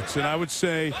 seats. And I would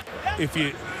say if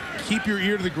you keep your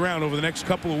ear to the ground over the next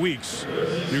couple of weeks,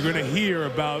 you're going to hear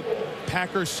about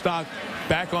Packers stock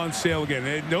back on sale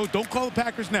again. No, don't call the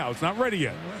Packers now. It's not ready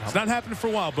yet. It's not happening for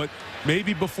a while, but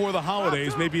maybe before the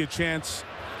holidays, maybe a chance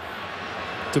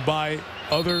to buy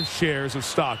other shares of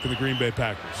stock in the Green Bay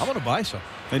Packers. I'm going to buy some.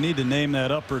 They need to name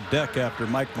that upper deck after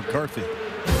Mike McCarthy.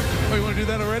 Oh, you want to do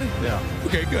that already? Yeah.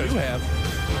 Okay, good. You have.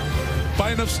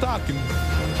 Buy enough stock and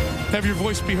have your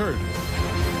voice be heard.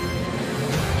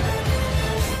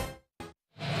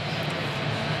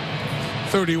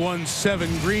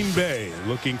 (31-7) Green Bay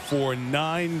looking for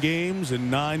 9 games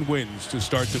and 9 wins to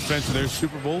start defense of their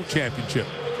Super Bowl championship.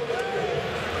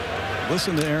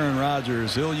 Listen to Aaron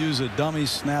Rodgers. He'll use a dummy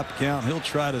snap count. He'll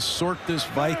try to sort this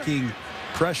Viking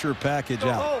pressure package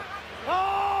out.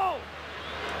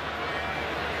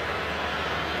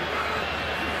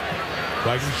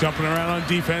 Vikings jumping around on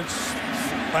defense.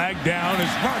 Flag down as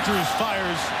Rodgers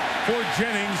fires for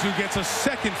Jennings, who gets a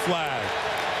second flag.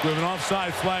 We have an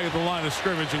offside flag at the line of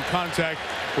scrimmage in contact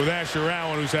with Asher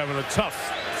Allen, who's having a tough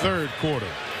third quarter.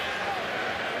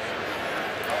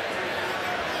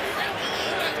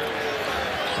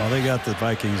 Well, they got the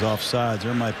Vikings offsides.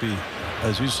 There might be,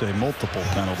 as you say, multiple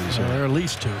penalties here. There are at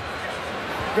least 2.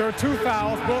 There are 2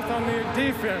 fouls, both on the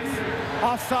defense.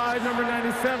 Offside, number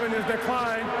 97 is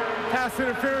declined. Pass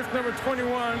interference, number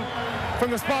 21,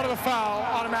 from the spot of the foul,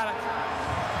 automatic.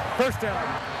 First down.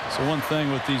 So one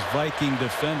thing with these Viking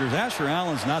defenders, Asher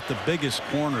Allen's not the biggest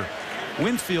corner.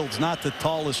 Winfield's not the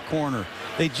tallest corner.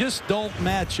 They just don't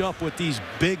match up with these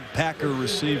big Packer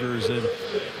receivers. And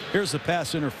here's the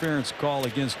pass interference call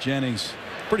against Jennings.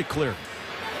 Pretty clear.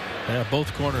 Yeah,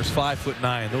 both corners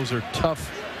 5'9". Those are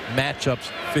tough matchups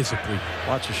physically.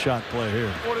 Watch a shot play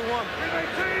here. 41.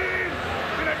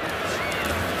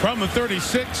 From the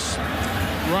 36,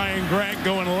 Ryan Grant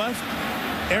going left.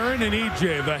 Aaron and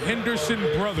EJ, the Henderson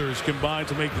brothers, combined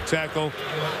to make the tackle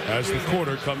as the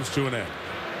quarter comes to an end.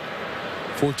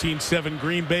 14-7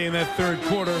 Green Bay in that third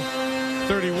quarter.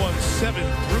 31-7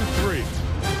 through 3.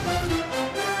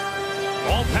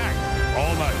 All packed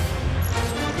all night.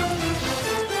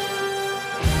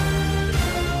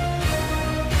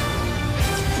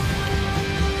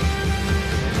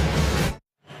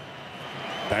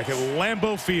 Back at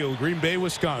Lambeau Field, Green Bay,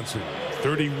 Wisconsin.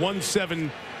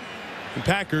 31-7. And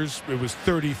Packers, it was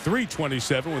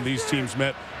 33-27 when these teams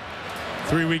met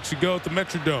 3 weeks ago at the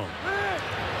Metrodome.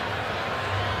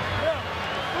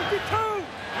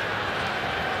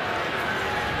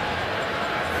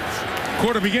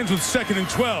 Quarter begins with 2nd and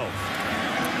 12.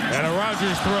 And a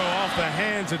Rodgers throw off the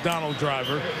hands of Donald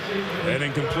Driver and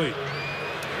incomplete.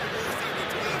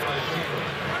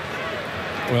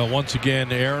 Well, once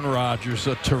again, Aaron Rodgers,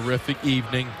 a terrific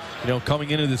evening. You know,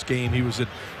 coming into this game, he was at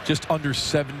just under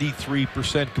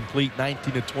 73% complete,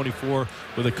 19-24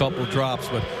 with a couple drops.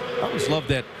 But I always love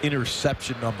that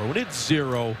interception number. When it's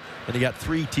 0 and you got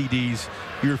 3 TDs,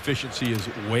 your efficiency is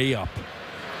way up.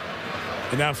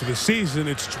 And now for the season,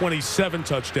 it's 27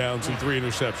 touchdowns and 3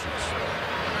 interceptions.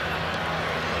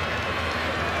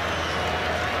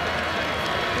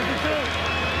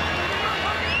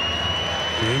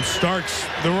 Game starts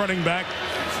the running back.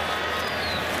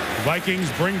 Vikings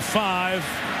bring 5.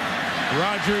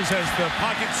 Rodgers has the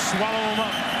pocket swallow him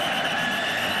up.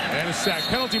 And a sack.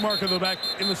 Penalty mark of the back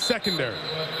in the secondary.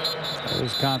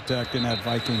 There's contact in that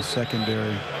Vikings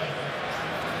secondary.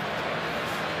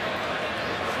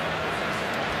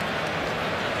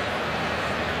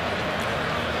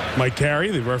 Mike Carey,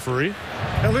 the referee.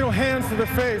 Illegal hands to the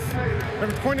face.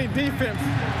 Number 20 defense.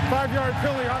 5-yard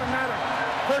penalty, automatic.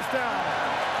 First down.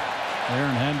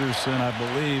 Aaron Henderson, I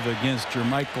believe, against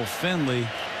Jermichael Finley.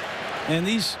 And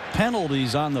these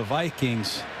penalties on the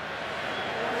Vikings.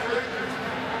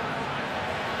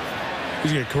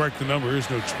 He's going to correct the number. There's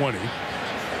no 20.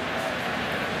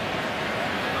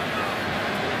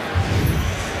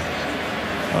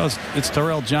 Well, it's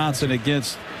Terrell Johnson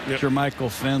against Jermichael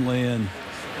Finley. And,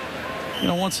 you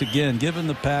know, once again, giving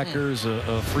the Packers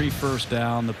a free first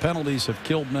down. The penalties have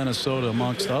killed Minnesota,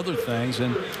 amongst other things.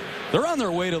 And they're on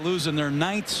their way to losing their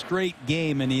 9th straight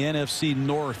game in the NFC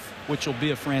North, which will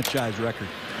be a franchise record.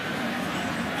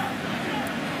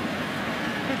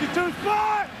 52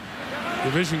 spot.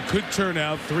 Division could turn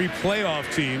out 3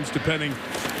 playoff teams, depending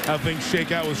how things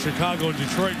shake out with Chicago and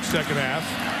Detroit in second half.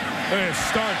 And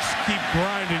Starks keep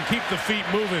grinding, keep the feet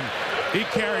moving. He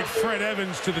carried Fred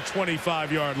Evans to the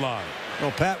 25-yard line.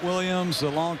 Well, Pat Williams, the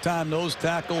longtime nose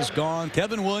tackle's gone.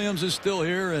 Kevin Williams is still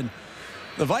here, and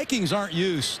the Vikings aren't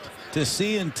used to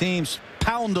seeing teams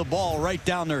pound the ball right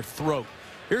down their throat.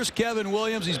 Here's Kevin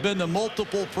Williams. He's been to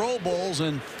multiple Pro Bowls,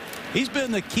 and he's been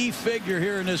the key figure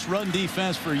here in this run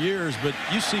defense for years. But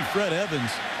you see Fred Evans,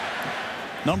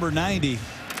 number 90,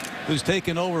 who's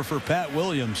taken over for Pat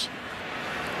Williams.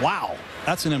 Wow,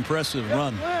 that's an impressive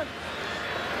run.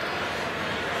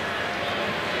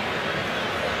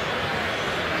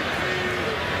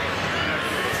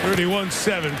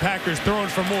 (31-7). Packers throwing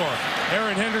for more.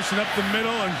 Aaron Henderson up the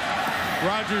middle, and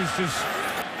Rodgers just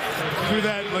threw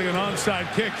that like an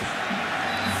onside kick.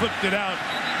 Flipped it out.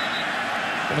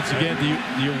 Once again,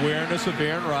 the awareness of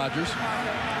Aaron Rodgers. The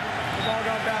ball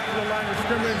got back to the line of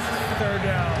scrimmage. 3rd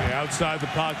down. Yeah, outside the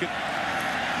pocket.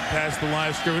 Past the line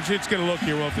of scrimmage. It's going to look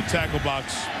here off the tackle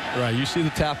box. Right, you see the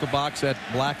tackle box, that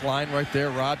black line right there.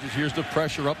 Rodgers, here's the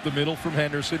pressure up the middle from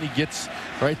Henderson. He gets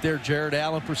right there. Jared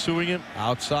Allen pursuing him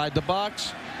outside the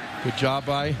box. Good job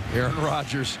by Aaron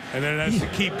Rodgers. And then it has to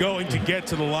keep going to get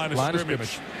to the line of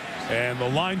scrimmage. And the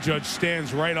line judge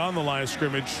stands right on the line of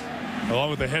scrimmage, along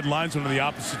with the head linesman on the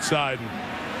opposite side. And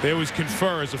they always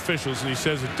confer as officials, and he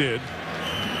says it did.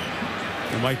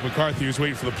 And Mike McCarthy was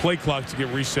waiting for the play clock to get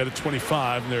reset at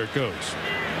 25, and there it goes.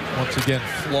 Once again,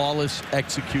 flawless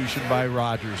execution by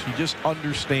Rodgers. He just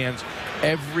understands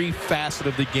every facet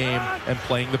of the game and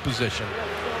playing the position.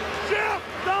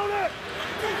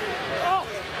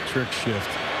 Trick shift.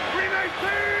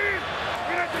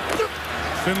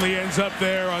 Finley ends up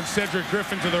there on Cedric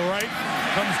Griffin to the right.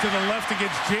 Comes to the left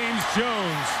against James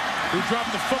Jones, who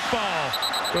dropped the football.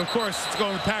 But of course, it's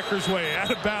going the Packers' way.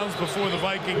 Out of bounds before the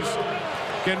Vikings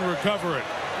can recover it.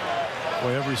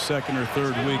 Boy, every second or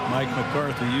third week, Mike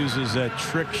McCarthy uses that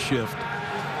trick shift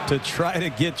to try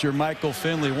to get your Michael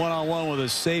Finley one-on-one with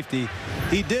his safety.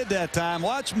 He did that time.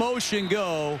 Watch motion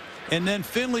go, and then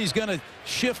Finley's going to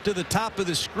shift to the top of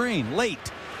the screen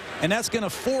late. And that's going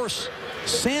to force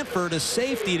Sanford, a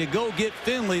safety, to go get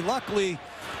Finley. Luckily,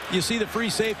 you see the free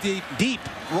safety deep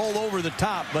roll over the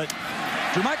top. But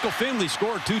Jermichael Finley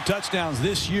scored 2 touchdowns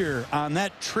this year on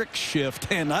that trick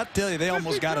shift. And I tell you, they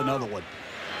almost got another one.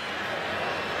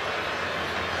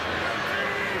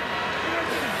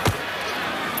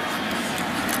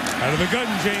 Out of the gun,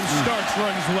 James Starks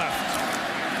runs left.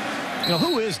 You know,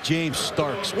 who is James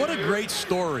Starks? What a great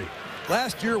story.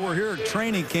 Last year we're here at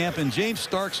training camp, and James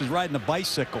Starks is riding a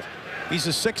bicycle. He's a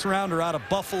 6th rounder out of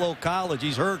Buffalo College.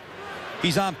 He's hurt.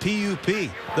 He's on PUP.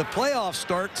 The playoff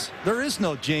starts. There is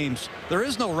no James. There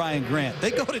is no Ryan Grant. They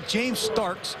go to James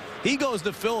Starks. He goes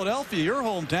to Philadelphia, your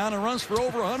hometown, and runs for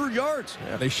over 100 yards.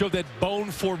 Yeah, they showed that bone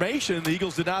formation, and the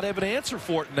Eagles did not have an answer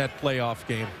for it in that playoff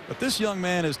game. But this young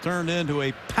man has turned into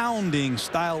a pounding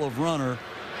style of runner.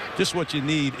 Just what you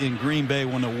need in Green Bay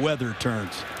when the weather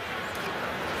turns.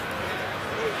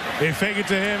 They fake it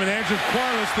to him, and Andrew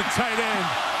Quarles, the tight end.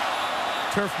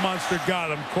 Turf monster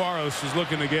got him. Quarles is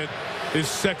looking to get his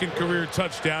 2nd career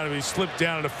touchdown, and he slipped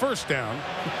down at a 1st down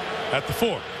at the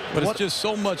 4. But it's just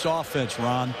so much offense,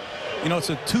 Ron. You know,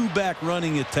 it's a 2-back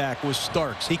running attack with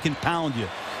Starks. He can pound you.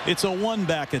 It's a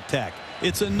 1-back attack.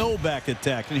 It's a no-back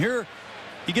attack. And here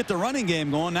you get the running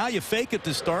game going. Now you fake it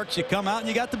to Starks. You come out and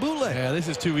you got the bootleg. Yeah, this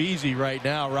is too easy right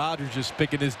now. Rodgers just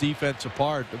picking his defense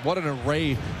apart. What an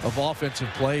array of offensive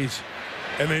plays.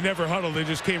 And they never huddled. They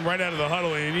just came right out of the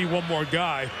huddle, and you need one more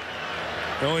guy.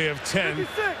 They only have 10.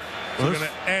 So we're going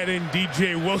to add in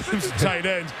DJ Williams, tight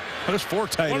end. There's 4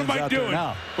 tight ends out there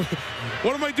now.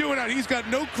 What am I doing out? He's got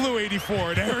no clue,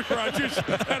 84, and Aaron Rodgers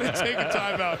had to take a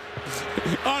timeout.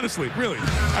 Honestly, really.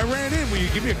 I ran in. Will you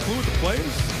give me a clue what the play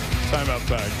is? Timeout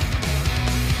back.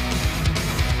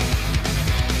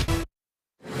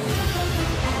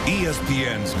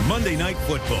 ESPN's Monday Night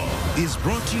Football is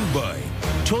brought to you by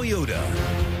Toyota.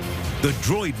 The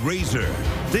Droid Razor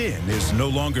thin is no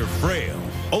longer frail,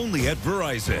 only at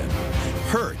Verizon.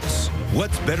 Hertz,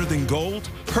 what's better than gold?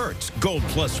 Hertz Gold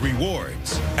Plus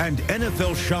Rewards. And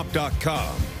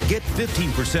NFLShop.com. Get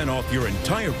 15% off your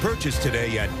entire purchase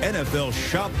today at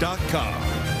NFLShop.com.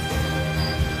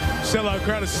 Sellout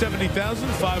crowd of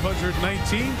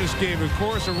 70,519. Just gave the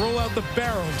chorus a roll out the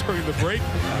barrel during the break.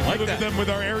 Look at them with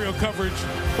our aerial coverage,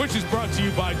 which is brought to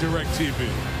you by DirecTV.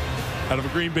 Out of a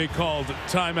Green Bay called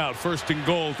timeout, 1st and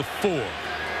goal to 4.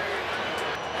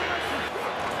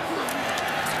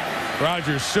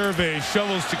 Rodgers surveys,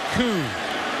 shovels to Kuhn.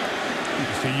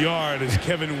 Just a yard as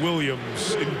Kevin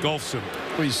Williams engulfs him.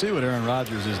 Well, you see what Aaron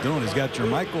Rodgers is doing. He's got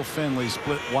Jermichael Finley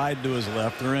split wide to his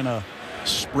left. They're in a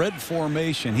spread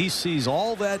formation. He sees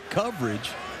all that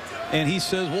coverage, and he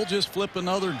says, we'll just flip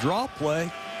another draw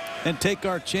play and take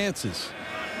our chances.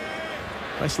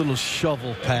 Nice little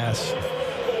shovel pass.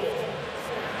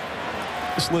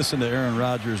 Just listen to Aaron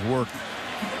Rodgers work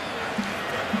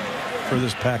for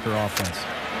this Packer offense.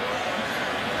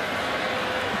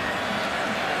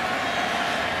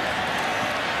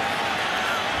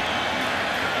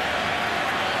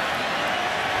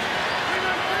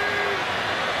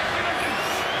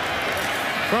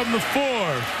 From the 4,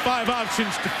 5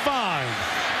 options to find.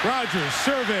 Rodgers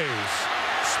surveys,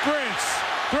 sprints,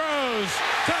 throws,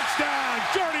 touchdown,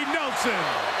 Jordy Nelson.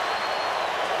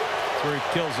 That's where he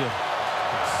kills you.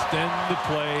 Extend the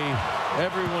play.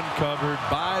 Everyone covered.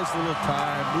 Buys a little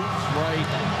time. Moves right.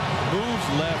 Moves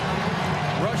left.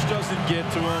 Rush doesn't get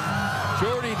to him.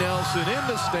 Jordy Nelson in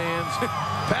the stands.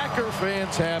 Packer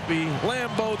fans happy.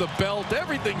 Lambeau, the belt.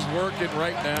 Everything's working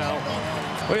right now.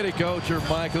 Way to go,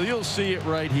 Jermichael. You'll see it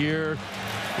right here.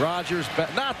 Rodgers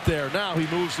back. Not there. Now he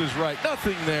moves his right.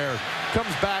 Nothing there.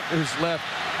 Comes back to his left.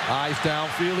 Eyes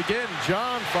downfield again.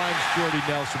 John finds Jordy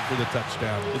Nelson for the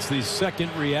touchdown. It's these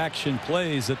second reaction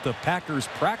plays that the Packers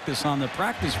practice on the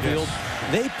practice field.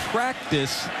 Yes. They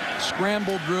practice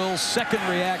scramble drills, second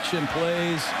reaction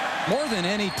plays, more than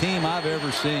any team I've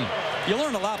ever seen. You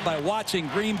learn a lot by watching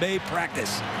Green Bay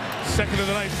practice. Second of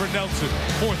the night for Nelson.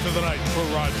 Fourth of the night for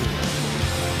Rodgers.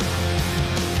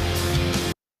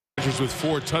 Rodgers with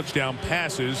 4 touchdown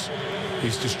passes.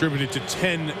 He's distributed to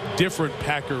 10 different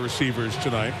Packer receivers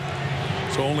tonight.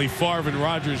 So only Favre and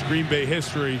Rodgers, Green Bay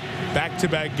history,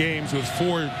 back-to-back games with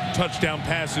 4 touchdown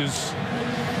passes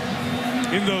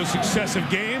in those successive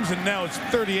games. And now it's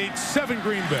 38-7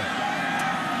 Green Bay.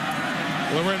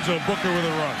 Lorenzo Booker with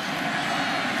a run.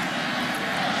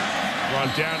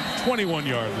 Brought down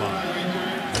 21-yard line.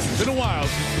 It's been a while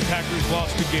since the Packers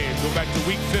lost a game. Go back to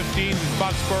week 15 in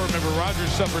Foxborough. Remember,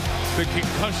 Rodgers suffered the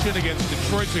concussion against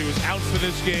Detroit, so he was out for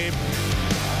this game.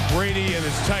 Brady and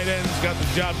his tight ends got the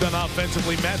job done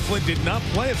offensively. Matt Flynn did not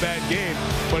play a bad game,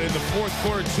 but in the fourth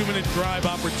quarter, 2-minute drive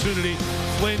opportunity.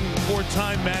 Flynn, poor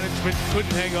time management,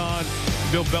 couldn't hang on.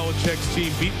 Bill Belichick's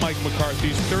team beat Mike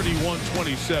McCarthy's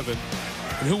 31-27.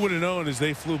 And who would have known as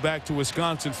they flew back to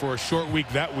Wisconsin for a short week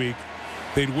that week,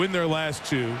 they'd win their last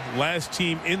 2. Last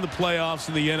team in the playoffs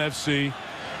in the NFC.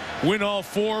 Win all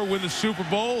 4, win the Super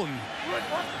Bowl, and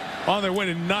on their way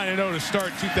to 9-0 to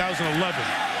start 2011.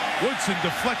 Woodson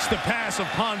deflects the pass of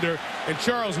Ponder, and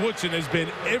Charles Woodson has been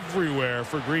everywhere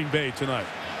for Green Bay tonight.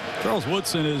 Charles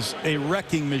Woodson is a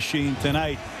wrecking machine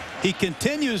tonight. He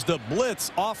continues the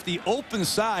blitz off the open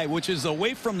side, which is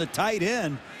away from the tight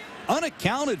end,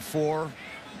 unaccounted for,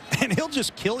 and he'll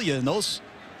just kill you in those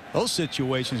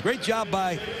situations. Great job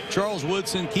by Charles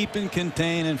Woodson, keeping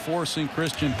contained and forcing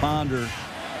Christian Ponder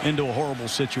into a horrible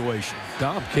situation.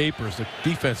 Dom Capers, the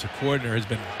defensive coordinator, has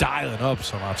been dialing up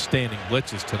some outstanding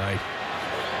blitzes tonight.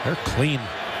 They're clean.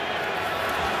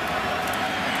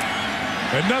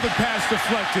 Another pass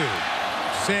deflected.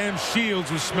 Sam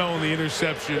Shields was smelling the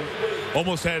interception.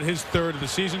 Almost had his 3rd of the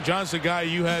season. John's the guy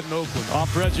you had in Oakland. I'm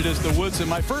prejudiced to Woodson.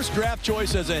 My first draft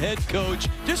choice as a head coach.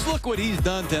 Just look what he's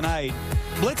done tonight.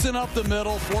 Blitzing up the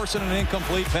middle, forcing an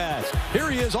incomplete pass.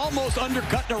 Here he is, almost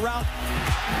undercutting a route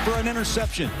for an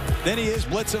interception. Then he is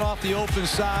blitzing off the open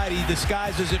side. He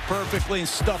disguises it perfectly and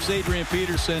stuffs Adrian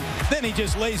Peterson. Then he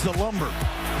just lays the lumber.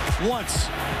 Once.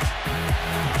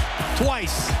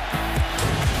 Twice.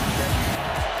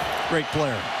 Great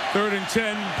player. 3rd and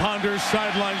 10. Ponder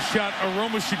sideline shot.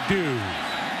 Aroma should do.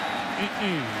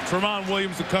 Tramon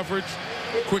Williams the coverage.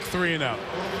 Quick 3 and out.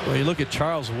 Well, you look at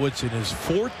Charles Woodson, his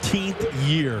 14th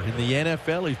year in the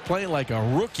NFL. He's playing like a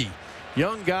rookie.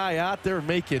 Young guy out there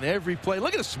making every play.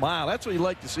 Look at his smile. That's what you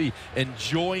like to see.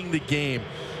 Enjoying the game.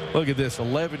 Look at this.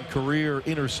 11 career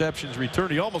interceptions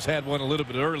returned. He almost had one a little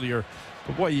bit earlier.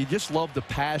 But, boy, you just love the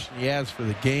passion he has for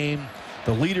the game.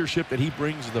 The leadership that he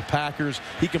brings to the Packers.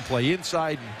 He can play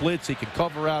inside and blitz. He can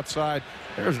cover outside.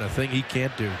 There isn't a thing he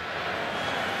can't do.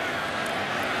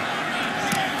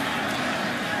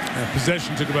 That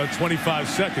possession took about 25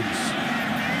 seconds.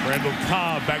 Randall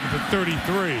Cobb back at the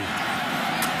 33.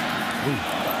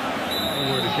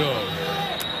 Nowhere to go.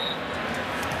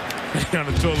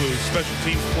 Yanatolu, special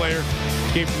teams player,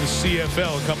 came from the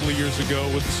CFL a couple of years ago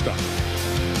with the stop.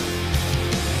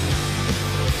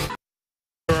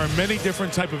 There are many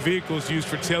different type of vehicles used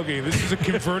for tailgating. This is a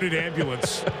converted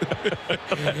ambulance.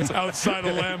 It's outside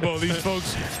of Lambeau. These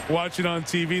folks watching on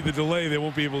TV, the delay, they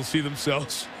won't be able to see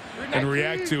themselves and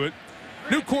react to it.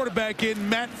 New quarterback in,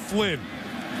 Matt Flynn,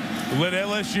 who led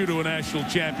LSU to a national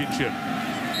championship.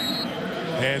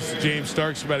 Hands to James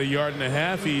Starks about 1.5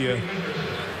 yards. He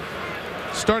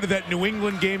started that New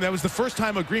England game. That was the first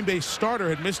time a Green Bay starter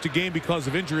had missed a game because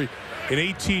of injury in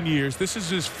 18 years. This is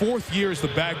his 4th year as the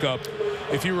backup.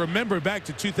 If you remember back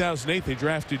to 2008, they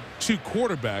drafted 2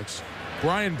 quarterbacks.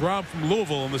 Brian Brown from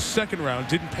Louisville in the 2nd round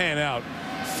didn't pan out.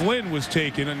 Flynn was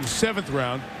taken in the 7th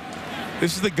round.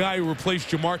 This is the guy who replaced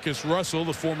Jamarcus Russell,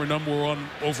 the former #1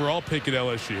 overall pick at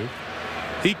LSU.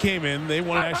 He came in. They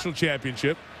won a national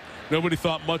championship. Nobody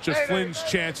thought much of Flynn's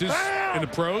chances in the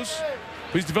pros.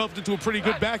 But he's developed into a pretty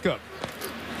good backup.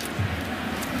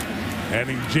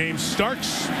 Adding James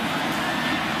Starks.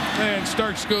 And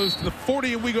Starks goes to the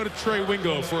 40, and we go to Trey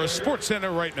Wingo for a Sports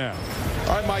Center right now.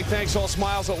 All right, Mike, thanks. All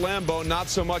smiles at Lambeau. Not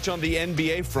so much on the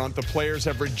NBA front. The players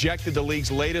have rejected the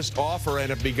league's latest offer and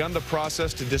have begun the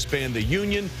process to disband the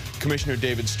union. Commissioner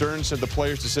David Stern said the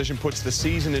players' decision puts the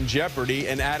season in jeopardy.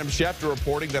 And Adam Schefter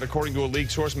reporting that, according to a league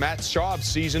source, Matt Schaub's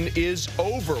season is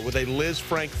over with a Liz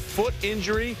Frank foot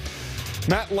injury.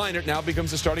 Matt Leinart now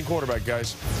becomes the starting quarterback,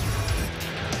 guys.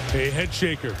 A head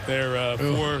shaker there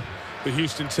for the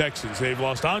Houston Texans. They've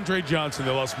lost Andre Johnson.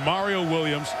 They lost Mario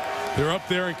Williams. They're up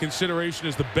there in consideration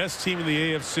as the best team in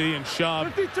the AFC. And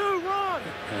Schaub, 52, run!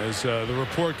 as the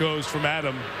report goes from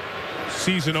Adam,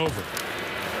 season over.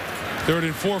 3rd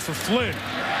and 4 for Flynn.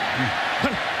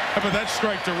 How about that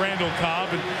strike to Randall Cobb?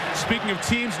 And speaking of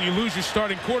teams, and you lose your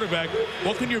starting quarterback,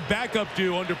 what can your backup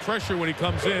do under pressure when he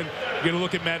comes in? You get a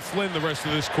look at Matt Flynn the rest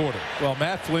of this quarter. Well,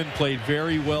 Matt Flynn played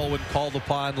very well when called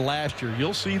upon last year.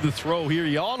 You'll see the throw here.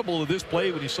 He audible to this play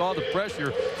when he saw the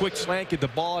pressure. Quick slant, get the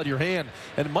ball out of your hand.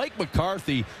 And Mike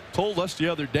McCarthy told us the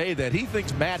other day that he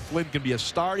thinks Matt Flynn can be a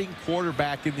starting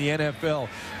quarterback in the NFL.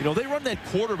 You know, they run that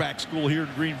quarterback school here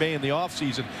in Green Bay in the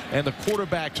offseason, and the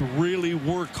quarterbacks really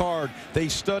work hard. They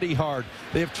study hard.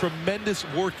 They have tremendous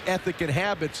work ethic and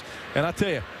habits. And I tell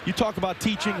you, you talk about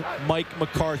teaching, Mike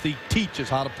McCarthy teaches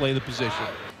how to play the position.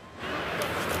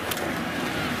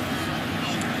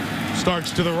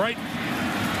 Starts to the right.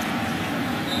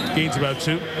 Gains about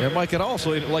 2. And Mike, I'd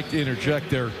also like to interject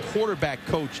their quarterback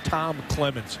coach, Tom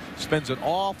Clements, spends an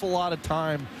awful lot of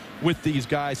time with these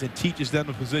guys and teaches them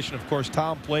the position. Of course,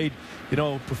 Tom played, you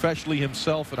know, professionally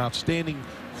himself, an outstanding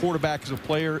quarterback as a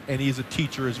player, and he's a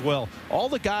teacher as well. All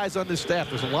the guys on this staff,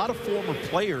 there's a lot of former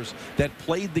players that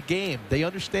played the game. They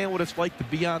understand what it's like to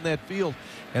be on that field.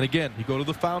 And again, you go to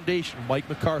the foundation, Mike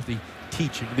McCarthy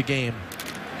teaching the game.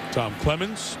 Tom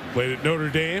Clements played at Notre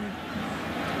Dame.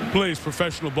 Plays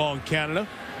professional ball in Canada.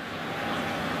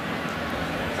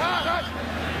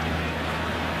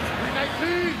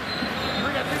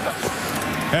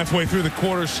 Halfway through the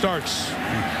quarter starts.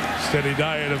 Steady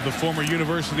diet of the former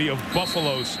University of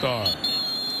Buffalo star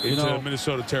into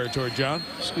Minnesota territory. John?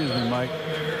 Excuse me, Mike.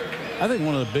 I think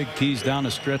one of the big keys down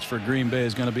the stretch for Green Bay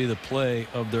is going to be the play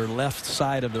of their left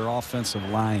side of their offensive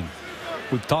line.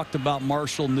 We've talked about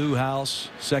Marshall Newhouse,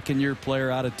 second-year player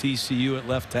out of TCU at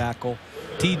left tackle.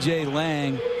 T.J.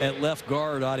 Lang at left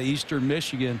guard out of Eastern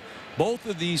Michigan. Both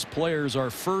of these players are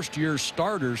first-year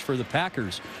starters for the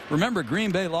Packers. Remember,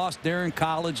 Green Bay lost Darren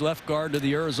College, left guard, to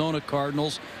the Arizona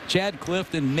Cardinals. Chad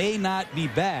Clifton may not be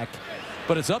back,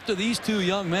 but it's up to these two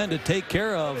young men to take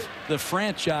care of the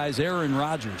franchise Aaron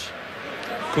Rodgers.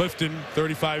 Clifton,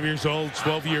 35 years old,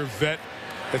 12-year vet.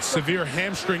 That severe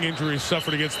hamstring injury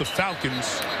suffered against the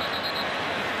Falcons.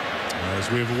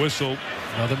 As we have a whistle.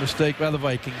 Another mistake by the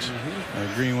Vikings.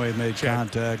 Greenway made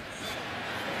contact.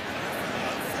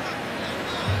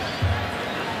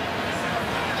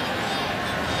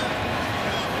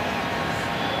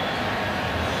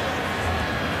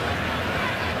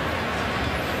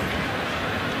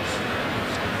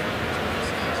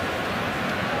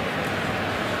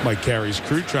 Mike Carey's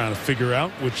crew trying to figure out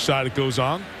which side it goes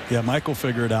on. Yeah, Mike will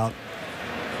figure it out.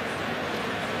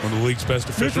 One of the league's best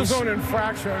officials. Neutral zone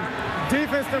infraction.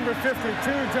 Defense number 52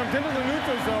 jumped into the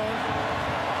neutral zone.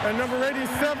 And number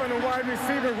 87, a wide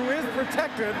receiver who is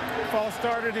protected, false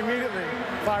started immediately.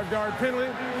 5-yard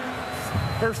penalty.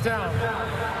 First down.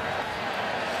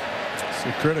 It's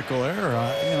a critical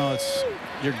error. You know,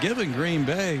 you're giving Green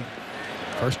Bay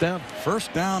first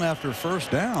down after first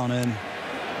down, and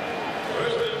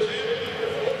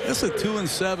this is a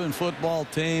 2-7 football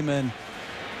team, and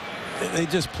they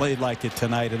just played like it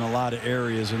tonight in a lot of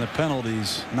areas. And the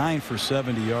penalties, 9 for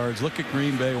 70 yards. Look at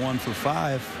Green Bay, 1 for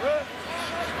 5.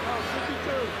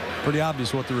 Pretty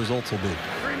obvious what the results will be.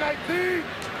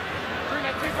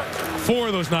 4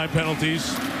 of those 9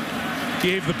 penalties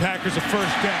gave the Packers a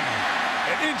first down.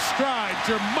 And in stride,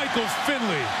 Jermichael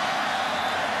Finley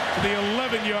to the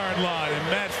 11-yard line. And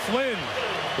Matt Flynn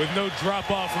with no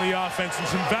drop-off in the offense and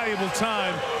some valuable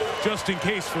time just in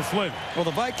case for Flynn. Well,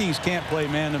 the Vikings can't play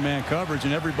man-to-man coverage,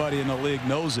 and everybody in the league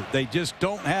knows it. They just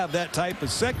don't have that type of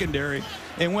secondary.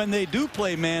 And when they do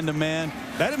play man-to-man,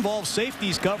 that involves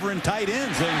safeties covering tight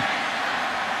ends. And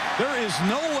there is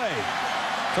no way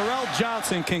Terrell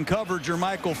Johnson can cover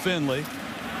Jermichael Finley.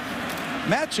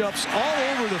 Matchups all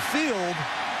over the field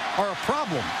are a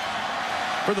problem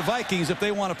for the Vikings if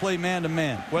they want to play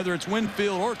man-to-man. Whether it's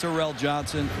Winfield or Terrell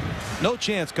Johnson, no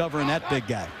chance covering that big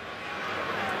guy.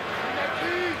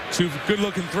 2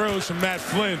 good-looking throws from Matt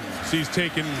Flynn. He's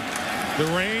taken the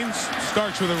reins,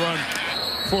 starts with a run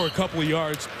for a couple of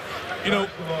yards. You know,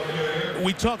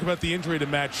 we talk about the injury to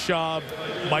Matt Schaub.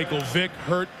 Michael Vick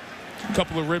hurt, a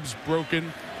couple of ribs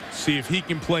broken. See if he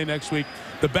can play next week.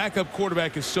 The backup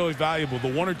quarterback is so valuable.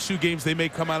 The 1 or 2 games they may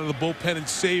come out of the bullpen and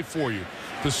save for you.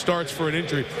 The starts for an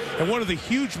injury. And one of the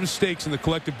huge mistakes in the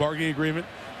collective bargaining agreement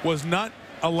was not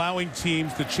allowing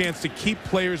teams the chance to keep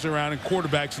players around and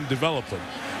quarterbacks and develop them.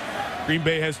 Green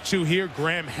Bay has 2 here.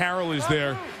 Graham Harrell is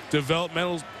their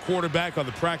developmental quarterback on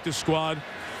the practice squad.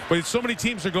 But so many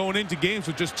teams are going into games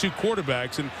with just 2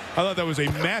 quarterbacks, and I thought that was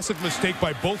a massive mistake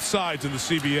by both sides in the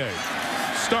CBA.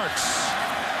 Starks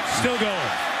still going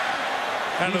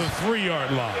out of the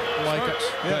 3-yard line.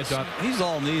 Yes, he's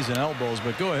all knees and elbows,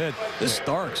 but go ahead. This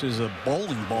Starks is a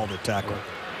bowling ball to tackle.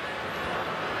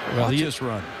 Well, he just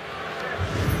run.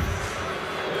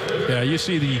 Yeah, you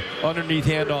see the underneath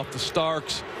handoff to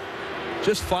Starks.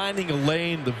 Just finding a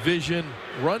lane, the vision,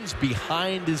 runs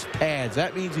behind his pads.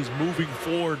 That means he's moving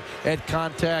forward at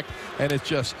contact, and it's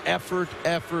just effort,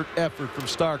 effort, effort from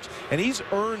Starks. And he's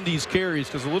earned these carries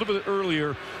because a little bit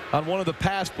earlier on one of the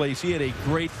pass plays, he had a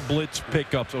great blitz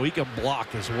pickup, so he can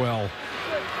block as well.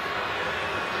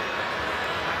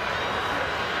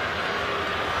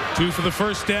 2 for the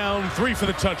first down, 3 for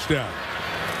the touchdown.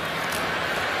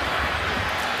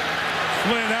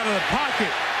 Flynn out of the pocket.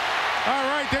 All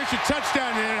right, there's your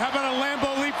touchdown. And how about a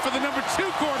Lambeau leap for the number 2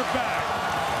 quarterback?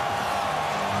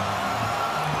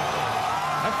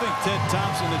 I think Ted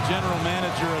Thompson, the general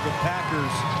manager of the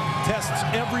Packers, tests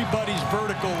everybody's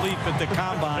vertical leap at the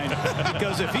combine,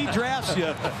 because if he drafts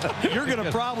you, you're going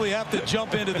to probably have to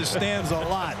jump into the stands a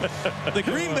lot. The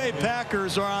Green Bay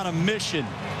Packers are on a mission.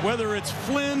 Whether it's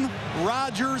Flynn,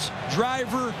 Rodgers,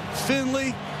 Driver,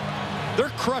 Finley, they're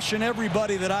crushing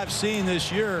everybody that I've seen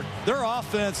this year. Their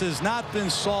offense has not been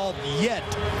solved yet.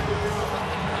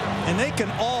 And they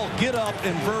can all get up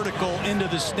and vertical into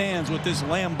the stands with this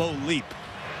Lambeau leap.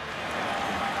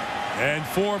 And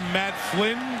for Matt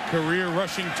Flynn, career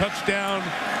rushing touchdown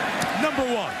number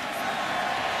 1.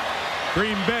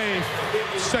 Green Bay,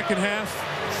 second half,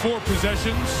 4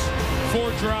 possessions,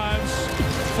 4 drives,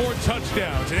 4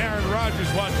 touchdowns. And Aaron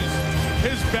Rodgers watches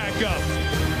his backup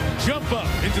jump up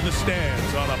into the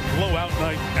stands on a blowout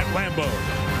night at Lambeau.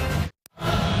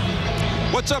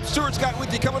 What's up? Stuart Scott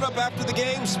with you. Coming up after the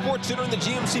game, Sports Center and the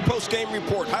GMC post-game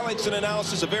report. Highlights and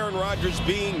analysis of Aaron Rodgers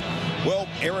being, well,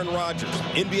 Aaron Rodgers.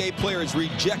 NBA players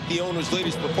reject the owner's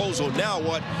latest proposal. Now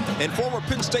what? And former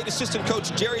Penn State assistant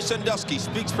coach Jerry Sandusky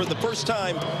speaks for the first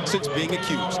time since being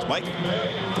accused. Mike?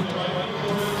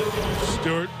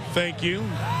 Stuart, thank you.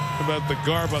 How about the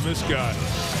garb on this guy?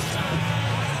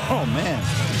 Oh, man.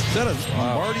 Is that a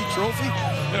Marty trophy?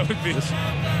 That would be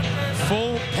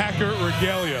full Packer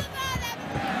regalia.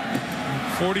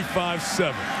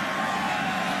 45-7.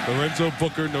 Lorenzo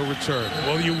Booker, no return.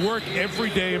 Well, you work every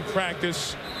day in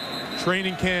practice,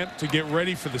 training camp to get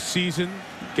ready for the season,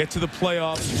 get to the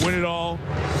playoffs, win it all.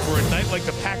 For a night like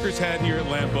the Packers had here at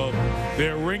Lambeau,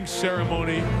 their ring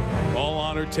ceremony, all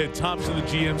honor. Ted Thompson, the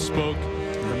GM, spoke.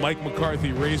 And Mike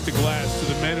McCarthy raised a glass to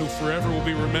the men who forever will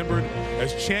be remembered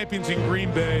as champions in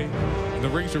Green Bay. And the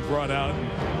rings are brought out.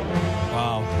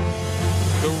 Wow.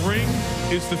 The ring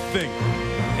is the thing.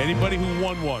 Anybody who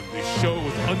won one, they show it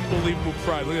with unbelievable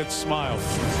pride. Look at that smile.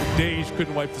 Dage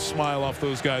couldn't wipe the smile off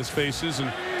those guys' faces.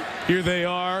 And here they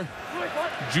are.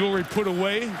 Jewelry put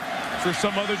away for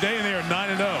some other day, and they are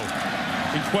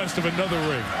 9-0 in quest of another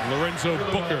ring. Lorenzo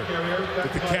Booker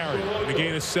with the carry and a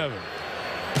gain of 7.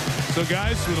 So,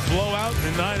 guys, with a blowout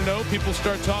and 9-0, people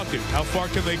start talking. How far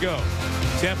can they go?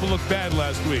 Tampa looked bad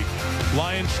last week.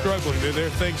 Lions struggling. They're their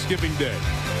Thanksgiving Day.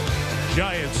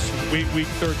 Giants week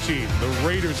 13. The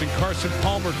Raiders and Carson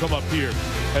Palmer come up here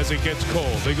as it gets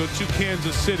cold. They go to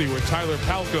Kansas City, where Tyler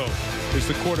Palko is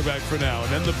the quarterback for now.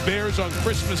 And then the Bears on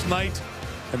Christmas night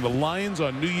and the Lions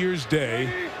on New Year's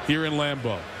Day here in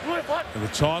Lambeau. And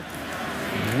the talk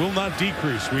will not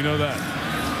decrease. We know that.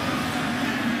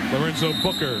 Lorenzo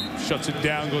Booker shuts it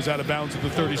down, goes out of bounds at the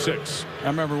 36. I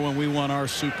remember when we won our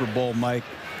Super Bowl, Mike,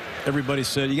 everybody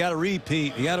said, you got to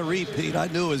repeat. You got to repeat. I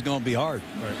knew it was going to be hard.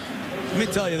 Right. Let me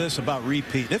tell you this about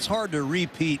repeat. It's hard to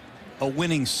repeat a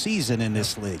winning season in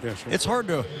this league. Yeah, sure. It's hard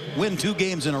to win 2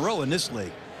 games in a row in this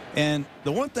league. And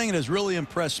the one thing that has really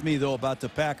impressed me, though, about the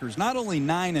Packers, not only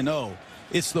 9-0,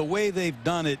 it's the way they've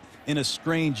done it in a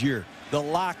strange year. The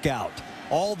lockout,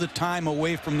 all the time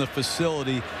away from the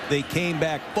facility. They came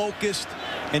back focused,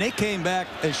 and they came back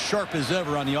as sharp as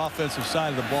ever on the offensive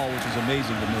side of the ball, which is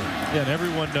amazing to me. Yeah, and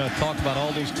everyone talked about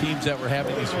all those teams that were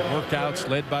having these workouts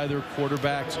led by their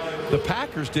quarterbacks. The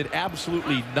Packers did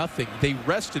absolutely nothing. They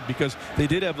rested because they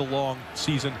did have the long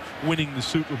season winning the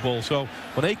Super Bowl. So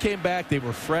when they came back, they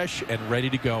were fresh and ready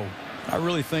to go. I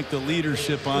really think the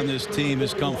leadership on this team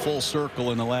has come full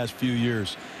circle in the last few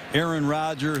years. Aaron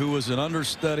Rodgers, who was an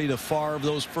understudy to Favre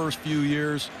those first few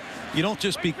years, you don't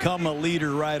just become a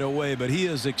leader right away, but he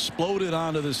has exploded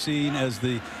onto the scene as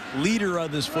the leader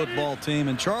of this football team.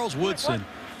 And Charles Woodson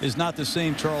is not the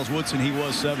same Charles Woodson he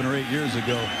was 7 or 8 years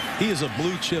ago. He is a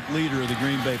blue chip leader of the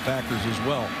Green Bay Packers as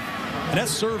well. And that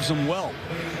serves him well.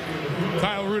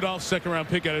 Kyle Rudolph, second-round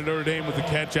pick out of Notre Dame with the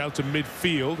catch out to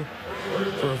midfield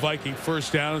for a Viking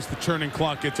first down as the turning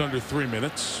clock gets under 3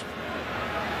 minutes.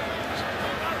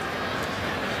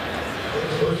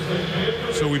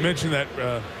 So we mentioned that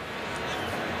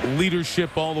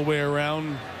leadership all the way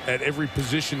around at every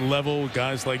position level.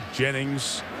 Guys like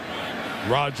Jennings,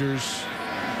 Rodgers,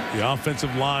 the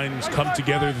offensive lines come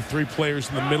together. The 3 players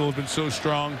in the middle have been so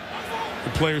strong.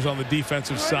 The players on the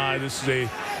defensive side. This is a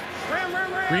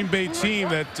Green Bay team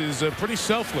that is pretty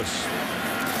selfless.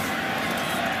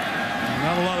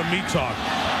 Not a lot of meat talk.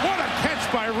 What a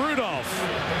catch by Rudolph.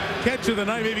 Catch of the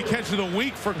night, maybe catch of the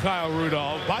week for Kyle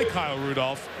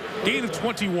Rudolph. Gain of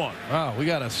 21. Wow, we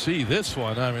got to see this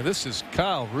one. I mean, this is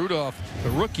Kyle Rudolph, the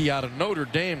rookie out of Notre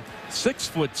Dame,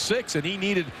 6'6", and he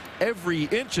needed every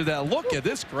inch of that. Look at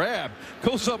this grab.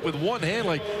 Goes up with one hand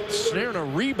like snaring a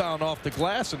rebound off the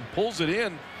glass and pulls it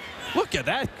in. Look at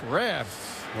that grab.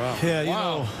 Wow. Yeah, you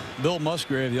know, Bill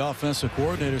Musgrave, the offensive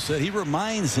coordinator, said he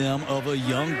reminds him of a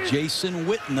young Jason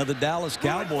Witten of the Dallas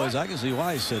Cowboys. I can see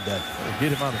why he said that.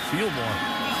 Get him on the field more.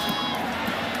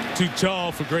 Too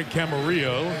tall for Greg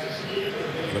Camarillo.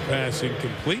 The pass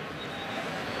incomplete.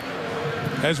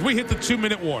 As we hit the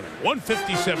 2-minute warning.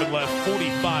 1:57 left,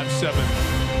 45-7.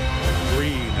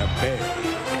 Green Bay.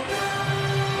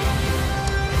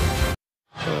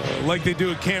 Like they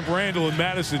do at Camp Randall in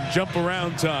Madison, jump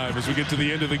around time as we get to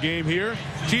the end of the game here.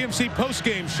 GMC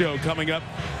postgame show coming up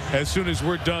as soon as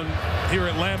we're done here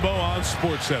at Lambeau on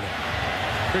SportsCenter.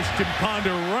 Christian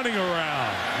Ponder running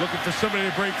around, looking for somebody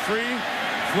to break free.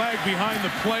 Flag behind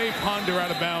the play. Ponder out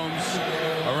of bounds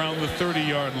around the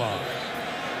 30-yard line.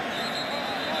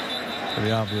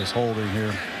 Pretty obvious holding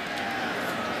here.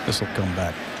 This will come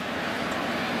back.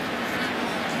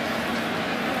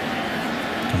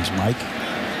 Comes Mike.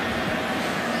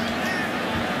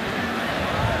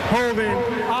 Holding.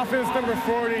 Offense number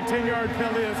 40. 10-yard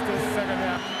penalty is the second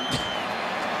half.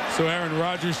 So Aaron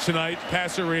Rodgers tonight,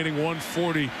 passer rating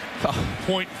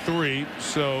 140.3.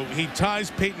 So he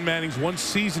ties Peyton Manning's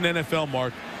one-season NFL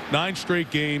mark. 9 straight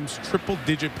games,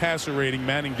 triple-digit passer rating.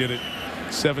 Manning did it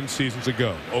 7 seasons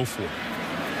ago. 0-4.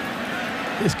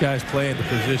 This guy's playing the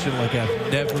position like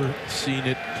I've never seen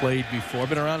it played before. I've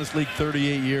been around this league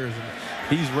 38 years, and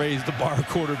he's raised the bar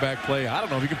quarterback play. I don't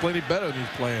know if he can play any better than he's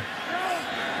playing.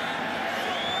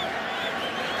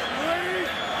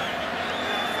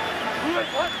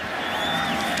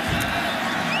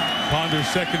 Ponder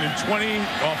 2nd and 20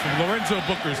 off of Lorenzo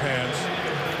Booker's hands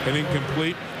and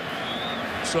incomplete.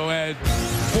 So at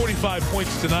 45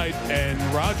 points tonight, and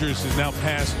Rodgers has now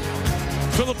passed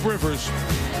Phillip Rivers.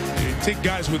 You take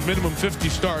guys with minimum 50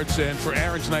 starts, and for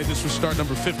Aaron tonight, this was start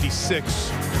number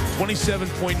 56.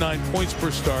 27.9 points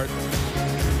per start.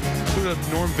 Put up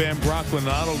Norm Van Brocklin and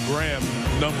Otto Graham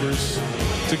numbers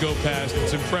to go past.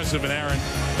 It's impressive, and Aaron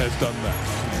has done that.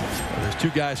 Well, there's 2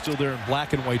 guys still there in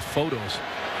black and white photos.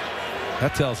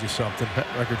 That tells you something. That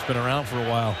record's been around for a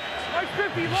while.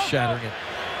 He's shattering it.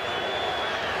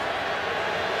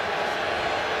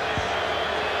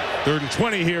 3rd and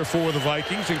 20 here for the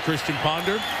Vikings and Christian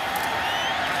Ponder.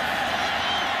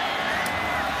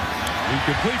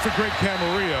 Incomplete for Greg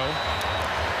Camarillo.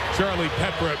 Charlie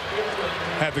Pepper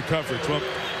had the coverage. Well,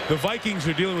 the Vikings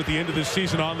are dealing with the end of this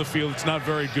season on the field. It's not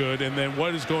very good. And then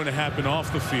what is going to happen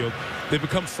off the field? They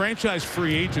become franchise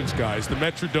free agents, guys. The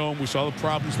Metrodome, we saw the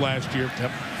problems last year.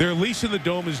 Yep. Their lease in the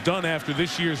Dome is done after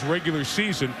this year's regular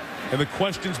season. And the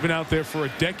question's been out there for a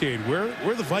decade. Where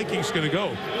are the Vikings going to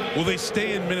go? Will they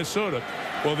stay in Minnesota?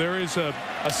 Well, there is a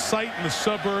site in the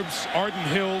suburbs, Arden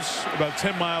Hills, about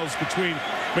 10 miles between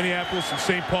Minneapolis and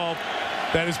St. Paul,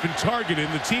 that has been targeted.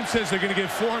 And the team says they're going to get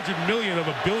 $400 million of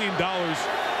 $1 billion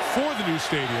for the new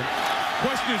stadium.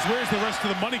 Question is, where's the rest of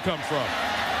the money come from?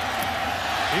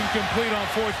 Incomplete on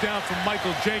 4th down from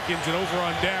Michael Jenkins, and over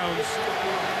on downs,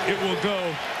 it will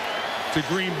go to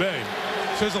Green Bay.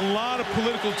 So there's a lot of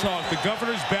political talk. The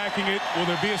governor's backing it. Will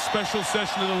there be a special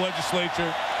session of the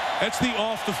legislature? That's the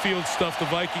off-the-field stuff the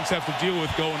Vikings have to deal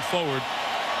with going forward.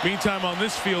 Meantime, on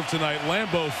this field tonight,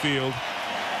 Lambeau Field,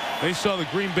 they saw the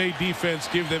Green Bay defense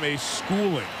give them a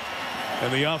schooling.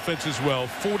 And the offense as well,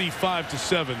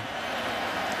 45-7.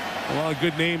 A lot of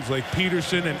good names like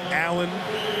Peterson and Allen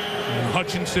and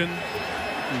Hutchinson.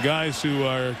 Guys who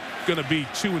are going to be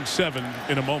 2-7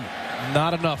 in a moment.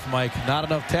 Not enough, Mike. Not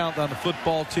enough talent on the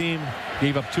football team.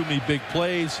 Gave up too many big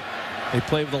plays. They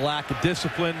play with a lack of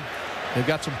discipline. They've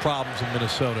got some problems in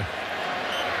Minnesota.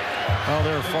 Oh,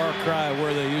 they're a far cry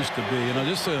where they used to be. You know,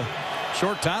 just a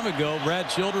short time ago, Brad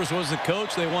Childress was the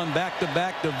coach. They won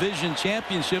back-to-back division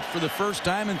championships for the first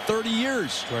time in 30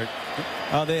 years. Right.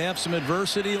 They have some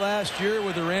adversity last year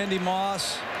with the Randy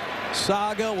Moss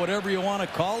saga, whatever you want to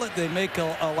call it. They make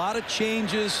a lot of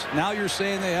changes. Now you're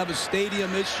saying they have a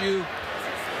stadium issue.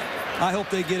 I hope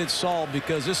they get it solved,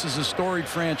 because this is a storied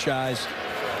franchise.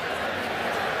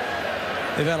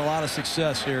 They've had a lot of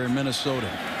success here in Minnesota.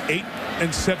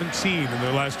 8-17 in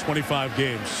their last 25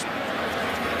 games.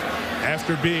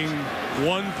 After being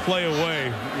one play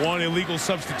away, one illegal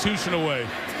substitution away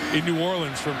in New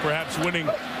Orleans from perhaps winning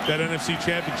that NFC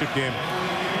Championship game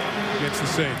against the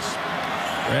Saints.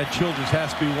 Brad Childress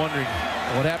has to be wondering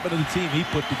what happened to the team he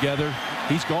put together.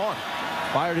 He's gone.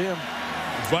 Fired him.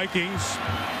 Vikings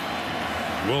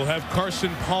will have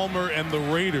Carson Palmer and the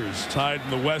Raiders tied in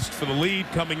the West for the lead,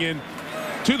 coming in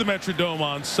to the Metrodome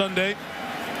on Sunday.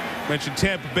 Mentioned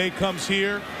Tampa Bay comes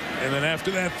here, and then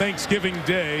after that, Thanksgiving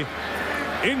Day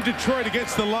in Detroit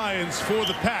against the Lions for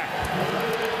the Pack.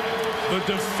 The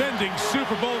defending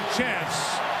Super Bowl champs,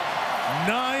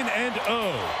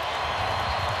 9-0.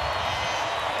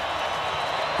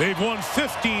 They've won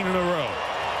 15 in a row.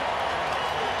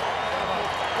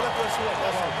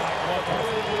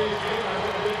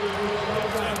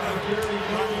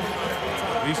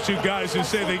 These two guys who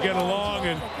say they get along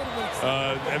and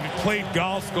have played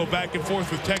golf, go back and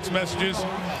forth with text messages.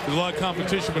 There's a lot of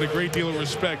competition, but a great deal of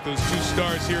respect. Those two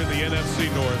stars here in the NFC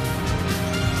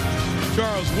North.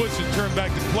 Charles Woodson turned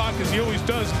back the clock, as he always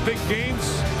does in big games.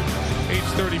 Age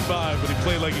 35, but he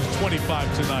played like he's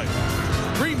 25 tonight.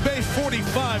 Green Bay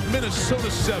 45,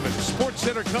 Minnesota 7. Sports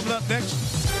Center coming up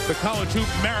next. The College Hoop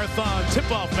Marathon,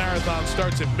 tip-off marathon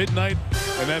starts at midnight,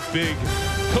 and that big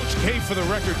Coach K for the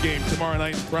record game tomorrow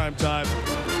night in prime time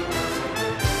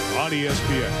on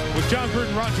ESPN. With John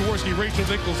Gruden, Ron Jaworski, Rachel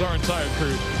Nichols, our entire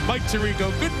crew. Mike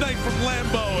Tirico, good night from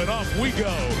Lambeau, and off we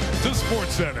go to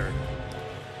Sports Center.